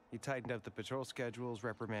sidetracked. He tightened up the patrol schedules,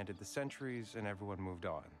 reprimanded the sentries, and everyone moved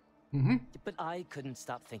on. Mm-hmm. But I couldn't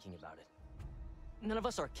stop thinking about it. None of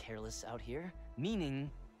us are careless out here, meaning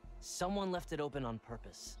someone left it open on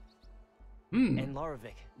purpose. And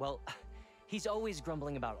Loravik, well, he's always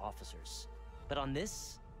grumbling about officers. But on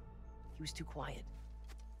this, he was too quiet.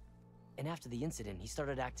 And after the incident, he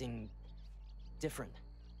started acting different,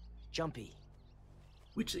 jumpy.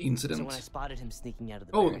 Which incident? So when I spotted him sneaking out of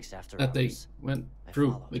the barracks after that they hours, went I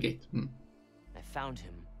through followed. the gate. I found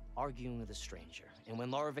him arguing with a stranger. And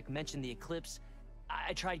when Loravik mentioned the Eclipse,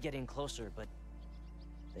 I tried getting closer, but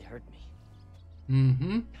they heard me.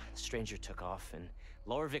 Mm-hmm. The stranger took off, and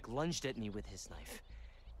Loravik lunged at me with his knife.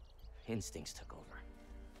 Instincts took over.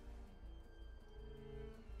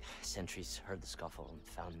 Sentries heard the scuffle and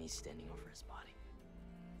found me standing over his body.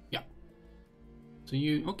 Yeah. So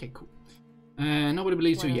you... Okay, cool. Nobody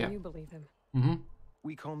believes you, Why yeah. don't you believe him? Mm-hmm.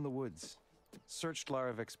 We combed the woods. Searched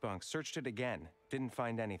Laravik's bunk. Searched it again. Didn't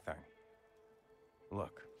find anything.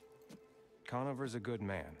 Look. Conover's a good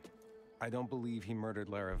man. I don't believe he murdered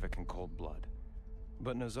Laravik in cold blood.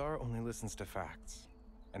 But Nozar only listens to facts.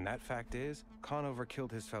 And that fact is, Conover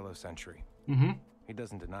killed his fellow sentry. Mm-hmm. He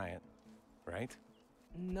doesn't deny it, right?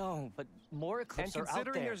 No, but more Eclipse And are out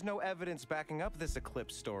considering there. there's no evidence backing up this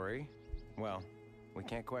Eclipse story, well, we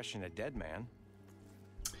can't question a dead man.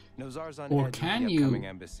 Nozar's on Or edge can with the you? upcoming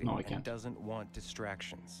embassy No, I and can't. doesn't want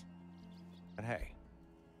distractions. But hey,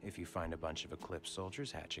 if you find a bunch of Eclipse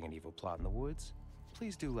soldiers hatching an evil plot in the woods,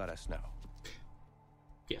 please do let us know.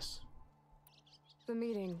 Yes. The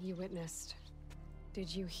meeting you witnessed.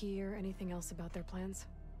 Did you hear anything else about their plans?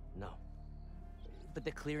 No. But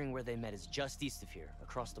the clearing where they met is just east of here,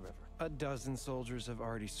 across the river. A dozen soldiers have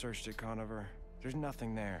already searched it, Conover. There's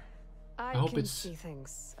nothing there. I hope can it's- see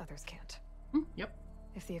things others can't. Yep.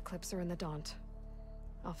 If the Eclipse are in the Daunt,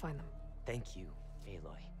 I'll find them. Thank you,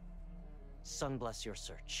 Aloy. Sun bless your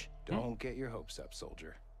search. Don't get your hopes up,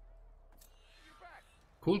 soldier.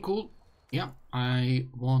 Cool, cool. Yeah, I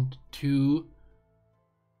want to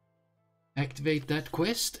activate that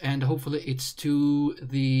quest, and hopefully it's to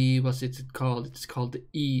the, what's it called? It's called the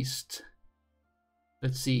East.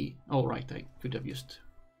 Let's see. Oh, right, I could have used...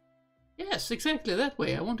 Yes, exactly that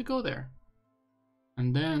way. I want to go there.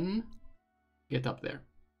 And then get up there.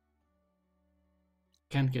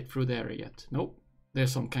 Can't get through there yet. Nope.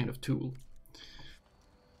 There's some kind of tool.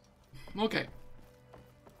 Okay.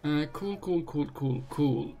 Cool, cool, cool, cool,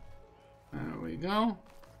 cool. There we go.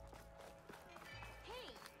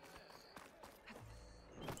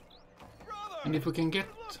 And if we can get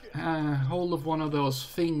hold of one of those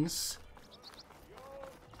things...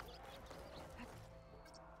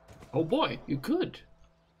 Oh boy, you could.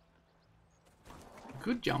 You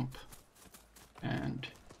could jump. And...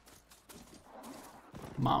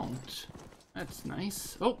 mount. That's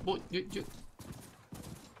nice. Oh boy,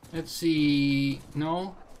 let's see...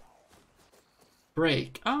 No.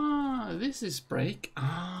 Break. Ah, this is break.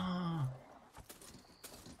 Ah.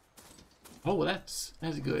 Oh, that's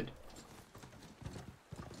good.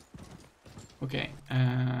 Okay.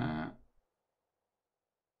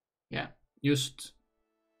 Yeah, just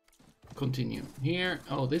continue here.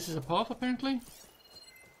 Oh, this is a path apparently.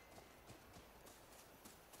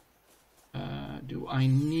 Do I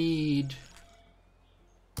need...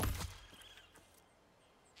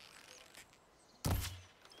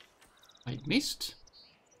 I missed.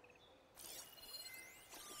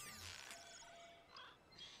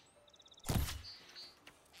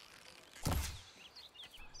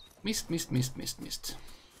 Missed.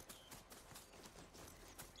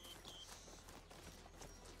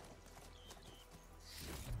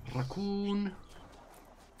 Raccoon.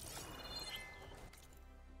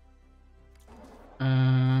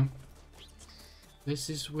 This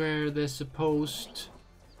is where the supposed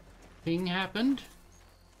thing happened.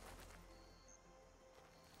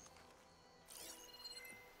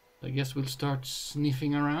 I guess we'll start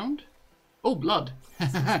sniffing around. Oh, blood!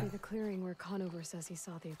 This must be the clearing where Conover says he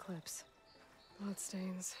saw the eclipse.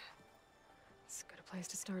 Bloodstains. It's as good a place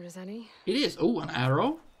to start as any. It is. Oh, an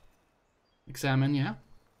arrow. Examine, yeah.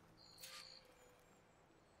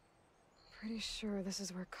 Pretty sure this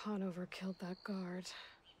is where Conover killed that guard.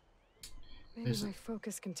 Maybe There's my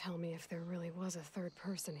focus can tell me if there really was a third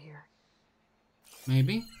person here.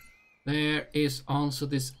 Maybe. There is also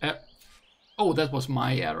this... oh, that was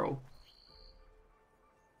my arrow.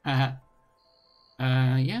 Haha.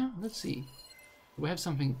 Yeah, let's see. Do we have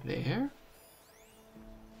something there?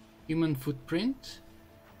 Human footprint.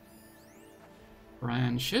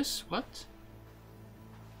 Branches, what?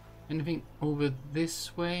 Anything over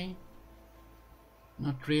this way?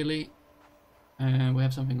 Not really. We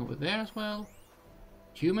have something over there as well.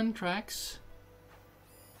 Human tracks.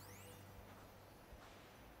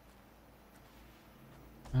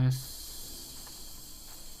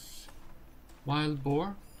 Wild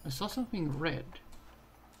boar. I saw something red.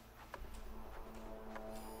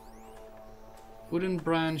 Wooden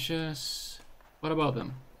branches. What about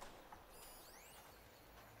them?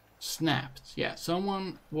 Snapped. Yeah,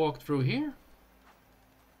 someone walked through here.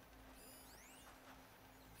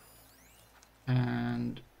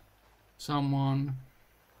 And someone...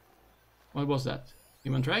 What was that?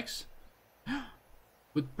 Human tracks?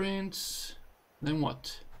 Footprints. Then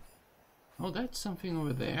what? Oh, that's something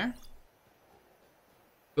over there.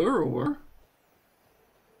 Burrower?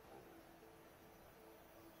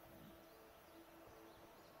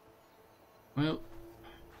 Well,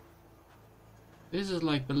 this is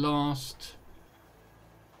like the last...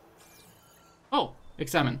 Oh,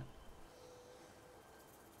 examine.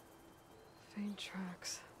 Faint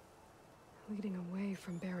tracks. Leading away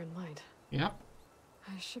from barren light. Yep.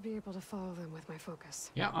 I should be able to follow them with my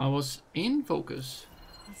focus. Yeah, I was in focus.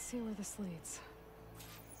 Let's see where this leads.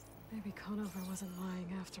 Maybe Conover wasn't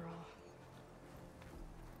lying after all.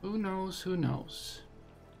 Who knows, who knows?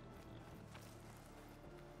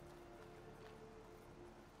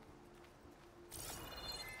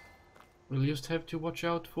 We'll just have to watch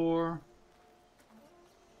out for...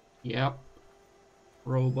 Yep.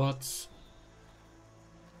 Robots.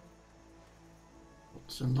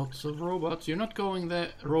 Lots and lots of robots. You're not going the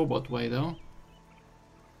robot way though.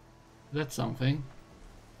 That's something.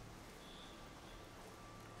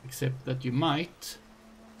 Except that you might.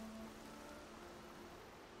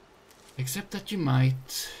 Except that you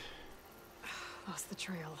might. Lost the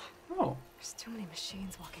trail. Oh. There's too many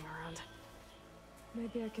machines walking around.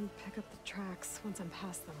 Maybe I can pick up the tracks once I'm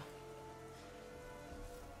past them.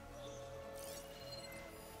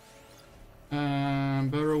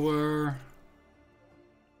 Burrower.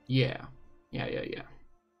 Yeah. Yeah.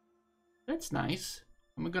 That's nice.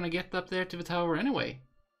 I'm gonna get up there to the tower anyway.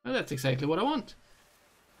 Well, that's exactly what I want.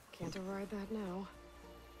 Can't override that now.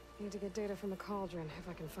 Need to get data from the cauldron if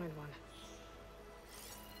I can find one.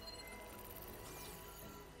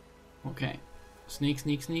 Okay. Sneak.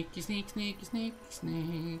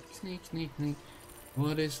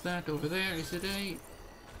 What is that over there? Is it a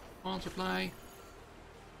multiply?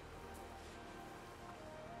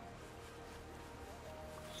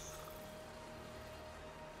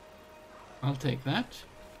 I'll take that.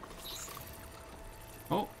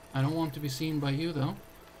 Oh, I don't want to be seen by you though.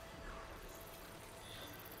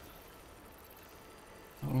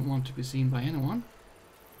 I don't want to be seen by anyone.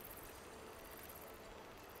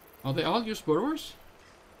 Are they all just burrowers?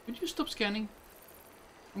 Could you stop scanning?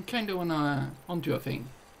 I'm kind of onto a thing.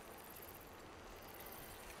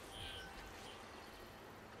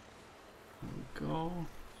 There we go.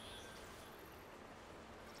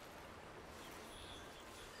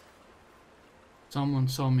 Someone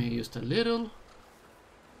saw me just a little.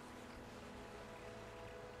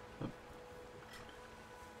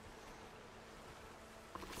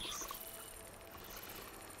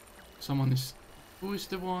 Someone is... Who is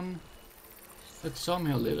the one that saw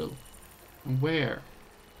me a little? And where?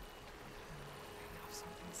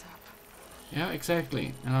 Something's up. Yeah,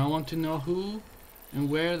 exactly. And I want to know who and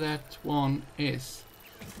where that one is.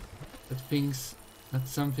 That thinks that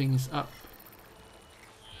something is up.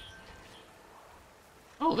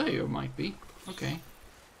 Oh, there you might be. Okay.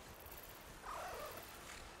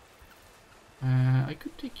 I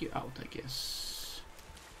could take you out, I guess.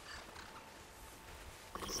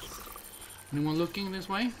 Anyone looking this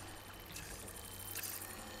way?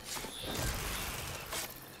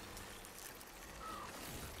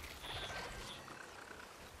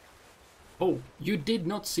 Oh, you did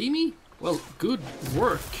not see me? Well, good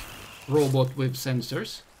work, robot with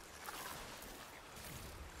sensors.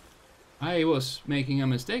 I was making a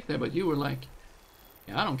mistake there, but you were like,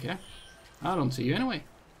 yeah, I don't care. I don't see you anyway.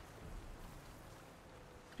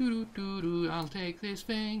 I'll take this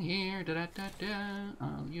thing here.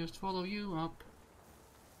 I'll just follow you up.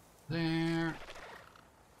 There.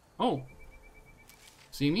 Oh.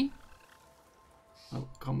 See me? Well,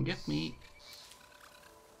 come get me.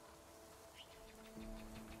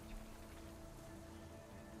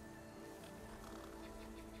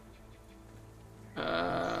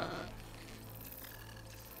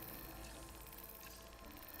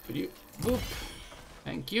 Could you... Whoop.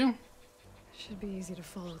 Thank you. Should be easy to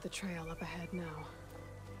follow the trail up ahead now.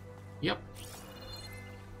 Yep.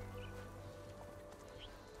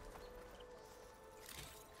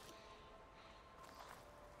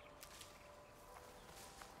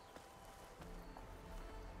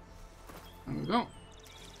 There we go.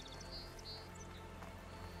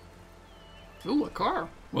 Ooh, a car.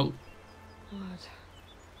 Well... Blood.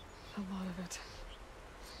 A lot of it.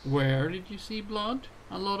 Where did you see blood?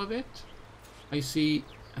 A lot of it? I see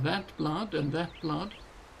that blood and that blood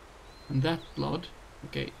and that blood.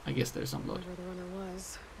 Okay, I guess there's some blood. Whoever the runner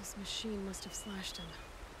was, this machine must have slashed him.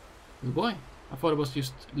 Good boy. I thought it was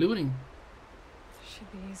just looting.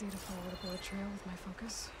 Should be easy to follow the blood trail with my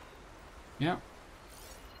focus. Yeah.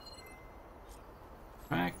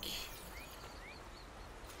 Back.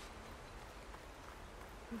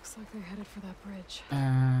 Looks like they're headed for that bridge.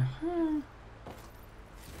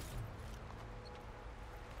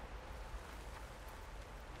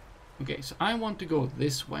 Okay, so I want to go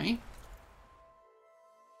this way.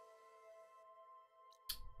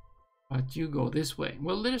 But you go this way.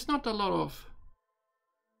 Well, there's not a lot of...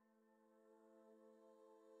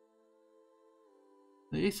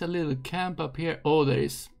 There is a little camp up here. Oh, there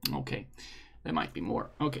is. Okay. There might be more.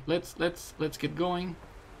 Okay, let's get going.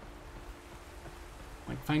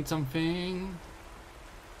 Might find something.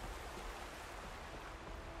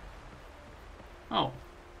 Oh.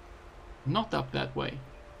 Not up that way.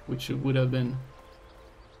 Which would have been...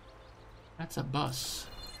 That's a bus.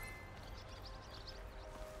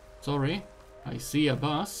 Sorry. I see a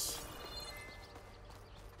bus.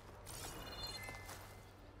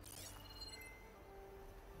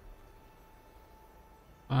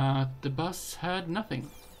 But the bus had nothing.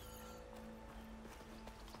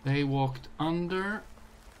 They walked under.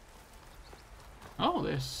 Oh,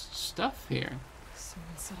 there's stuff here.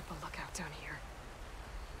 Someone set up a lookout down here.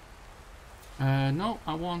 No,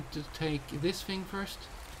 I want to take this thing first.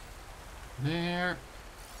 There.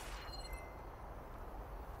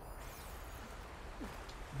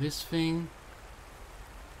 This thing.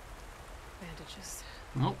 Bandages.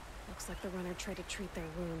 Nope. Looks like the runner tried to treat their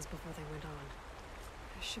wounds before they went on.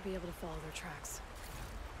 I should be able to follow their tracks.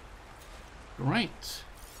 Great.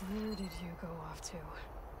 Where did you go off to?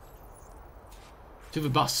 To the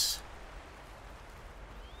bus.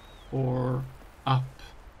 Or up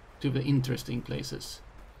to the interesting places.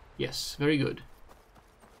 Yes, very good.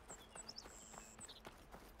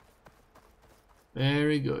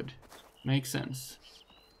 Very good. Makes sense.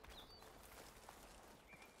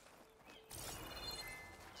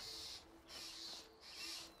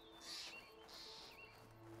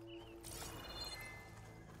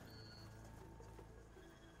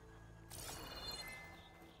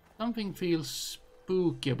 Something feels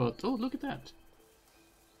spooky about... Oh, look at that.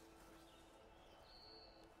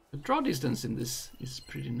 The draw distance in this is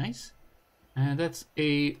pretty nice. And that's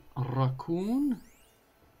a raccoon.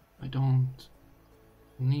 I don't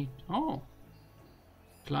need... Oh.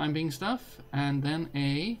 Climbing stuff. And then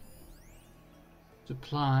a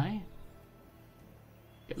supply.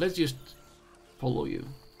 Yeah, let's just follow you.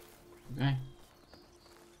 Okay.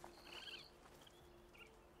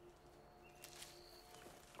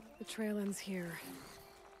 The trail ends here.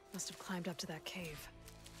 Must have climbed up to that cave.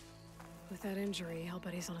 With that injury, I'll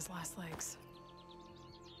bet he's on his last legs.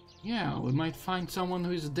 Yeah, we might find someone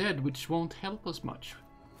who is dead, which won't help us much.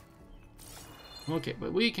 Okay,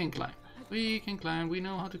 but we can climb. We can climb. We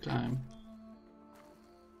know how to climb.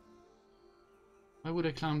 Why would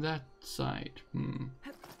I climb that side?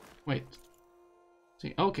 Wait.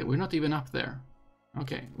 See, okay, we're not even up there.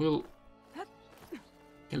 Okay, we'll...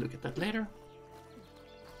 can look at that later.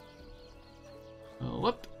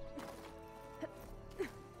 Whoop.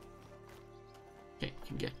 Okay,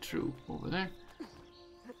 can get through over there.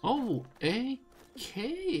 Oh, a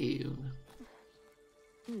cave.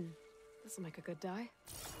 This'll make a good die.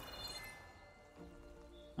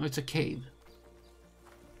 Oh, it's a cave.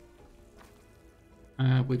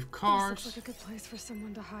 With cars. This looks like a good place for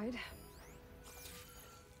someone to hide.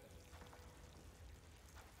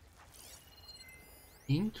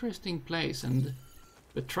 Interesting place, and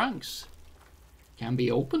the trunks can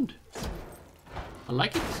be opened. I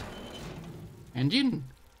like it. Engine.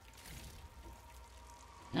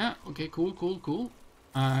 Yeah, okay, cool, cool, cool.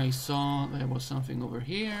 I saw there was something over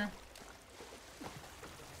here.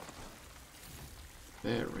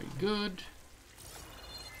 Very good.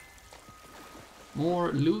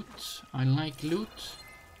 More loot. I like loot.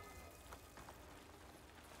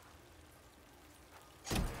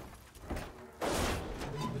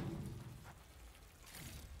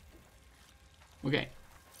 Okay.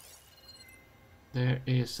 There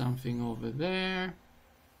is something over there.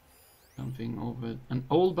 Something over... an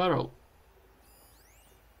old barrel.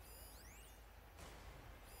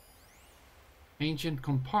 Ancient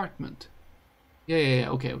compartment. Yeah,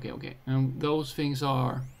 okay. And those things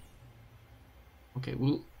are... Okay,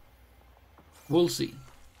 we'll see.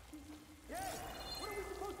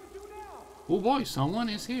 Oh boy, someone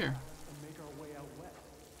is here.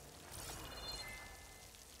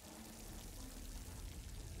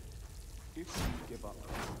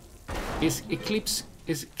 Is Eclipse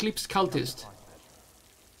cultist.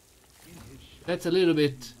 That's a little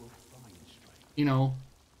bit, you know,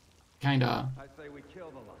 kinda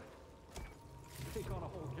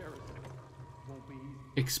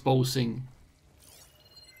exposing.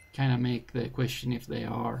 Kinda make the question if they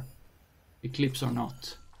are Eclipse or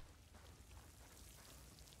not.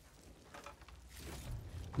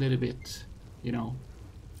 A little bit, you know.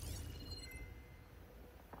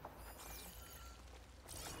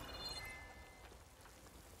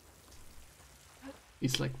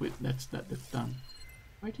 It's like that's done.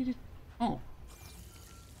 Why did it? Oh,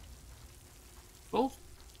 both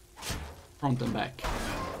front and back.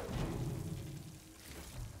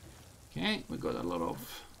 Okay, we got a lot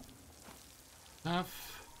of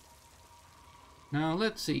stuff. Now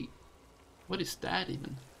let's see. What is that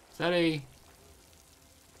even? Is that a?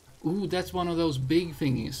 Ooh, that's one of those big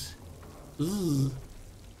thingies. Ooh.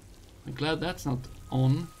 I'm glad that's not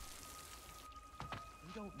on.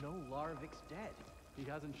 We don't know Larovic's dead. He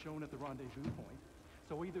hasn't shown at the rendezvous point.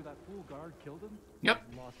 So either that fool guard killed him, yep,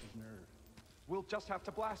 or lost his nerve. We'll just have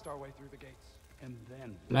to blast our way through the gates. And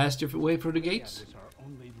then blast your way through the gates. That was our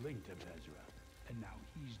only link to Vezra, and now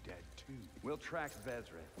he's dead too. We'll track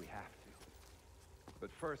Vezra if we have to.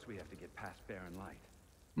 But first we have to get past Barren Light.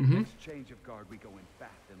 Mm-hmm. Next change of guard, we go in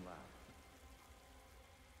fast and loud.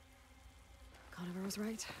 Conover was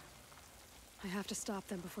right. I have to stop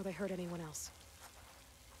them before they hurt anyone else.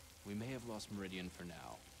 We may have lost Meridian for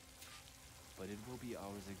now, but it will be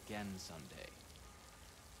ours again someday.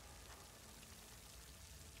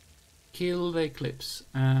 Kill the Eclipse.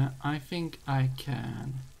 I think I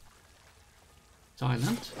can...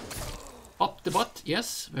 Silent. Up the butt,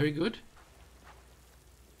 yes, very good.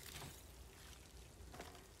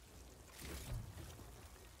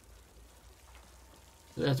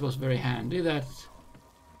 That was very handy that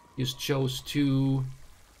just chose to,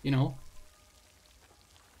 you know,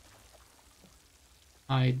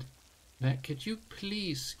 hide that. Could you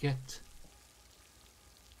please get...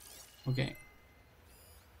 Okay.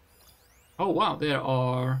 Oh wow, there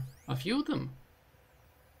are a few of them.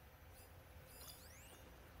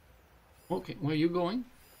 Okay, where are you going?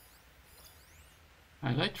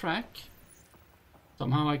 Highlight track.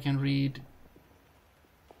 Somehow I can read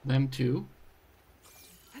them too.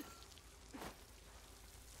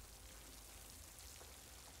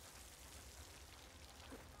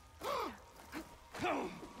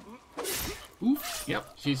 Oof, yep,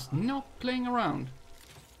 she's not playing around.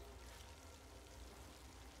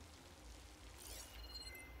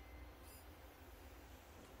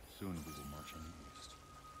 Soon we will march on the east,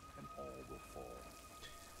 and all will fall.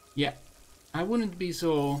 Yeah, I wouldn't be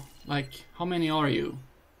so, like, how many are you?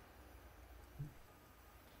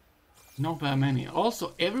 Not that many.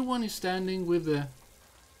 Also, everyone is standing with the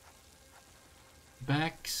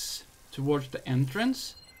backs towards the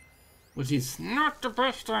entrance, which is not the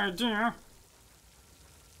best idea.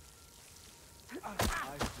 I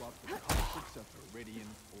swapped the conflicts of Meridian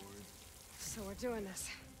for... So we're doing this.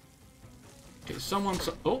 Okay, someone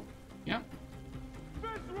saw... Oh, yeah.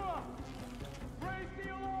 Viscera! Raise the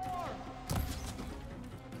alarm!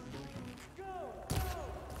 Go! Go!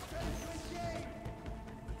 Ready to engage!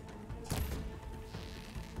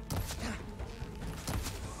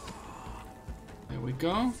 There we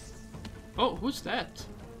go. Oh, who's that?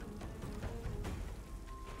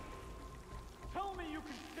 Tell me you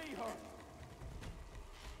can see her!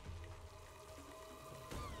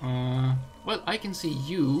 Well, I can see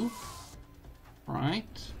you.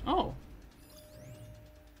 Right. Oh.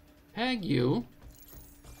 Tag you.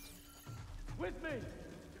 With me!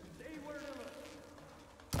 Stay where you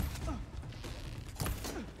are.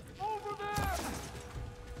 Over there!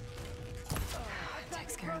 That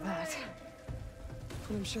takes care of that.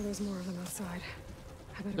 And I'm sure there's more of them outside.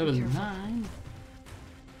 I better Level be careful. 9.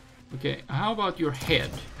 Okay, how about your head?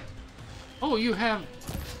 Oh, you have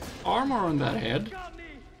armor on that head.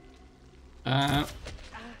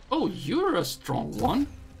 Oh, you're a strong one,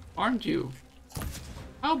 aren't you?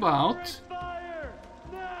 How about...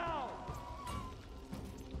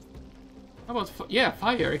 How about... Yeah,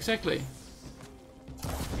 fire, exactly.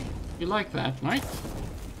 You like that, right?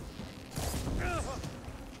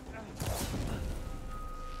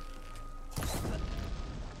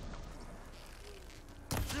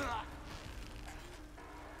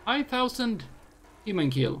 $5,000 human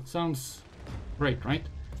kill. Sounds great, right?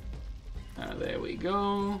 There we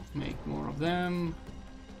go. Make more of them.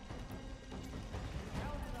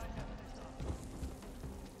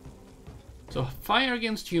 So fire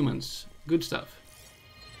against humans. Good stuff.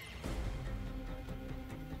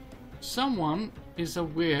 Someone is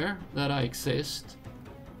aware that I exist,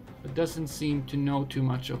 but doesn't seem to know too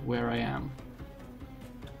much of where I am.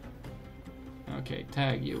 Okay,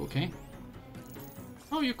 tag you, okay?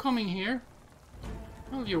 Oh, you're coming here?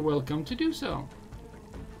 Well, you're welcome to do so.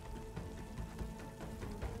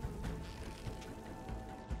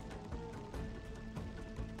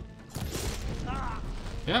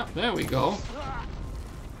 Yeah, there we go.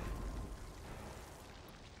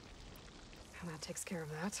 And that takes care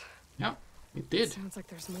of that. Yeah, it did. Sounds like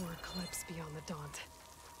there's more Eclipse beyond the Daunt.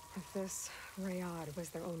 If this Rayad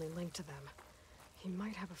was their only link to them, he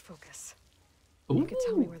might have a focus. You could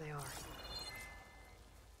tell me where they are.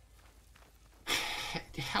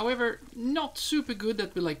 However, not super good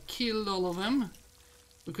that we like killed all of them.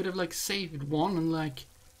 We could have like saved one and like,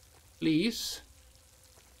 please.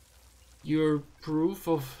 Your proof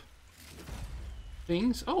of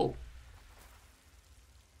things. Oh,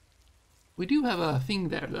 we do have a thing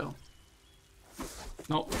there though.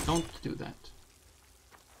 No, don't do that.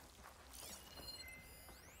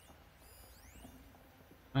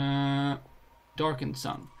 Darkened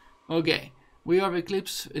Sun. Okay, we are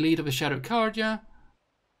Eclipse, elite of the Shadow Carja.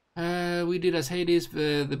 We did as Hades,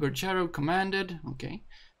 the Bird Shadow commanded. Okay.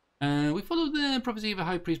 We followed the prophecy of the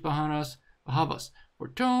High Priest Bahavas,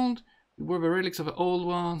 foretold. We're the relics of the old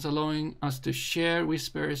ones, allowing us to share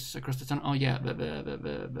whispers across the sun. Oh yeah,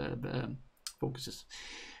 the focuses.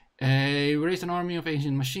 We raised an army of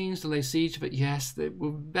ancient machines to lay siege, but yes, they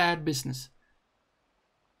were bad business.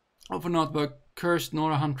 Often not, but cursed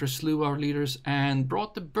Nora hunters slew our leaders and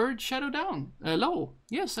brought the bird shadow down. Low.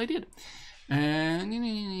 Yes, I did.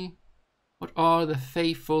 What are the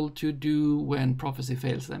faithful to do when prophecy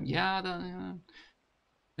fails them? Yeah,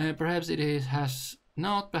 perhaps has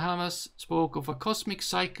not. Bahamas spoke of a cosmic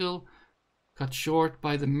cycle cut short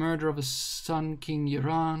by the murder of a sun king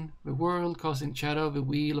Iran, the world causing shadow, the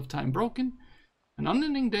wheel of time broken, an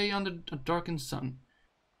unending day under a darkened sun.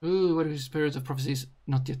 Ooh, what if the spirit of prophecy is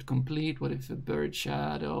not yet complete? What if the bird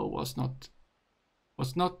shadow was not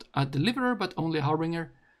a deliverer but only a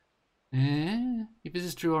harbinger? If this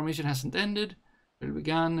is true, our mission hasn't ended. It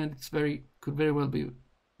began, and could very well be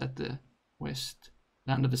that the west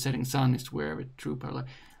land of the setting sun is where the true parallel.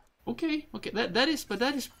 Okay, that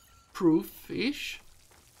is proof-ish.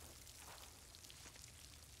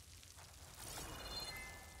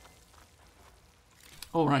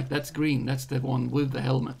 Oh right, that's green. That's the one with the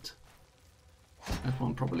helmet. That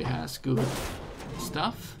one probably has good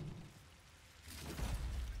stuff.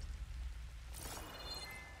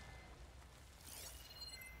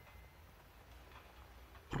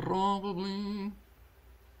 Probably.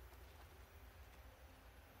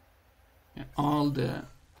 Yeah, all the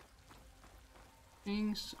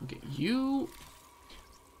things. Okay, you.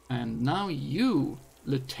 And now you,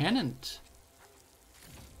 Lieutenant.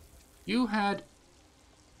 You had...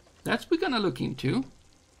 That's we're gonna look into.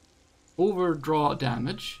 Overdraw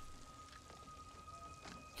damage.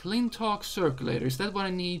 Clintalk circulator. Is that what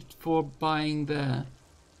I need for buying the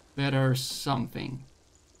better something?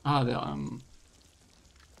 Ah, the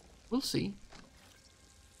we'll see.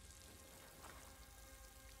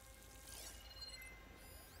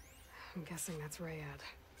 I'm guessing that's Rayad.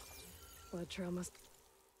 Blood trail must...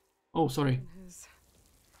 Oh, sorry.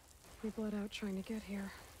 He bled out trying to get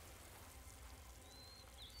here.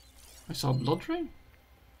 I saw blood trail?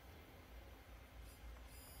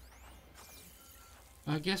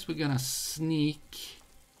 I guess we're gonna sneak.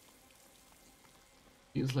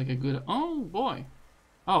 Feels like a good... Oh, boy.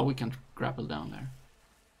 Oh, we can grapple down there.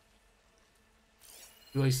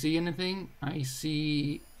 Do I see anything? I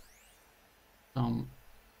see some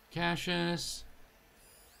caches.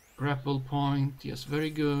 Grapple point. Yes, very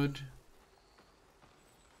good.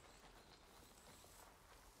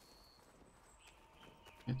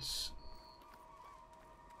 Let's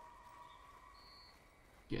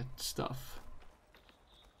get stuff.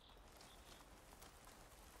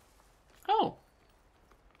 Oh!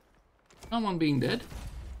 Someone being dead.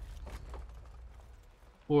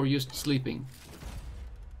 Or just sleeping.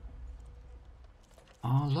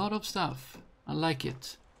 A lot of stuff. I like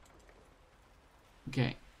it.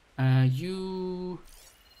 Okay. You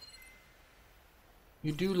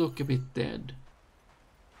do look a bit dead.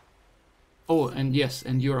 Oh, and yes,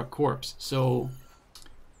 and you're a corpse, so...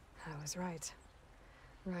 I was right.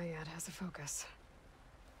 Rayad has a focus.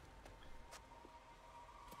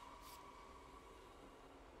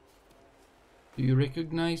 Do you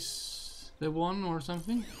recognize the one or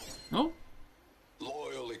something? No?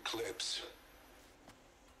 Loyal Eclipse.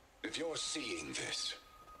 If you're seeing this,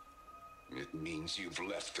 it means you've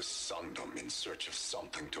left the Sundom in search of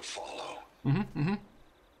something to follow.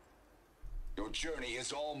 Your journey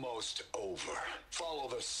is almost over. Follow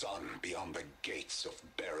the sun beyond the gates of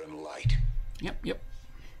barren light. Yep.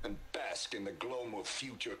 And bask in the gloam of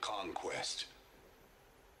future conquest.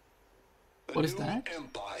 What is that? A new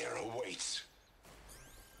empire awaits.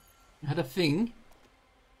 You had a thing?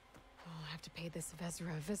 I'll have to pay this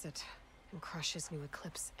Vezra a visit and crush his new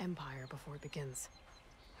Eclipse empire before it begins.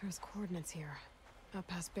 There's coordinates here, up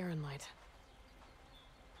past Barren Light.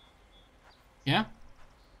 Yeah?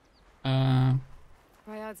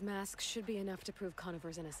 Rayad's mask should be enough to prove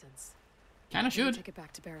Conover's innocence. Kinda should. Take it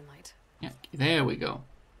back to Barren Light. Yeah, there we go.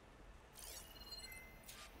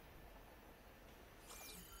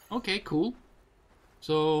 Okay, cool.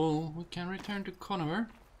 So we can return to Conover.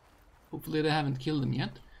 Hopefully they haven't killed him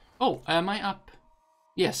yet. Oh, am I up?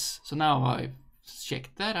 Yes, so now I've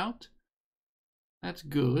checked that out. That's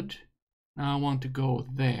good. Now I want to go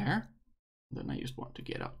there. Then I just want to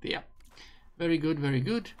get up there. Very good, very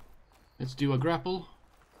good. Let's do a grapple.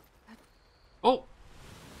 Oh!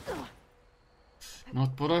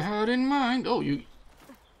 Not what I had in mind. Oh, you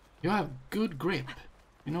have good grip.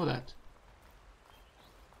 You know that.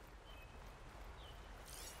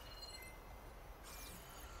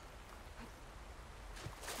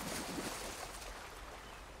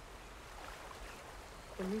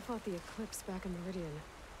 When we fought the Eclipse back in Meridian,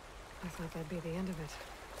 I thought that'd be the end of it.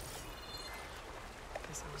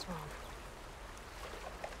 Guess I was wrong.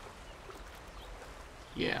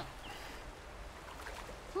 Yeah.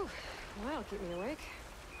 Whew. Well, that'll keep me awake.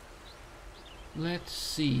 Let's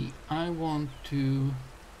see. I want to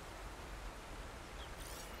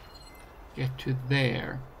get to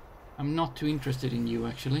there. I'm not too interested in you,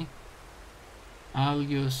 actually. I'll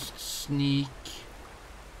just sneak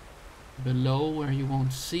below where you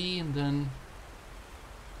won't see, and then...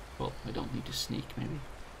 Well, I don't need to sneak, maybe.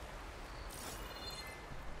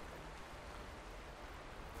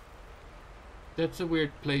 That's a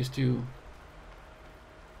weird place to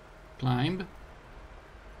climb.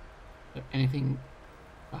 Anything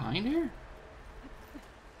behind here?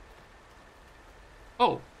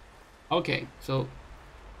 Oh, okay. So,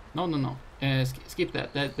 no. Skip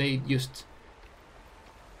that.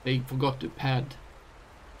 They forgot to pad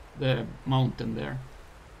the mountain there.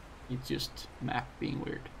 It's just map being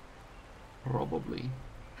weird. Probably.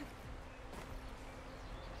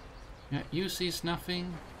 Yeah, you see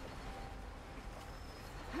nothing.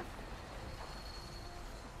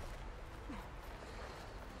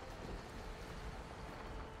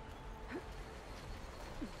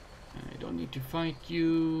 I don't need to fight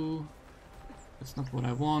you. That's not what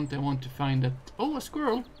I want. I want to find that... Oh, a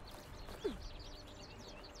squirrel!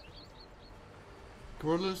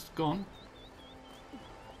 Squirrel is gone.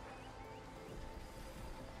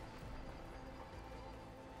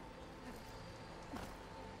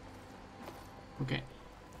 Okay.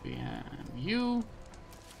 We have you.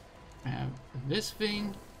 I have this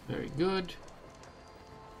thing. Very good.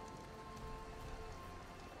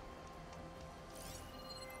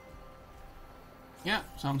 Yeah,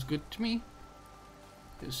 sounds good to me.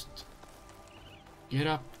 Just get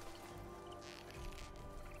up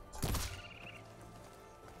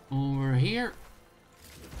over here.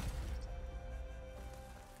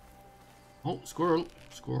 Oh, squirrel.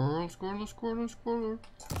 Squirrel.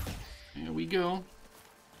 There we go.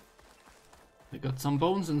 They got some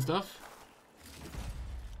bones and stuff.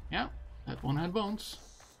 Yeah, that one had bones.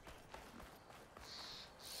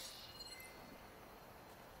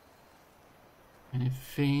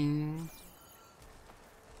 Anything?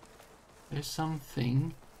 There's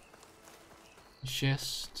something.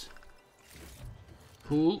 Chest.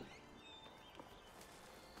 Cool.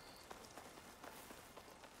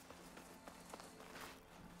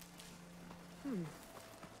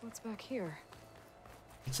 What's back here?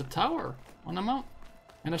 It's a tower on a mount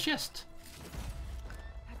and a chest.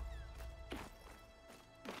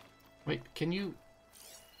 Wait, can you...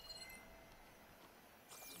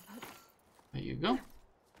 There you go.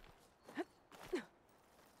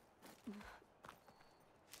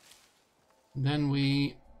 Then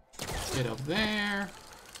we get up there.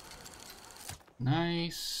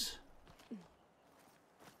 Nice.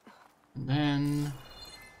 And then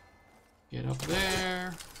get up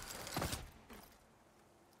there.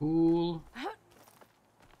 Cool.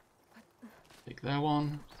 Take that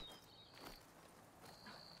one.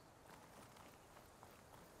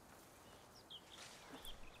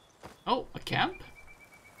 Oh, a camp?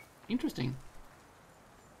 Interesting.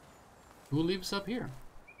 Who lives up here?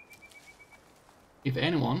 If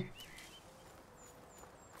anyone.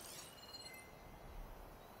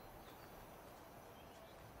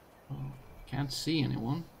 Oh, can't see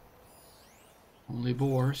anyone. Only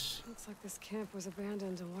boars. Looks like this camp was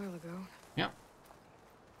abandoned a while ago. Yep.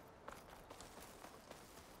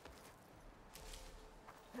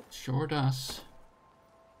 Sure does.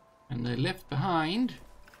 And they left behind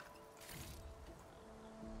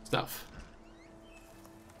stuff.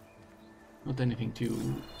 Not anything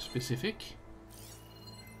too specific.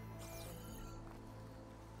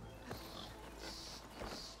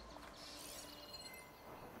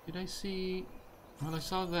 Did I see... Well, I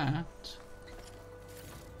saw that.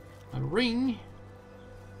 A ring.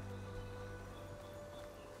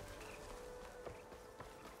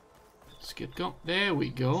 Let's get going. There we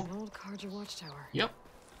go. An old Karja watchtower. Yep.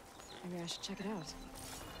 Maybe I should check it out.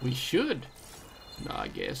 We should. No, I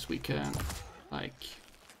guess we can, like...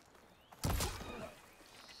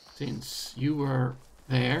 Since you were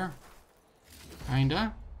there,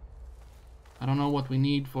 kinda. I don't know what we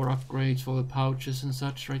need for upgrades for the pouches and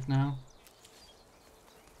such right now.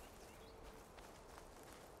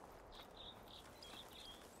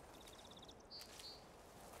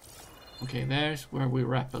 Okay, there's where we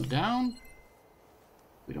rappel down.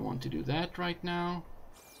 We don't want to do that right now.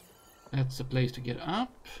 That's a place to get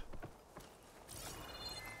up.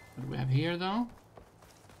 What do we have here, though?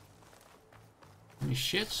 Any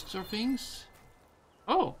chests or things?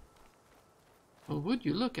 Oh! Well, would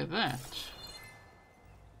you look at that?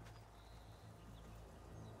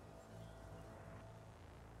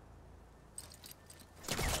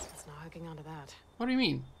 locking onto that. What do you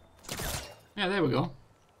mean? Yeah, there we go.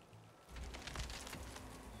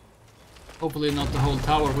 Hopefully not the whole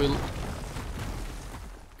tower will...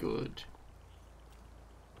 Good.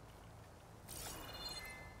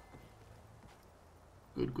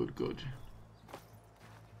 Good, good, good.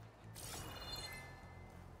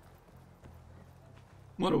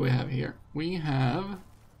 What do we have here? We have...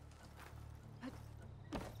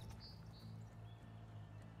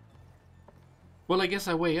 Well, I guess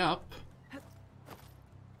I way up.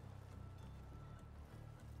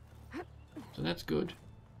 So that's good.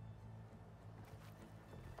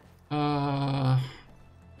 And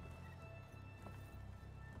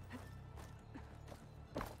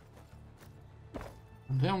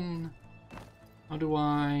then, how do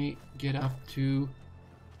I get up to...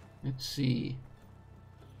 Let's see.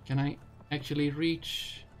 Can I actually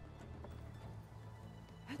reach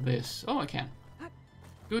this? Oh, I can.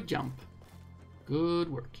 Good jump.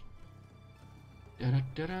 Good work.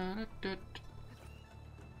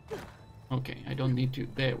 Okay, I don't need to.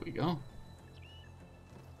 There we go.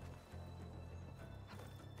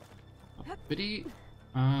 Uppity.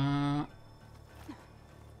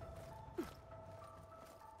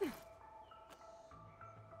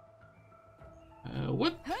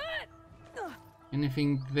 What?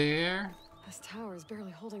 Anything there? This tower is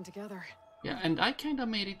barely holding together. Yeah, and I kinda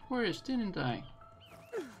made it worse, didn't I?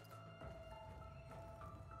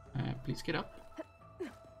 Please get up. There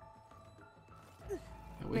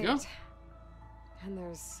we go. And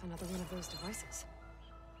there's another one of those devices.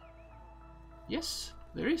 Yes,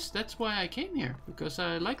 there is. That's why I came here, because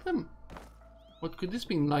I like them. What could this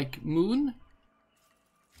be? Like moon?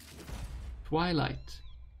 Twilight.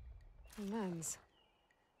 A lens.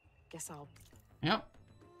 Guess I'll... Yeah.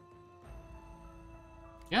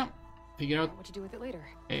 Yeah. Figure out what to do with it later.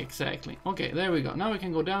 Exactly. Okay, there we go. Now we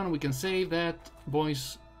can go down and we can save that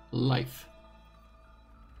boy's life.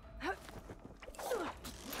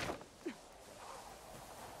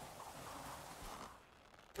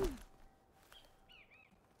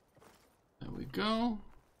 There we go.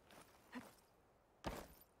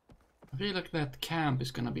 I feel like that camp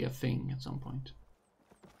is gonna be a thing at some point.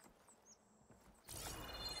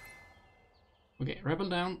 Okay, rebel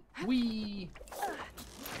down. Whee!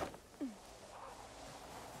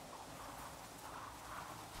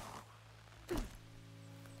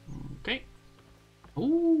 Okay.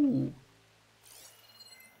 Ooh.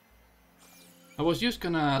 I was just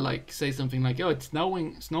gonna like say something like, "Oh, it's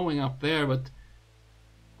snowing up there," but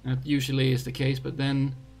that usually is the case. But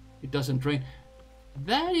then it doesn't rain.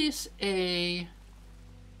 That is a.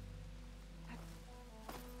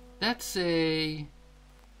 That's a.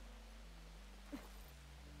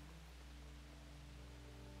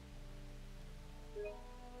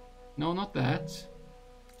 No, not that.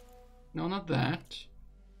 No, not that.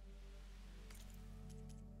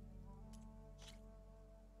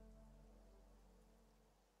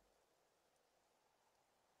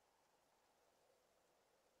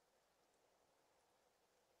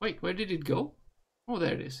 Wait, where did it go? Oh,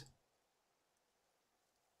 there it is.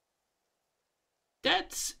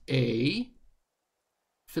 That's a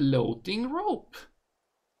floating rope.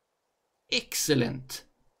 Excellent.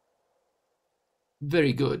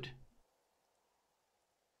 Very good.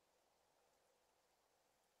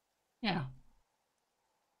 Yeah.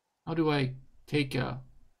 How do I take a...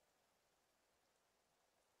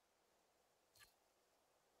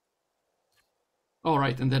 All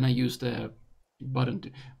right, and then I use the button to...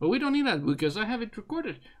 But we don't need that because I have it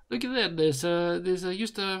recorded. Look at that. There's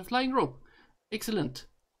used a flying rope. Excellent.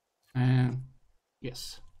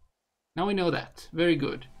 Yes. Now we know that. Very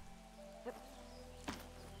good.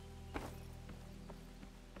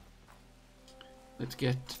 Let's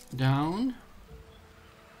get down.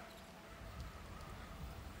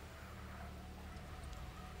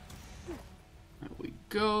 There we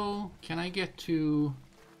go. Can I get to...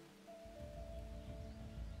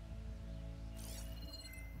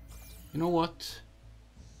 You know what?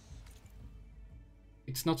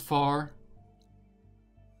 It's not far.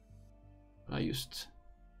 But I just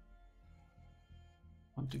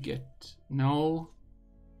want to get... No.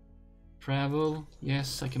 Travel.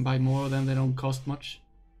 Yes, I can buy more of them. They don't cost much.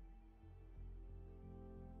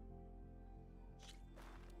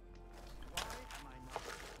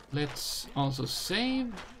 Let's also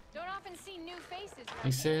save. Don't often see new faces. I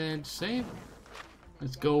said save.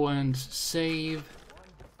 Let's go and save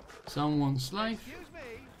someone's life.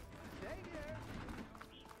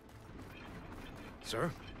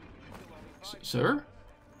 Sir? Sir?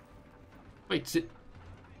 Wait,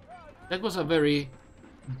 that was a very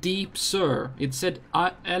deep sir. It said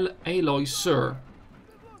Aloy sir,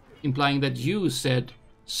 implying that you said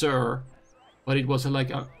sir But it was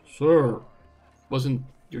like a, sir, wasn't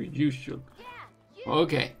your usual.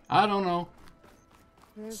 Okay, I don't know.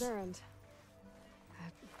 There's Errand.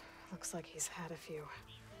 Looks like he's had a few.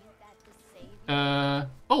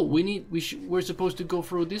 Oh, we're supposed to go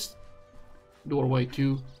through this doorway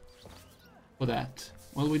too. For that.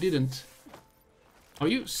 Well, we didn't. Are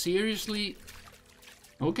you seriously?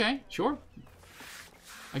 Okay, sure.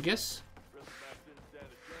 I guess.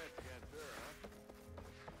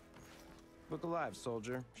 Look alive,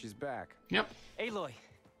 soldier. She's back. Yep. Aloy,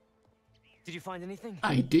 did you find anything?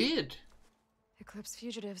 I did. Eclipse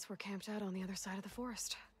fugitives were camped out on the other side of the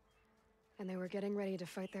forest. And they were getting ready to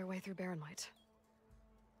fight their way through Barren Light.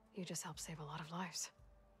 You just helped save a lot of lives.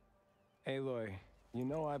 Aloy, you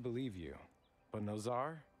know I believe you. But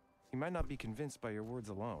Nozar, he might not be convinced by your words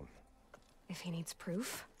alone. If he needs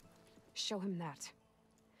proof, show him that.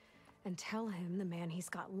 And tell him the man he's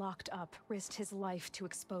got locked up risked his life to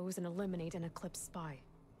expose and eliminate an Eclipse spy.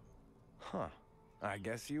 Huh. I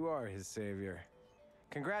guess you are his savior.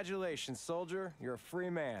 Congratulations, soldier. You're a free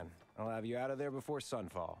man. I'll have you out of there before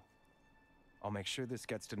sunfall. I'll make sure this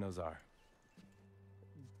gets to Nozar.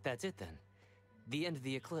 That's it then. The end of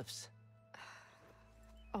the Eclipse.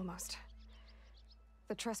 Almost.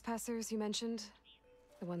 The trespassers you mentioned,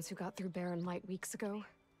 the ones who got through Barren Light weeks ago,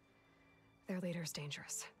 their leader's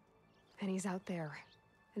dangerous. And he's out there,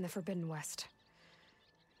 in the Forbidden West,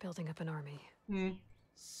 building up an army.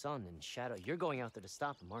 Sun and Shadow, you're going out there to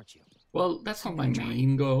stop him, aren't you? Well, that's not my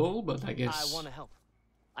main goal, but I guess... I want to help.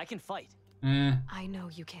 I can fight. I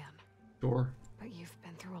know you can. Sure. But you've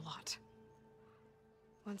been through a lot.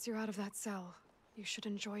 Once you're out of that cell, you should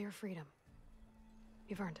enjoy your freedom.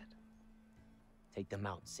 You've earned it. Take them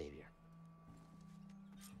out, Savior.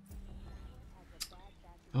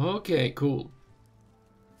 Okay, cool.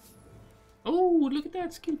 Oh, look at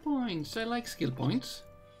that, skill points. I like skill points.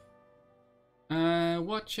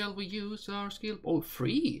 What shall we use our skill? Oh,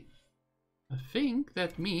 free. I think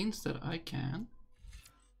that means that I can.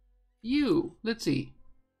 Let's see.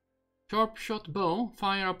 Sharp shot bow.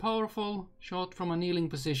 Fire a powerful shot from a kneeling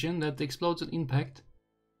position that explodes at impact.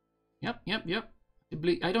 Yep.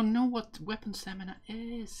 I don't know what weapon stamina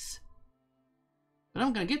is. But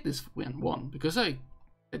I'm gonna get this one because it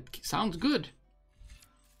sounds good.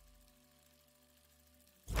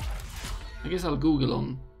 I guess I'll Google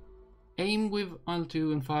on aim with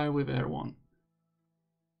L2 and fire with R1.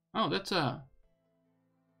 Oh, that's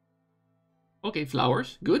okay,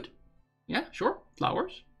 flowers. Good. Yeah, sure.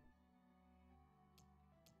 Flowers.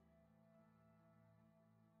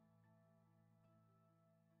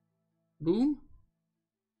 Boom.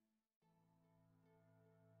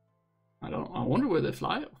 I wonder where the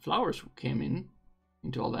flowers came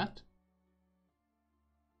into all that.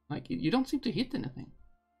 Like, you don't seem to hit anything.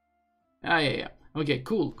 Yeah. Okay,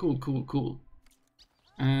 cool.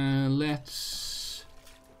 Let's...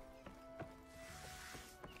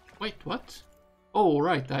 Wait, what? Oh,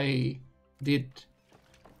 right, I did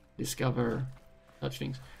discover such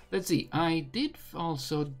things. Let's see, I did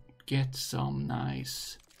also get some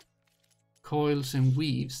nice coils and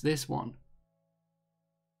weaves. This one.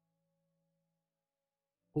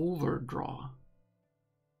 Overdraw.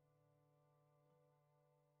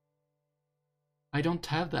 I don't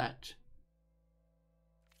have that.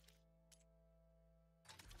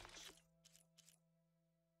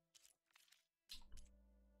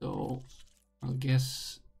 So I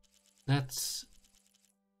guess that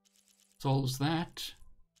solves that.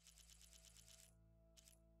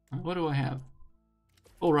 What do I have?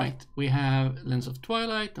 All right, we have Lens of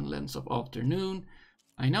Twilight and Lens of Afternoon.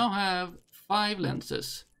 I now have 5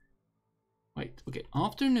 lenses. Wait, okay,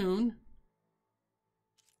 Afternoon,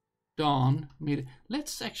 Dawn, Mid.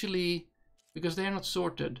 Let's actually, because they are not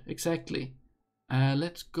sorted exactly.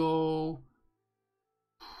 Let's go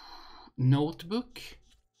Notebook,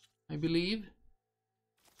 I believe.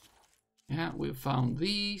 Yeah, we found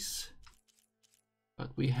these,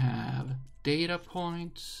 but we have data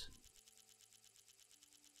points.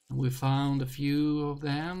 And we found a few of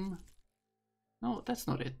them. No, that's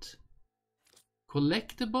not it.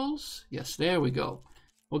 Collectibles? Yes, there we go.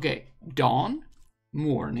 Okay, dawn,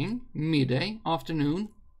 morning, midday, afternoon,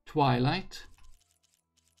 twilight.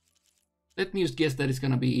 Let me just guess that it's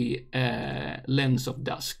gonna be Lens of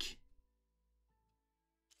Dusk.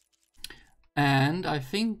 And I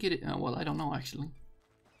think it... well, I don't know actually.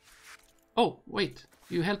 Oh, wait,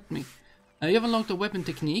 you helped me. You have unlocked a weapon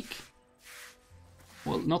technique.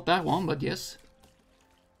 Well, not that one, but yes.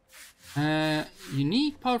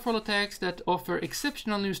 Unique, powerful attacks that offer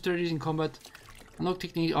exceptional new strategies in combat. Unlocked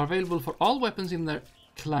techniques are available for all weapons in their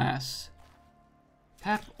class.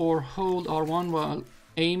 Tap or hold R1 while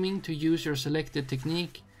aiming to use your selected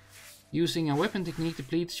technique. Using a weapon technique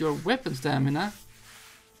depletes your weapon stamina,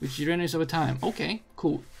 which regenerates over time. Okay,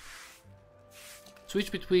 cool.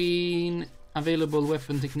 Switch between available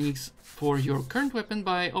weapon techniques for your current weapon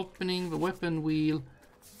by opening the weapon wheel.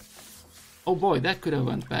 Oh boy, that could have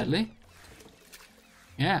went badly.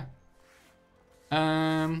 Yeah.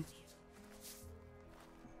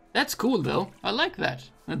 That's cool though. I like that.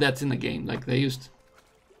 And that's in the game. Like they used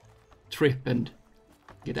trip and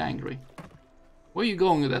get angry. Where are you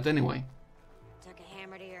going with that anyway? Took a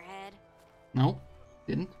hammer to your head? No,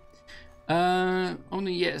 didn't.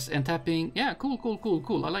 Only yes, and tapping. Yeah, cool.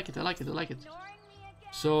 I like it.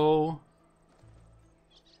 So,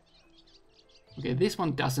 okay, this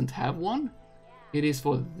one doesn't have one. It is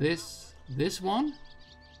for this one,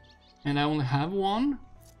 and I only have one.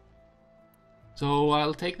 So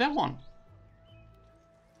I'll take that one.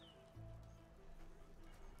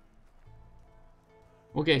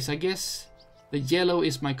 Okay, so I guess the yellow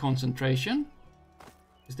is my concentration.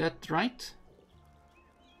 Is that right?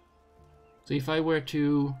 So if I were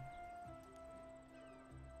to...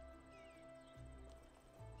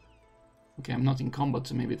 Okay, I'm not in combat,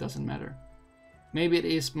 so maybe it doesn't matter. Maybe it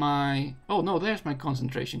is my... Oh no, there's my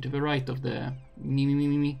concentration to the right of the...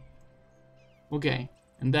 Okay,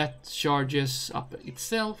 and that charges up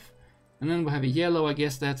itself. And then we have a yellow, I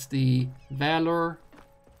guess that's the Valor.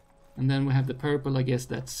 And then we have the purple, I guess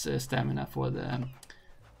that's stamina for the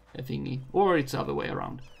thingy. Or it's the other way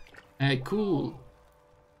around. Cool.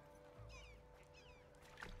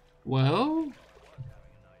 Well,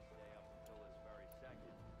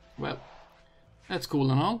 that's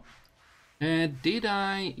cool and all. Did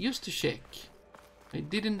I just to check?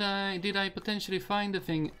 Did I potentially find the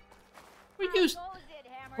thing?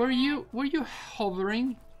 Were you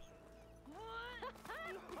hovering?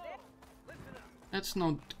 That's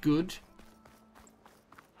not good.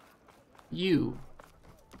 You.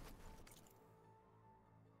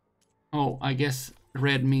 Oh, I guess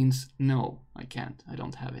red means no. I can't. I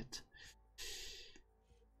don't have it.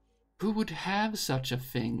 Who would have such a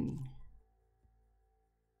thing?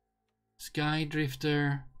 Sky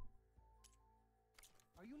Drifter.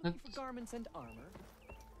 Are you looking for garments and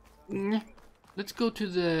armor? Let's go to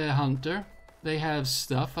the Hunter. They have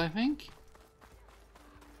stuff, I think.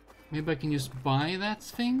 Maybe I can just buy that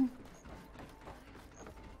thing.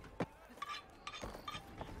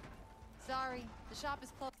 Sorry, the shop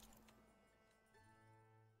is closed.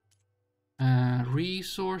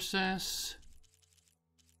 Resources.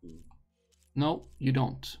 No, you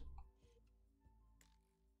don't.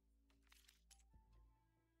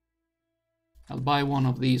 I'll buy one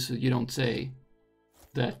of these so you don't say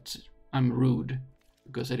that I'm rude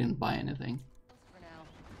because I didn't buy anything.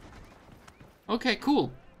 Okay,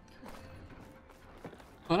 cool.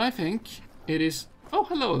 But I think it is... Oh,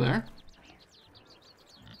 hello there.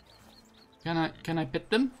 Can I pet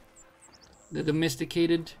them? The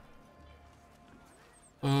domesticated...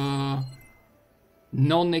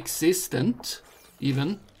 non-existent,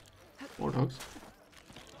 even. Warthogs.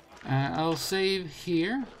 I'll save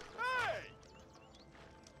here.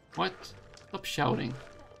 What? Stop shouting.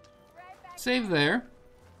 Save there.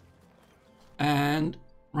 And...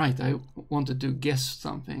 Right, I wanted to guess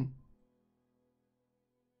something.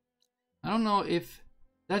 I don't know if...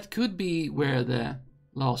 That could be where the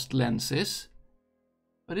last lens is.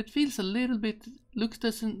 But it feels a little bit... It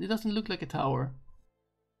doesn't look like a tower.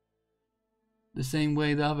 The same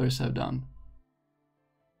way the others have done.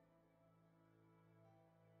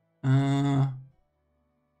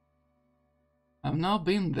 I've now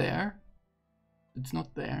been there. It's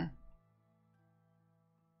not there.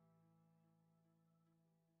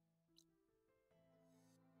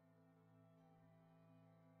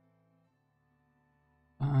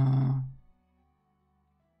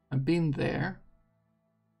 I've been there.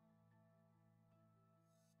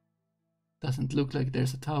 Doesn't look like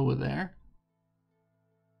there's a tower there.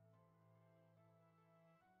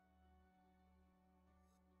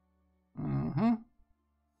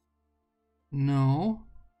 No.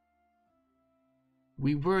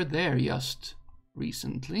 We were there just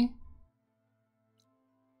recently.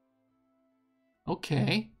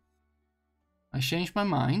 Okay. I changed my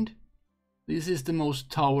mind. This is the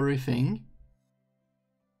most towery thing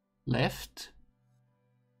left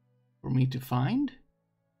for me to find.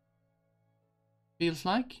 Feels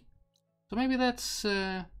like. So maybe that's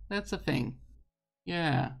a thing.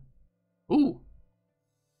 Yeah. Ooh.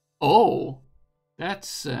 Oh.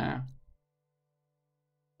 That's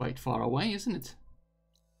quite far away, isn't it?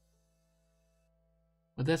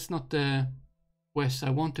 But that's not the quest I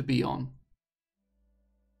want to be on.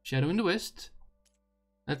 Shadow in the West.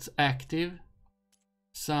 That's active.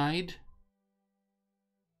 side.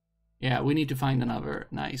 Yeah, we need to find another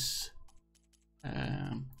nice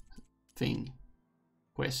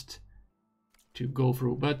quest to go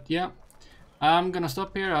through. But yeah, I'm gonna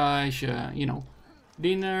stop here. You know,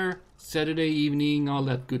 dinner, Saturday evening, all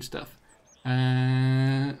that good stuff.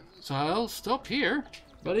 So I'll stop here.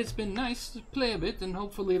 But it's been nice to play a bit, and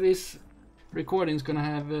hopefully this recording's gonna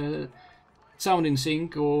have sound in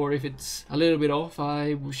sync, or if it's a little bit off,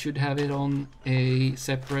 I should have it on a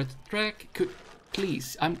separate track.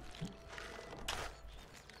 Please, I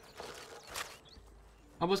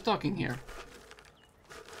was talking here.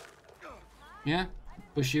 Yeah,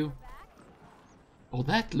 push you. Oh,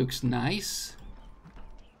 that looks nice.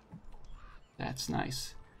 That's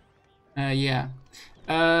nice. Yeah.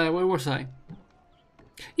 Where was I?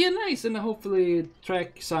 Yeah, nice, and hopefully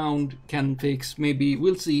track sound can fix. Maybe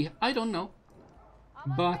we'll see. I don't know.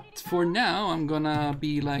 But for now, I'm gonna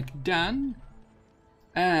be like done,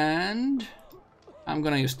 and I'm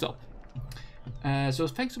gonna just stop. So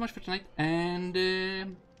thanks so much for tonight, and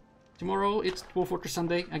tomorrow it's Dwarf Fortress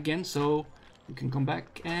Sunday again, so you can come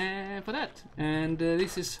back for that. And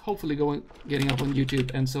this is hopefully getting up on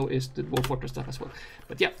YouTube, and so is the Dwarf Fortress stuff as well.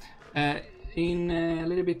 But yeah, in a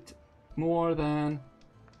little bit more than,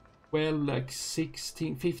 well, like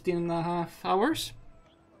 15 and a half hours.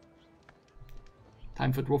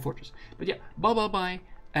 Time for Dwarf Fortress. But yeah, bye,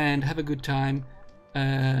 and have a good time.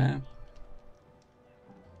 I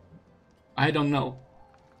don't know.